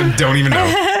 man. I don't even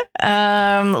know.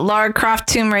 Lara Croft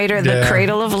Tomb Raider, The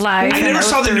Cradle of Life. I never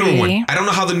saw the newer one. I don't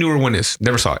know how the newer one is.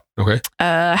 Never saw it. Okay.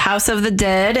 House of the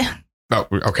Dead. Oh,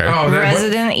 okay.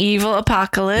 Resident Evil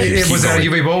Apocalypse. Was that a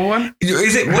UV Bowl one?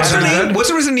 Is it? What's her name? What's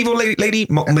the Resident Evil lady?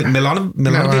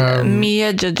 Milana?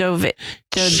 Mia Jojovic.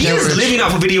 She is living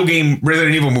off of video game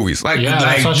Resident Evil movies. Like,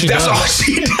 that's all she does. All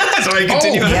she does. All right,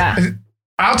 continue. Yeah.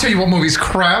 I'll tell you what movie's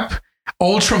crap.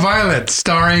 Ultraviolet,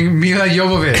 starring Mila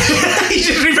Jovovich. You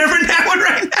just remembered that one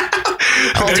right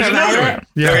now. Ultraviolet.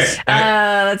 Yes.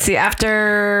 Okay. Let's see.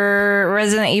 After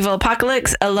Resident Evil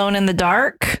Apocalypse, Alone in the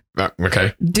Dark.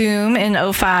 Okay. Doom in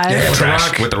 05. Yeah,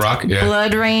 Trash with the Rock. Yeah.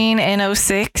 Blood Rain in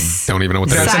 06. Don't even know what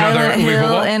that is. Silent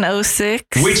Hill in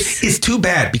 06. Which is too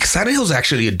bad because Silent Hill is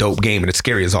actually a dope game and it's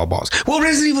scary as all balls. Well,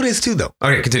 Resident Evil is too, though. All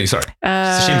right, continue. Sorry. It's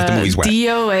a shame that the movie's whack.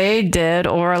 DOA, Dead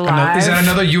or Alive. Is that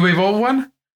another UV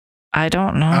one? I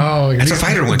don't know. Oh, that's a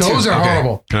fighter one too. Those are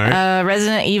horrible. All right.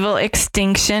 Resident Evil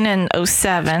Extinction in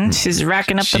 07. She's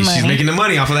racking up the money. She's making the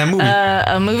money off of that movie.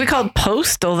 A movie called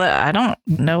Postal that I don't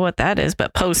know what that is,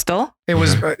 but Postal. It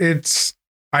was.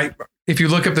 If you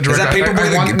look up the director, is that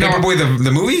Paperboy? Paperboy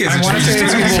the movie? Is I want to say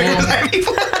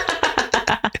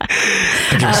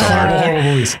it's horrible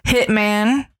movies.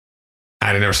 Hitman.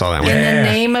 I never saw that one. In the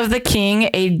Name of the King,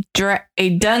 a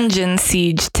dungeon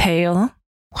siege tale.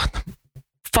 What?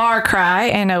 Far Cry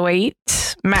in 08.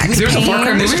 Max There's Payne. A Far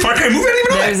Cry movie? There's a Far Cry movie? I didn't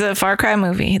even know There's a Far Cry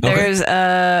movie. Okay. There's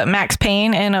Max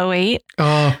Payne in 08.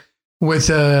 With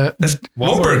that's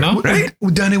Wahlberg, no? Right?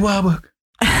 With Danny Wahlberg.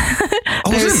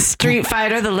 There's Street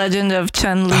Fighter, The Legend of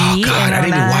Chun-Li. Oh, God. I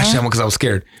didn't even watch that one because I was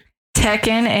scared.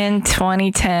 Tekken in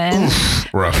 2010.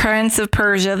 Oof, rough. Prince of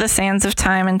Persia, The Sands of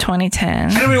Time in 2010.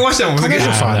 I didn't even watch that one. Was it good?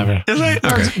 Never. Right?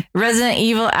 Okay. Resident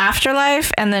Evil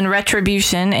Afterlife and then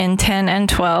Retribution in 10 and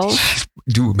 12.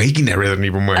 Dude, making that Resident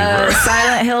Evil money, bro.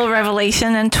 Silent Hill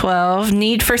Revelation in 12.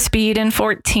 Need for Speed in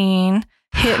 14.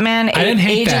 Hitman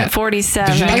Agent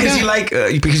 47.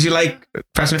 Because you like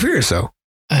Fast and Furious, so.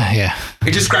 Yeah.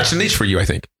 It just scratched the niche for you, I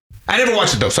think. I never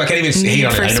watched it though, so I can't even hate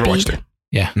on it. I never watched it.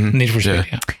 Yeah, Need for Speed.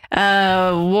 Yeah.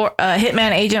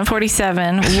 Hitman Agent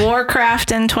 47,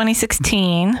 Warcraft in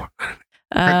 2016. No,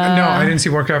 I didn't see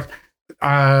Warcraft.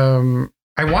 I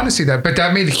want to see that, but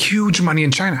that made huge money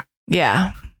in China.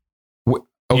 Yeah.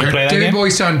 Okay. David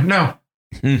Boy's son. No.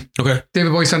 Okay.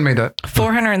 David Boy's son made that.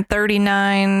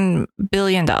 $439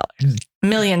 billion.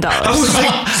 $1,000,000. I was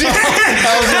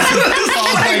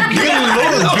like, good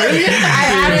Lord, billion? I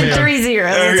added 3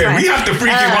 zeros. Okay, we have to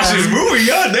freaking watch this movie.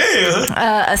 God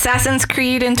damn. Assassin's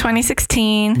Creed in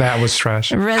 2016. That was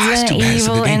trash. Resident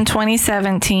Evil in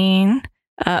 2017.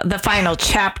 The final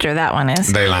chapter, that one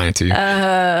is. They lying to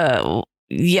you.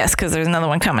 Yes, because there's another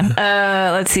one coming.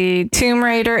 Let's see. Tomb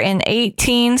Raider in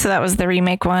 18. So that was the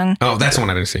remake one. Oh, that's the one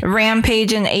I didn't see.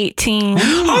 Rampage in 18. Oh,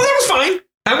 that was fine.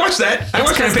 I watched that. I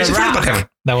watched Rampage.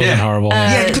 That wasn't horrible.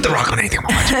 Yeah, you put The Rock on anything.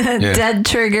 I'm watching. Yeah. Dead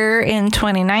Trigger in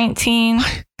 2019.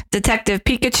 What? Detective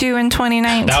Pikachu in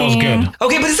 2019. That was good.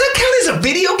 Okay, but does that count as a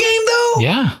video game though?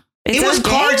 Yeah. It was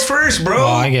cards first, bro. Oh,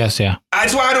 I guess, yeah.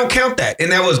 That's why I don't count that.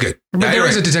 And that was good. But there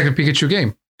is a Detective Pikachu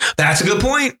game. That's a good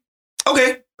point.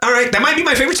 Okay. All right. That might be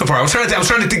my favorite so far. I was trying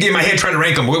to think in my head, trying to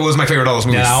rank them. What was my favorite of all those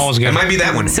movies? Yeah, that was good. It might be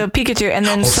that one. So Pikachu and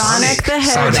then Sonic the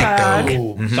Hedgehog.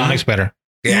 Sonic's better.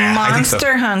 Yeah,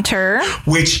 Monster Hunter.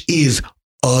 Which is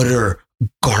utter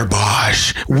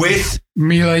garbage with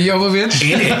Mila Jovovich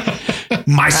in it.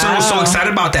 My son was so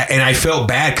excited about that, and I felt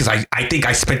bad because I think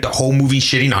I spent the whole movie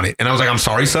shitting on it, and I was like, I'm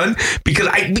sorry, son, because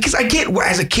I get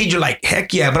as a kid you're like,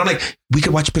 heck yeah, but I'm like, we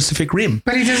could watch Pacific Rim.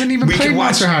 But he doesn't even play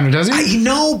Monster Hunter, does he? I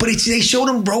know, but they showed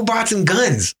him robots and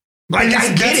guns. Like, I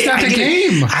get that's it. not the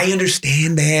game. I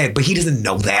understand that, but he doesn't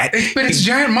know that. But it's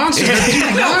giant monsters.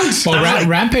 Well,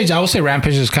 Rampage, I would say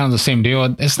Rampage is kind of the same deal.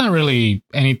 It's not really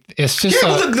any. It's just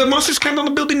the monsters climbed on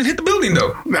the building and hit the building,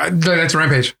 though. That's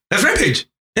Rampage. That's Rampage.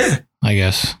 Yeah, I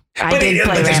guess. But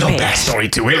there's no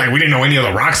backstory to it. Like, we didn't know any of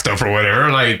the rock stuff or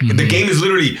whatever. Like, the game is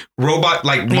literally robot,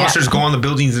 like, monsters go on the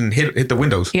buildings and hit the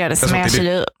windows. You gotta smash it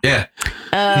up. Yeah.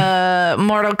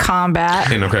 Mortal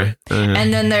Kombat. Okay.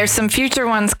 And then there's some future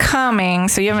ones coming.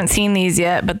 So you haven't seen these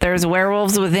yet, but there's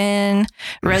Werewolves Within,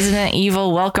 Resident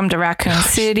Evil, Welcome to Raccoon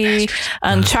City,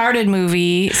 Uncharted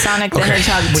movie, Sonic the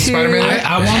Hedgehog 2.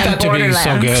 I want that to be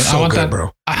so good. So I want good, that,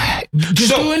 bro.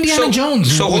 Just do Indiana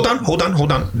Jones. So hold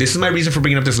on. This is my reason for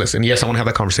bringing up this list. And yes, I want to have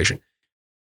that conversation.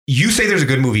 You say there's a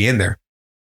good movie in there.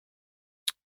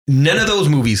 None of those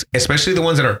movies, especially the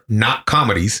ones that are not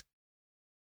comedies,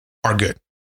 are good.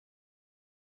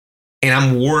 And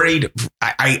I'm worried.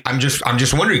 I'm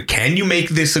just wondering, can you make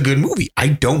this a good movie? I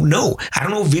don't know. I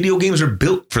don't know if video games are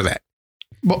built for that.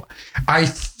 Well, I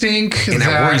think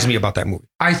that worries me about that movie.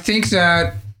 I think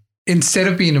that instead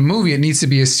of being a movie, it needs to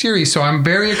be a series. So I'm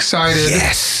very excited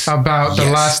about the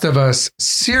Last of Us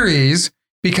series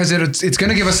because it's going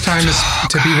to give us time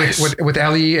to be with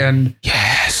Ellie and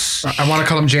I want to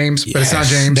call him James, but it's not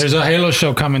James. There's a Halo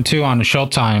show coming too on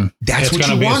Showtime. That's what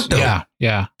you want, though.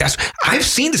 Yeah. I've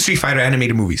seen the Street Fighter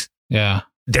animated movies. Yeah.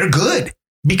 They're good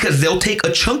because they'll take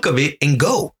a chunk of it and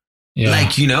go. Yeah.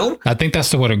 Like, you know, I think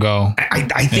that's the way to go.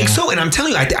 I think so. And I'm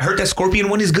telling you, I heard that Scorpion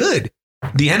one is good.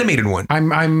 The animated one.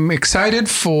 I'm excited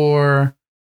for,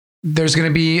 there's going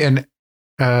to be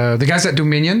the guys that do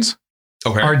Minions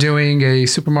are doing a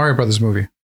Super Mario Brothers movie.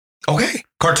 Okay.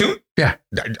 Cartoon? Yeah.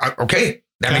 Okay.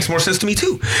 That makes more sense to me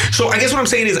too. So I guess what I'm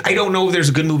saying is I don't know if there's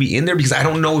a good movie in there because I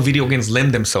don't know if video games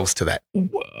lend themselves to that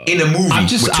in a movie. I'm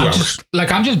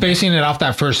just basing it off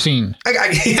that first scene.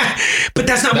 But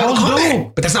that's not Mortal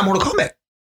Kombat. But that's not Mortal Kombat.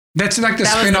 That's like the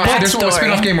spin-off. There's a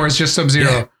spin-off game where it's just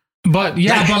Sub-Zero. Yeah. But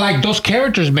like those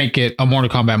characters make it a Mortal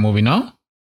Kombat movie, no?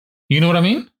 You know what I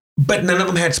mean? But none of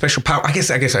them had special power. I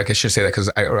guess I should say that because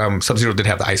Sub-Zero did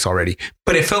have the ice already.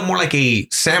 But it felt more like a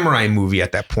samurai movie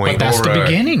at that point. But that's the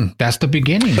beginning. That's the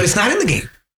beginning. But it's not in the game.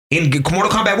 In Mortal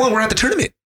Kombat 1, we're at the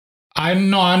tournament. I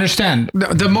I understand.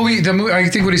 The movie, I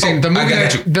think what he's saying, movie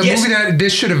that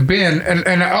this should have been,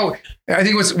 and I think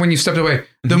it was when you stepped away,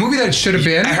 the movie that it should have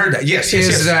been. I heard that, yes.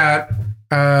 That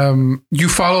you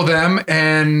follow them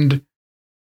and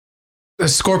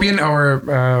Scorpion or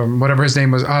whatever his name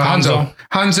was, Hanzo.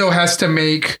 Hanzo has to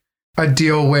make a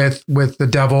deal with the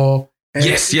devil.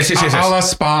 Yes. A la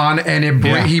Spawn, and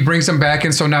he brings him back,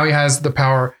 and so now he has the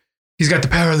power. He's got the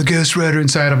power of the Ghost Rider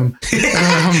inside of him.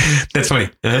 That's funny.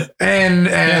 Uh-huh.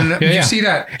 And you see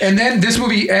that, and then this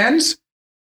movie ends,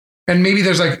 and maybe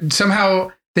there's like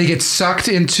somehow they get sucked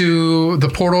into the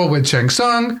portal with Shang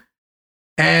Tsung,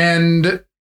 and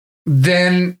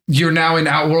then you're now in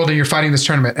Outworld and you're fighting this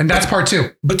tournament. And that's part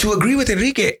 2. But to agree with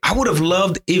Enrique, I would have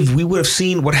loved if we would have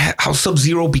seen how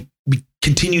Sub-Zero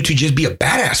continue to just be a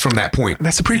badass from that point.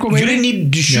 That's the prequel. Baby. You didn't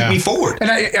need to shoot me forward. And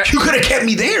you could have kept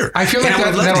me there. I feel like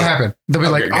that'll happen. They'll be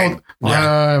like,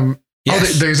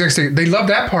 they love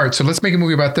that part. So let's make a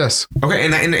movie about this. Okay.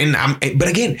 But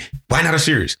again, why not a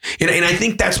series? And I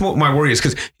think that's what my worry is.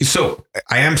 So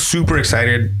I am super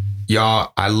excited.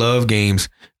 Y'all, I love games,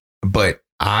 but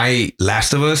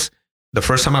Last of Us, the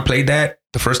first time I played that,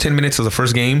 the first 10 minutes of the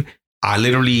first game, I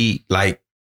literally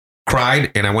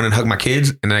cried and I went and hugged my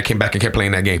kids and then I came back and kept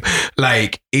playing that game.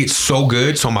 Like, it's so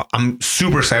good. So I'm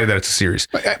super excited that it's a series.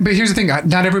 But here's the thing.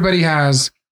 Not everybody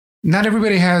has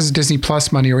Disney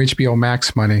Plus money or HBO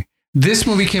Max money. This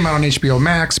movie came out on HBO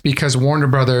Max because Warner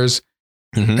Brothers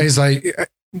is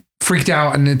freaked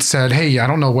out and it said, hey, I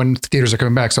don't know when theaters are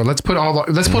coming back. So let's put all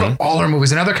our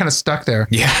movies, and now they're kind of stuck there.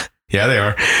 Yeah, they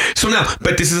are. So now,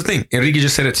 but this is the thing. Enrique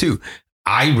just said it too.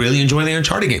 I really enjoy the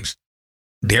Uncharted games.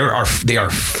 They are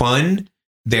fun.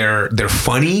 They're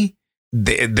funny.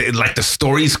 They like the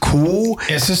story's cool.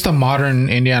 It's just a modern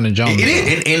Indiana Jones. It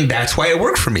is, and that's why it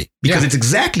worked for me because it's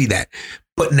exactly that.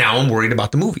 But now I'm worried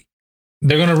about the movie.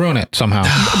 They're gonna ruin it somehow.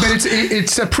 But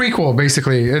it's a prequel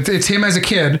basically. It's him as a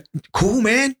kid. Cool,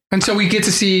 man. And so we get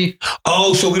to see.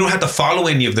 Oh, so we don't have to follow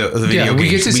any of the video games. We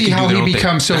get to see how he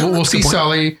becomes. So we'll see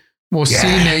Sully. We'll see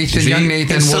Nathan, young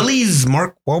Nathan. And Sully's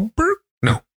Mark Wahlberg?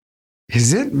 No.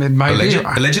 Is it? It might be.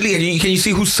 Allegedly. Can you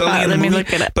see who's Sully in the movie? Let me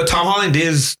look it up. But Tom Holland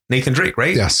is Nathan Drake,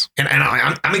 right? Yes. And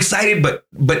I'm excited, but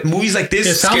movies like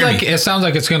this scare me. It sounds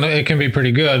like it can be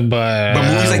pretty good, but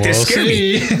movies like this scare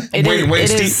me.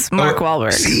 It is Mark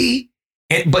Wahlberg. See?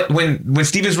 But when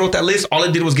Stevens wrote that list, all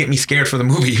it did was get me scared for the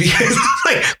movie because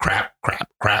like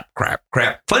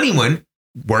crap. Funny one.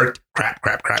 Worked, crap.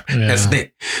 Yeah. That's the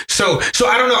thing. So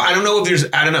I don't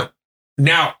know.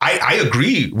 Now I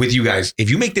agree with you guys. If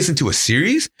you make this into a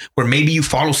series where maybe you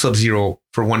follow Sub-Zero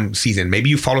for one season, maybe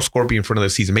you follow Scorpion for another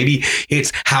season, maybe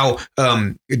it's how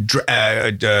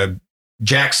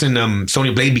Jackson,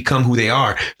 Sonya Blade become who they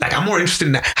are. Like, I'm more interested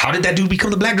in that. How did that dude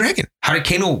become the Black Dragon? How did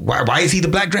Kano? Why is he the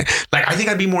Black Dragon? Like, I think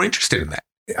I'd be more interested in that.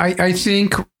 I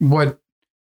think what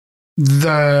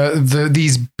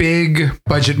these big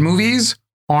budget movies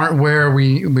aren't where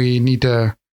we need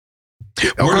to.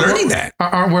 We're learning that.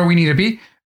 Aren't where we need to be.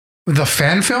 The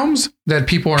fan films that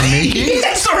people are making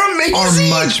are amazing. Are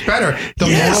much better. The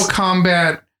Mortal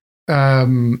Kombat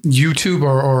YouTube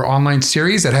or online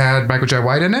series that had Michael J.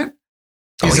 White in it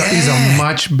is a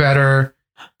much better,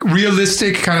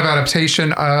 realistic kind of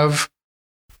adaptation of.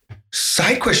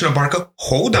 Side question, Abarca.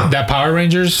 Hold on. That Power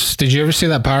Rangers. Did you ever see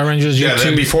that Power Rangers YouTube?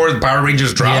 Yeah, before the Power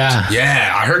Rangers dropped.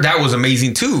 Yeah, I heard that was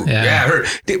amazing too. Yeah, I heard.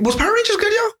 Was Power Rangers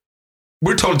good, y'all?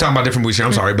 We're totally talking about different movies here.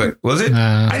 I'm sorry, but was it?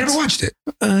 I never watched it.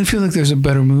 I feel like there's a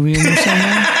better movie in there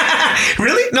somewhere.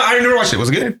 Really? No, I never watched it. Was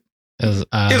it good? It was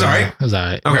all right. It was all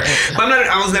right. Okay.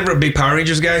 I was never a big Power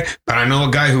Rangers guy, but I know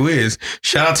a guy who is.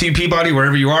 Shout out to you, Peabody,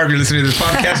 wherever you are. If you're listening to this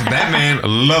podcast, that man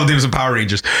loved him some Power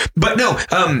Rangers. But no,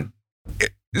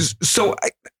 this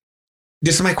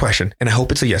is my question, and I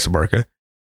hope it's a yes, Barca.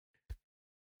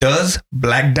 Does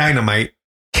Black Dynamite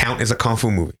count as a Kung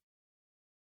Fu movie?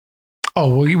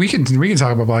 Oh, well, we can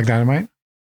talk about Black Dynamite.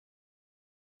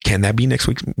 Can that be next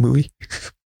week's movie?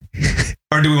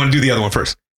 Or do we want to do the other one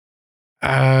first?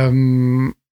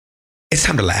 It's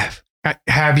time to laugh.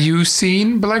 Have you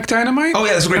seen Black Dynamite? Oh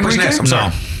yeah, that's a great question to ask. I'm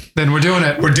sorry. Then we're doing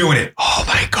it. We're doing it. Oh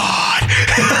my God.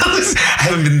 I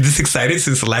haven't been this excited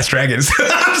since The Last Dragons.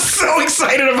 I'm so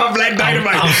excited about Black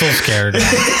Dynamite. I'm so scared.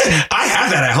 I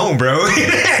have that at home, bro.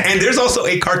 And there's also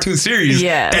a cartoon series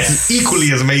that's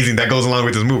equally as amazing that goes along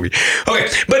with this movie. Okay.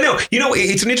 But no,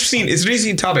 it's an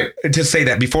interesting topic to say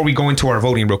that before we go into our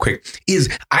voting real quick is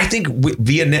I think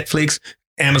via Netflix,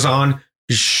 Amazon,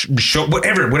 show,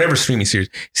 whatever streaming series,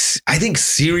 I think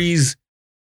series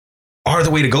are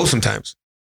the way to go sometimes.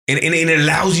 And it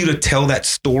allows you to tell that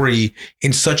story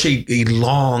in such a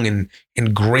long and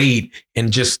great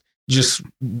and just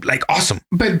like awesome.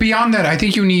 But beyond that, I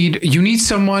think you need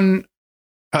someone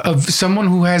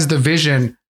who has the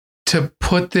vision to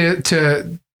put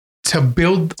to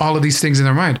build all of these things in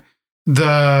their mind.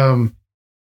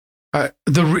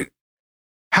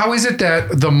 How is it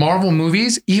that the Marvel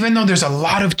movies, even though there's a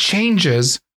lot of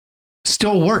changes,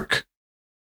 still work?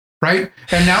 Right?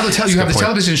 And now you have a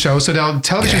television show. So now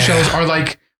television shows are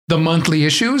like the monthly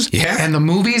issues. Yeah. And the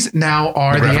movies now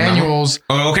are the annuals.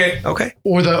 Oh, okay.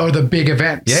 Or the big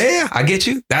events. Yeah, I get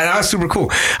you. That was super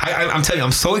cool. I'm telling you,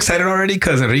 I'm so excited already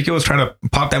because Enrique was trying to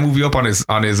pop that movie up on his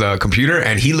computer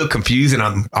and he looked confused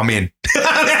and I'm in.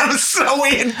 I'm so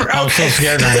in, bro. I'm so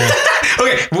scared right now.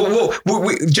 Okay,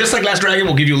 we just like Last Dragon,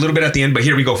 we'll give you a little bit at the end, but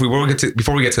here we go.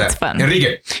 Before we get to that,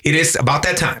 Enrique, it is about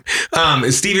that time.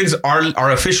 Steven's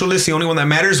our official list, the only one that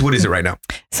matters. What is it right now?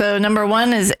 So number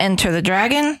 1 is Enter the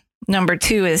Dragon. Number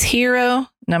 2 is Hero.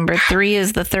 Number 3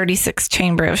 is the 36th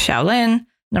Chamber of Shaolin.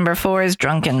 Number 4 is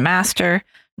Drunken Master.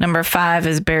 Number 5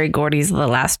 is Barry Gordy's The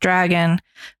Last Dragon.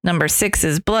 Number 6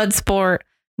 is Bloodsport.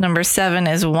 Number 7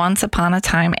 is Once Upon a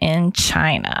Time in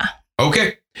China.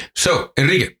 Okay, so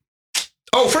Enrique.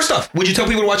 Oh, first off, would you tell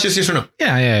people to watch this, yes or no?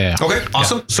 Yeah. Okay,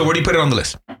 awesome. Yeah. So where do you put it on the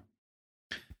list?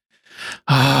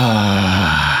 I'm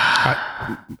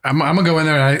gonna go in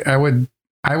there.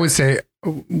 I would say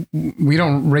we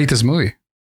don't rate this movie.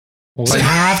 We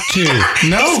have to.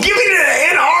 No, he's giving it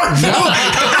an NR. No.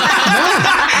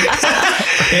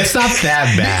 It's not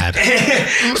that bad.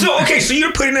 So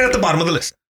you're putting it at the bottom of the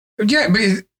list. Yeah,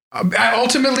 but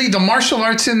ultimately the martial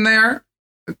arts in there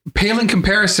pale in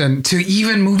comparison to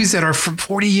even movies that are from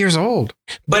 40 years old.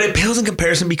 But it pales in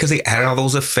comparison because they added all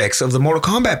those effects of the Mortal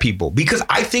Kombat people. Because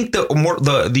I think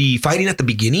the fighting at the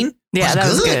beginning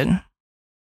was good.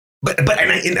 But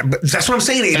that's what I'm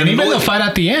saying. And even the fight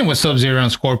at the end with Sub-Zero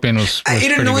and Scorpion was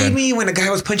it annoyed me when the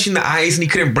guy was punching the ice and he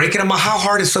couldn't break it. I'm like, how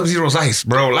hard is Sub-Zero's ice,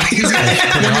 bro? Like, he has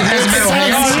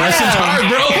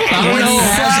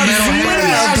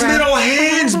metal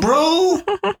hands, bro.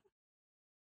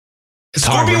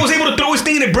 Scorpion was able to throw his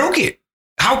thing and it broke it.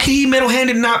 How can he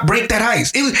metal-handed not break that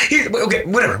ice? It was okay.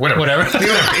 Whatever. Hey,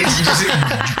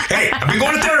 I've been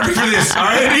going to therapy for this. All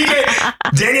right,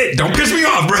 dang it! Don't piss me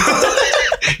off, bro.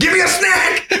 Give me a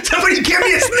snack. Somebody give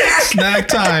me a snack. Snack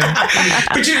time.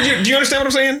 But do you understand what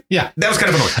I'm saying? Yeah, that was kind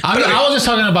of annoying. I was just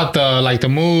talking about the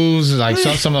moves. Like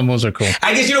some of the moves are cool.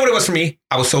 I guess you know what it was for me.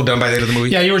 I was so done by the end of the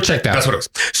movie. Yeah, you were checked out. That's what it was.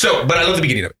 So, but I love the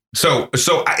beginning of it. So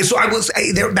I was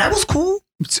there. That was cool.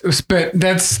 But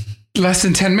that's less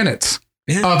than 10 minutes.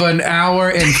 Yeah. Of an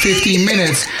hour and 50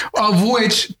 minutes, of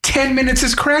which 10 minutes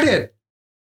is credit.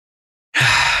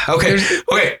 Okay.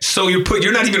 So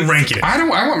you're not even ranking it. I don't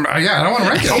want to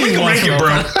rank it. Don't even rank it,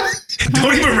 bro.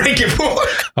 Don't even rank it, bro.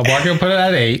 I'm going to put it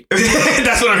at 8.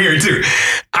 That's what I'm hearing too.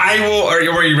 I will. Are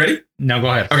you ready? No, go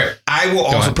ahead. Okay. I will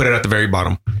also put it at the very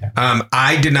bottom.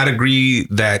 I did not agree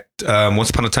that Once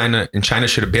Upon a Time in China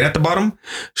should have been at the bottom.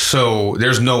 So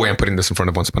there's no way I'm putting this in front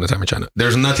of Once Upon a Time in China.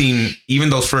 There's nothing. Even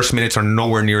those first minutes are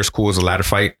nowhere near as cool as a ladder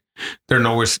fight. They're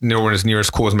nowhere as near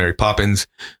as cool as Mary Poppins.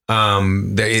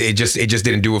 It just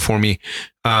didn't do it for me.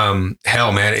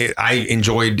 Hell, man, I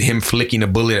enjoyed him flicking a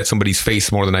bullet at somebody's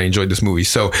face more than I enjoyed this movie.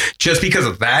 So just because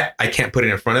of that, I can't put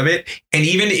it in front of it. And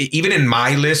even in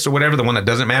my list or whatever, the one that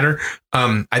doesn't matter,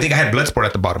 I think I had Bloodsport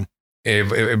at the bottom.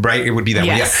 It would be that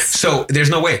way. Yeah. So there's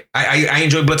no way. I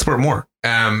enjoy Bloodsport more.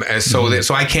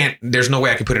 So I can't. There's no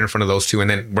way I can put it in front of those two, and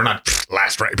then we're not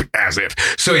last right as if.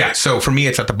 So yeah. So for me,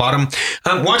 it's at the bottom.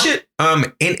 Watch it.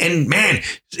 And man,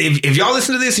 if y'all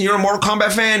listen to this and you're a Mortal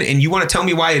Kombat fan and you want to tell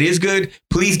me why it is good,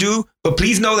 please do. But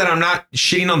please know that I'm not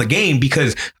shitting on the game,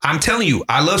 because I'm telling you,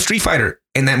 I love Street Fighter.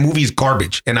 And that movie is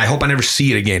garbage. And I hope I never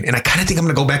see it again. And I kind of think I'm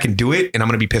going to go back and do it. And I'm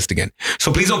going to be pissed again.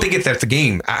 So please don't think that's the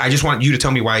game. I just want you to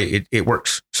tell me why it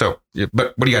works. So,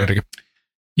 but what do you got to do?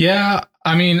 Yeah.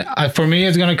 I mean, for me,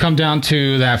 it's going to come down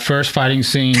to that first fighting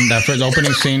scene, that first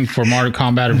opening scene for Mortal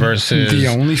Kombat versus... The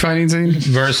only fighting scene?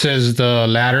 Versus the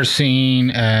ladder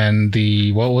scene and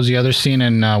what was the other scene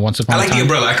in Once Upon a Time? I like the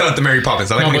umbrella. I call it the Mary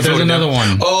Poppins. I like when but there's another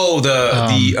one. Oh,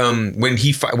 when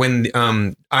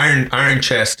Iron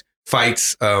Chest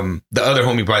fights the other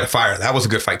homie by the fire. That was a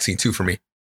good fight scene too for me.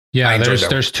 Yeah,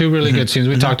 there's two really good scenes.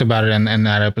 We talked about it in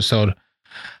that episode.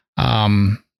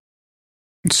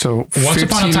 So Once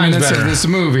Upon a Time is better. This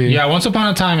movie. Yeah, Once Upon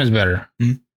a Time is better.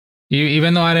 Mm-hmm.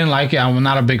 Even though I didn't like it, I'm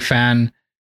not a big fan.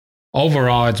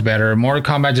 Overall, it's better. Mortal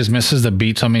Kombat just misses the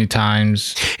beat so many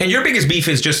times. And your biggest beef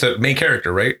is just the main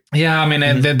character, right? Yeah, I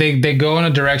mean, they go in a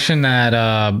direction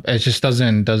that it just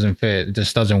doesn't fit. It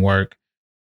just doesn't work.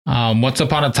 Once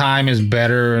Upon a Time is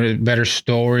better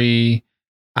story.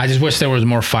 I just wish there was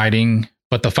more fighting,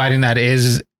 but the fighting that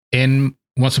is in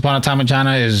Once Upon a Time in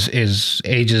China is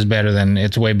ages better than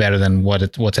it's way better than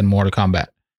what's in Mortal Kombat.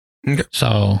 Okay.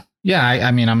 So yeah,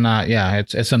 I mean, I'm not. Yeah,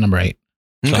 it's a number 8.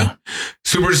 Okay. So.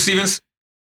 Super Stevens,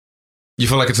 you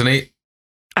feel like it's an 8?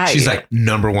 She's like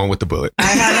number 1 with the bullet.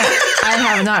 I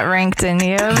have not ranked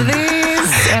any of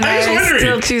these, and I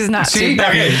still choose not to.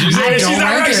 Okay, she's not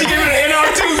right. She gave it an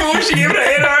NR2. She gave it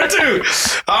an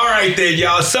NR2. All right then,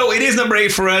 y'all. So it is number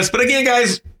 8 for us. But again,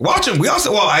 guys, watch them. We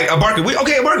also, Barker,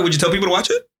 would you tell people to watch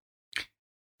it?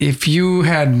 If you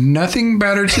had nothing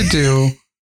better to do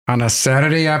on a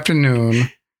Saturday afternoon,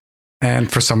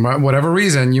 and for whatever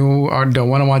reason you don't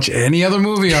want to watch any other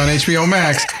movie on HBO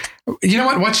Max, you know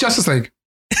what? Watch Justice League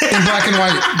in black and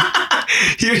white.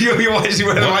 You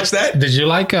want to watch that? Did you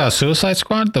like Suicide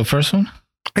Squad, the first one?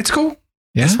 It's cool.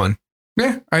 Yeah, it's fun.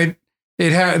 Yeah,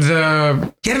 it had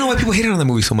the. I don't know why people hated on that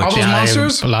movie so much. All those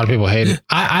monsters. A lot of people hate it.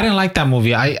 I didn't like that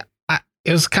movie. It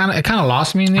kind of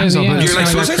lost me in the end. Do you like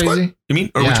Suicide Squad? You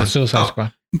mean? Or yeah, which one? Suicide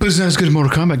Squad. But it's not as good as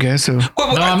Mortal Kombat, guys. So no,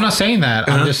 I'm not saying that.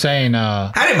 I'm just saying.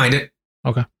 I didn't mind it.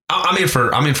 Okay. I'm in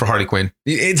for Harley Quinn.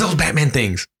 It's those Batman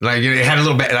things. Like it had a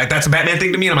little bit like that's a Batman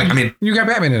thing to me. And I'm like, you got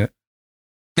Batman in it.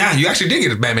 Yeah, you actually did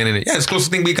get a Batman in it. Yeah, it's the closest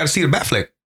thing we got to see to Batfleck.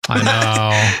 I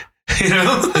know. You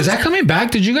know? Is that coming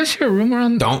back? Did you guys hear a rumor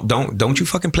on? Don't you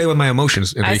fucking play with my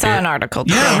emotions, Enrique. I saw an article.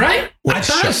 Yeah, right. I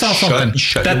thought I saw something.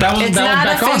 That was it's not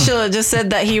official. It just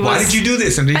said that he was. Why did you do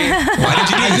this, Enrique? Why did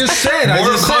you do this? I just said.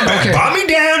 Okay. Bomb me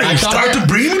down and start to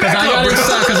bring me back up, bro.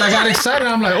 Because I got excited.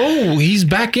 I'm like, oh, he's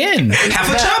back in.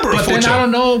 Half a chopper. But then I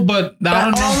don't know. But I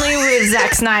don't know. Only with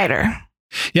Zack Snyder.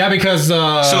 Yeah, because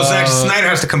so Zack Snyder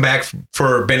has to come back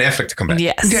for Ben Affleck to come back.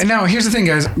 Yes. Yeah, now here's the thing,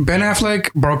 guys. Ben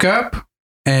Affleck broke up,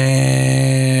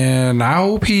 and I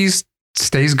hope he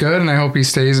stays good, and I hope he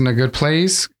stays in a good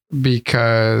place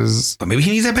because. But maybe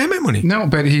he needs that Batman money. No,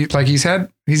 but he's got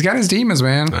his demons,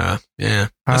 man. Yeah,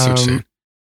 I see what you're saying.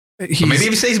 Maybe if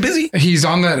he stays busy. He's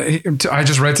on that. I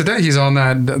just read today. He's on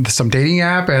that some dating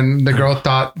app, and the girl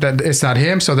thought that it's not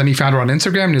him. So then he found her on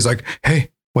Instagram, and he's like, "Hey,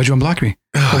 why'd you unblock me?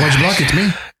 Why'd you block it to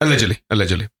me?" Allegedly.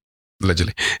 That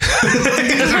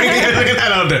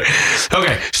out there.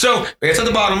 Okay, so it's at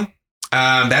the bottom.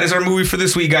 That is our movie for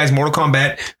this week, guys. Mortal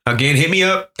Kombat. Again, hit me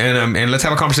up and let's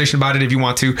have a conversation about it if you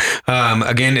want to.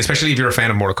 Again, especially if you're a fan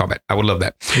of Mortal Kombat, I would love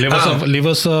that. Leave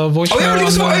us a voicemail. Oh yeah, leave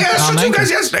us a voicemail. Yeah, sure too, guys.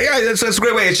 Yes, yeah, that's a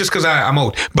great way. It's just because I'm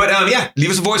old, but yeah, leave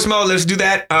us a voicemail. Let's do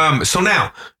that. So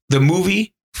now the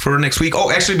movie for next week.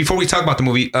 Oh, actually, before we talk about the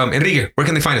movie, Enrique, where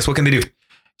can they find us? What can they do?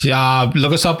 Yeah,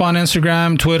 look us up on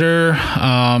Instagram, Twitter.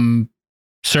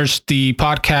 Search the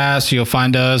podcast. You'll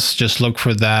find us. Just look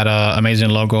for that amazing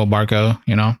logo Barco,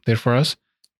 did for us.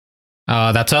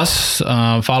 That's us.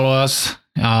 Follow us.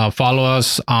 Follow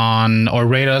us on or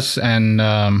rate us and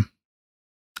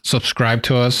subscribe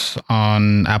to us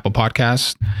on Apple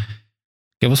Podcasts.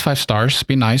 Give us 5 stars.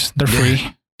 Be nice. They're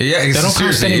free. Yeah, they don't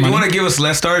cost any money. If you want to give us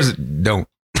less stars, don't.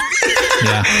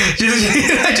 Yeah.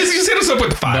 just hit us up with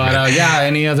the 5. But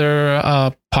any other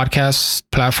podcast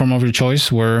platform of your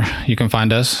choice where you can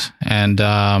find us. And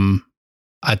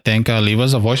I think leave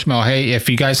us a voicemail. Hey, if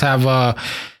you guys have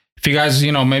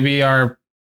maybe are a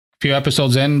few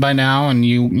episodes in by now and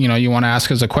you want to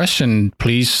ask us a question,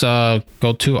 please go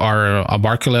to our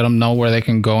Barker, let them know where they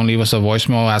can go and leave us a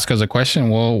voicemail, ask us a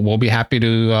question. We'll be happy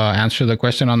to answer the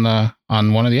question on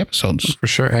one of the episodes. For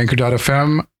sure.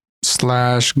 Anchor.fm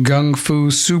Gung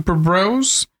Fu Super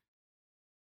Bros.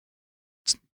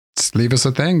 Just leave us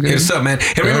a thing, dude. Hey, what's up, man?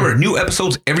 Hey, remember, new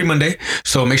episodes every Monday.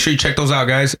 So make sure you check those out,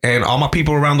 guys. And all my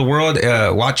people around the world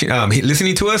watching,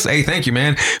 listening to us. Hey, thank you,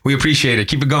 man. We appreciate it.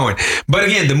 Keep it going. But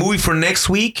again, the movie for next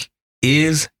week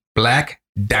is Black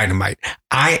Dynamite.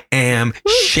 I am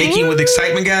shaking with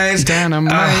excitement, guys.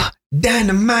 Dynamite.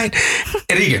 Dynamite.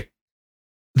 Enrique,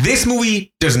 this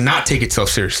movie does not take itself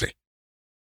seriously.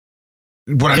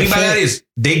 What I mean by that is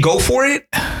they go for it,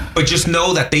 but just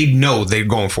know that they know they're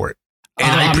going for it. And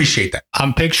I appreciate that.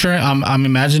 I'm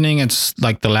imagining it's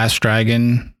like The Last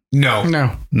Dragon. No.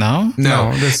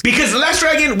 Because The Last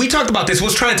Dragon, we talked about this,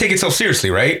 was trying to take itself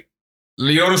seriously, right?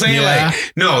 You know what I'm saying? Yeah.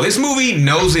 Like, no, this movie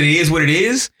knows it is what it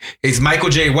is. It's Michael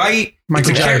J. White.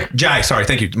 Jai. Sorry,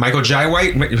 thank you. Michael J.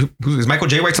 White. Who is Michael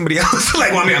J. White? Somebody else?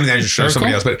 Like, well, I'm not sure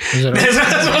somebody else, but that's what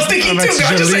I was thinking too.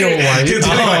 It's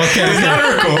not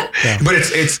Urkel, but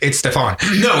it's Stefan.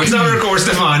 No, it's not Urkel or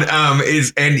Stefan.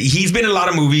 And he's been in a lot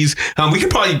of movies. We could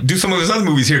probably do some of his other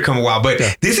movies here come a while, but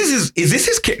this is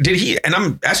his? Did he? And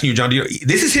I'm asking you, John.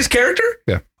 This is his character?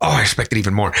 Yeah. Oh, I expected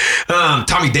even more.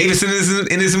 Tommy Davis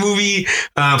in this movie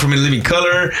from In Living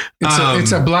Color.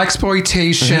 It's a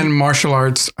blaxploitation martial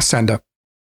arts send-up.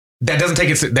 That doesn't take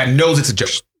it. That knows it's a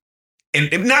joke, and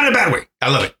not in a bad way.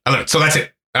 I love it. So that's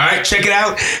it. All right, check it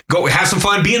out. Go have some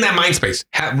fun. Be in that mind space.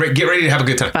 Get ready to have a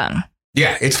good time. Fun.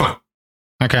 Yeah, it's fun.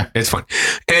 Okay, it's fun.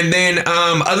 And then,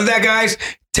 other than that, guys,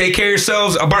 take care of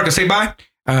yourselves. Barca, say bye.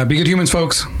 Be good humans,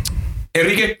 folks.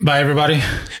 Enrique. Bye, everybody.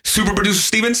 Super producer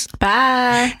Stevens.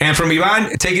 Bye. And from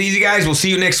Ivan, take it easy, guys. We'll see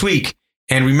you next week.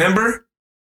 And remember,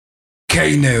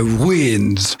 Kano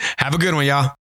wins. Have a good one, y'all.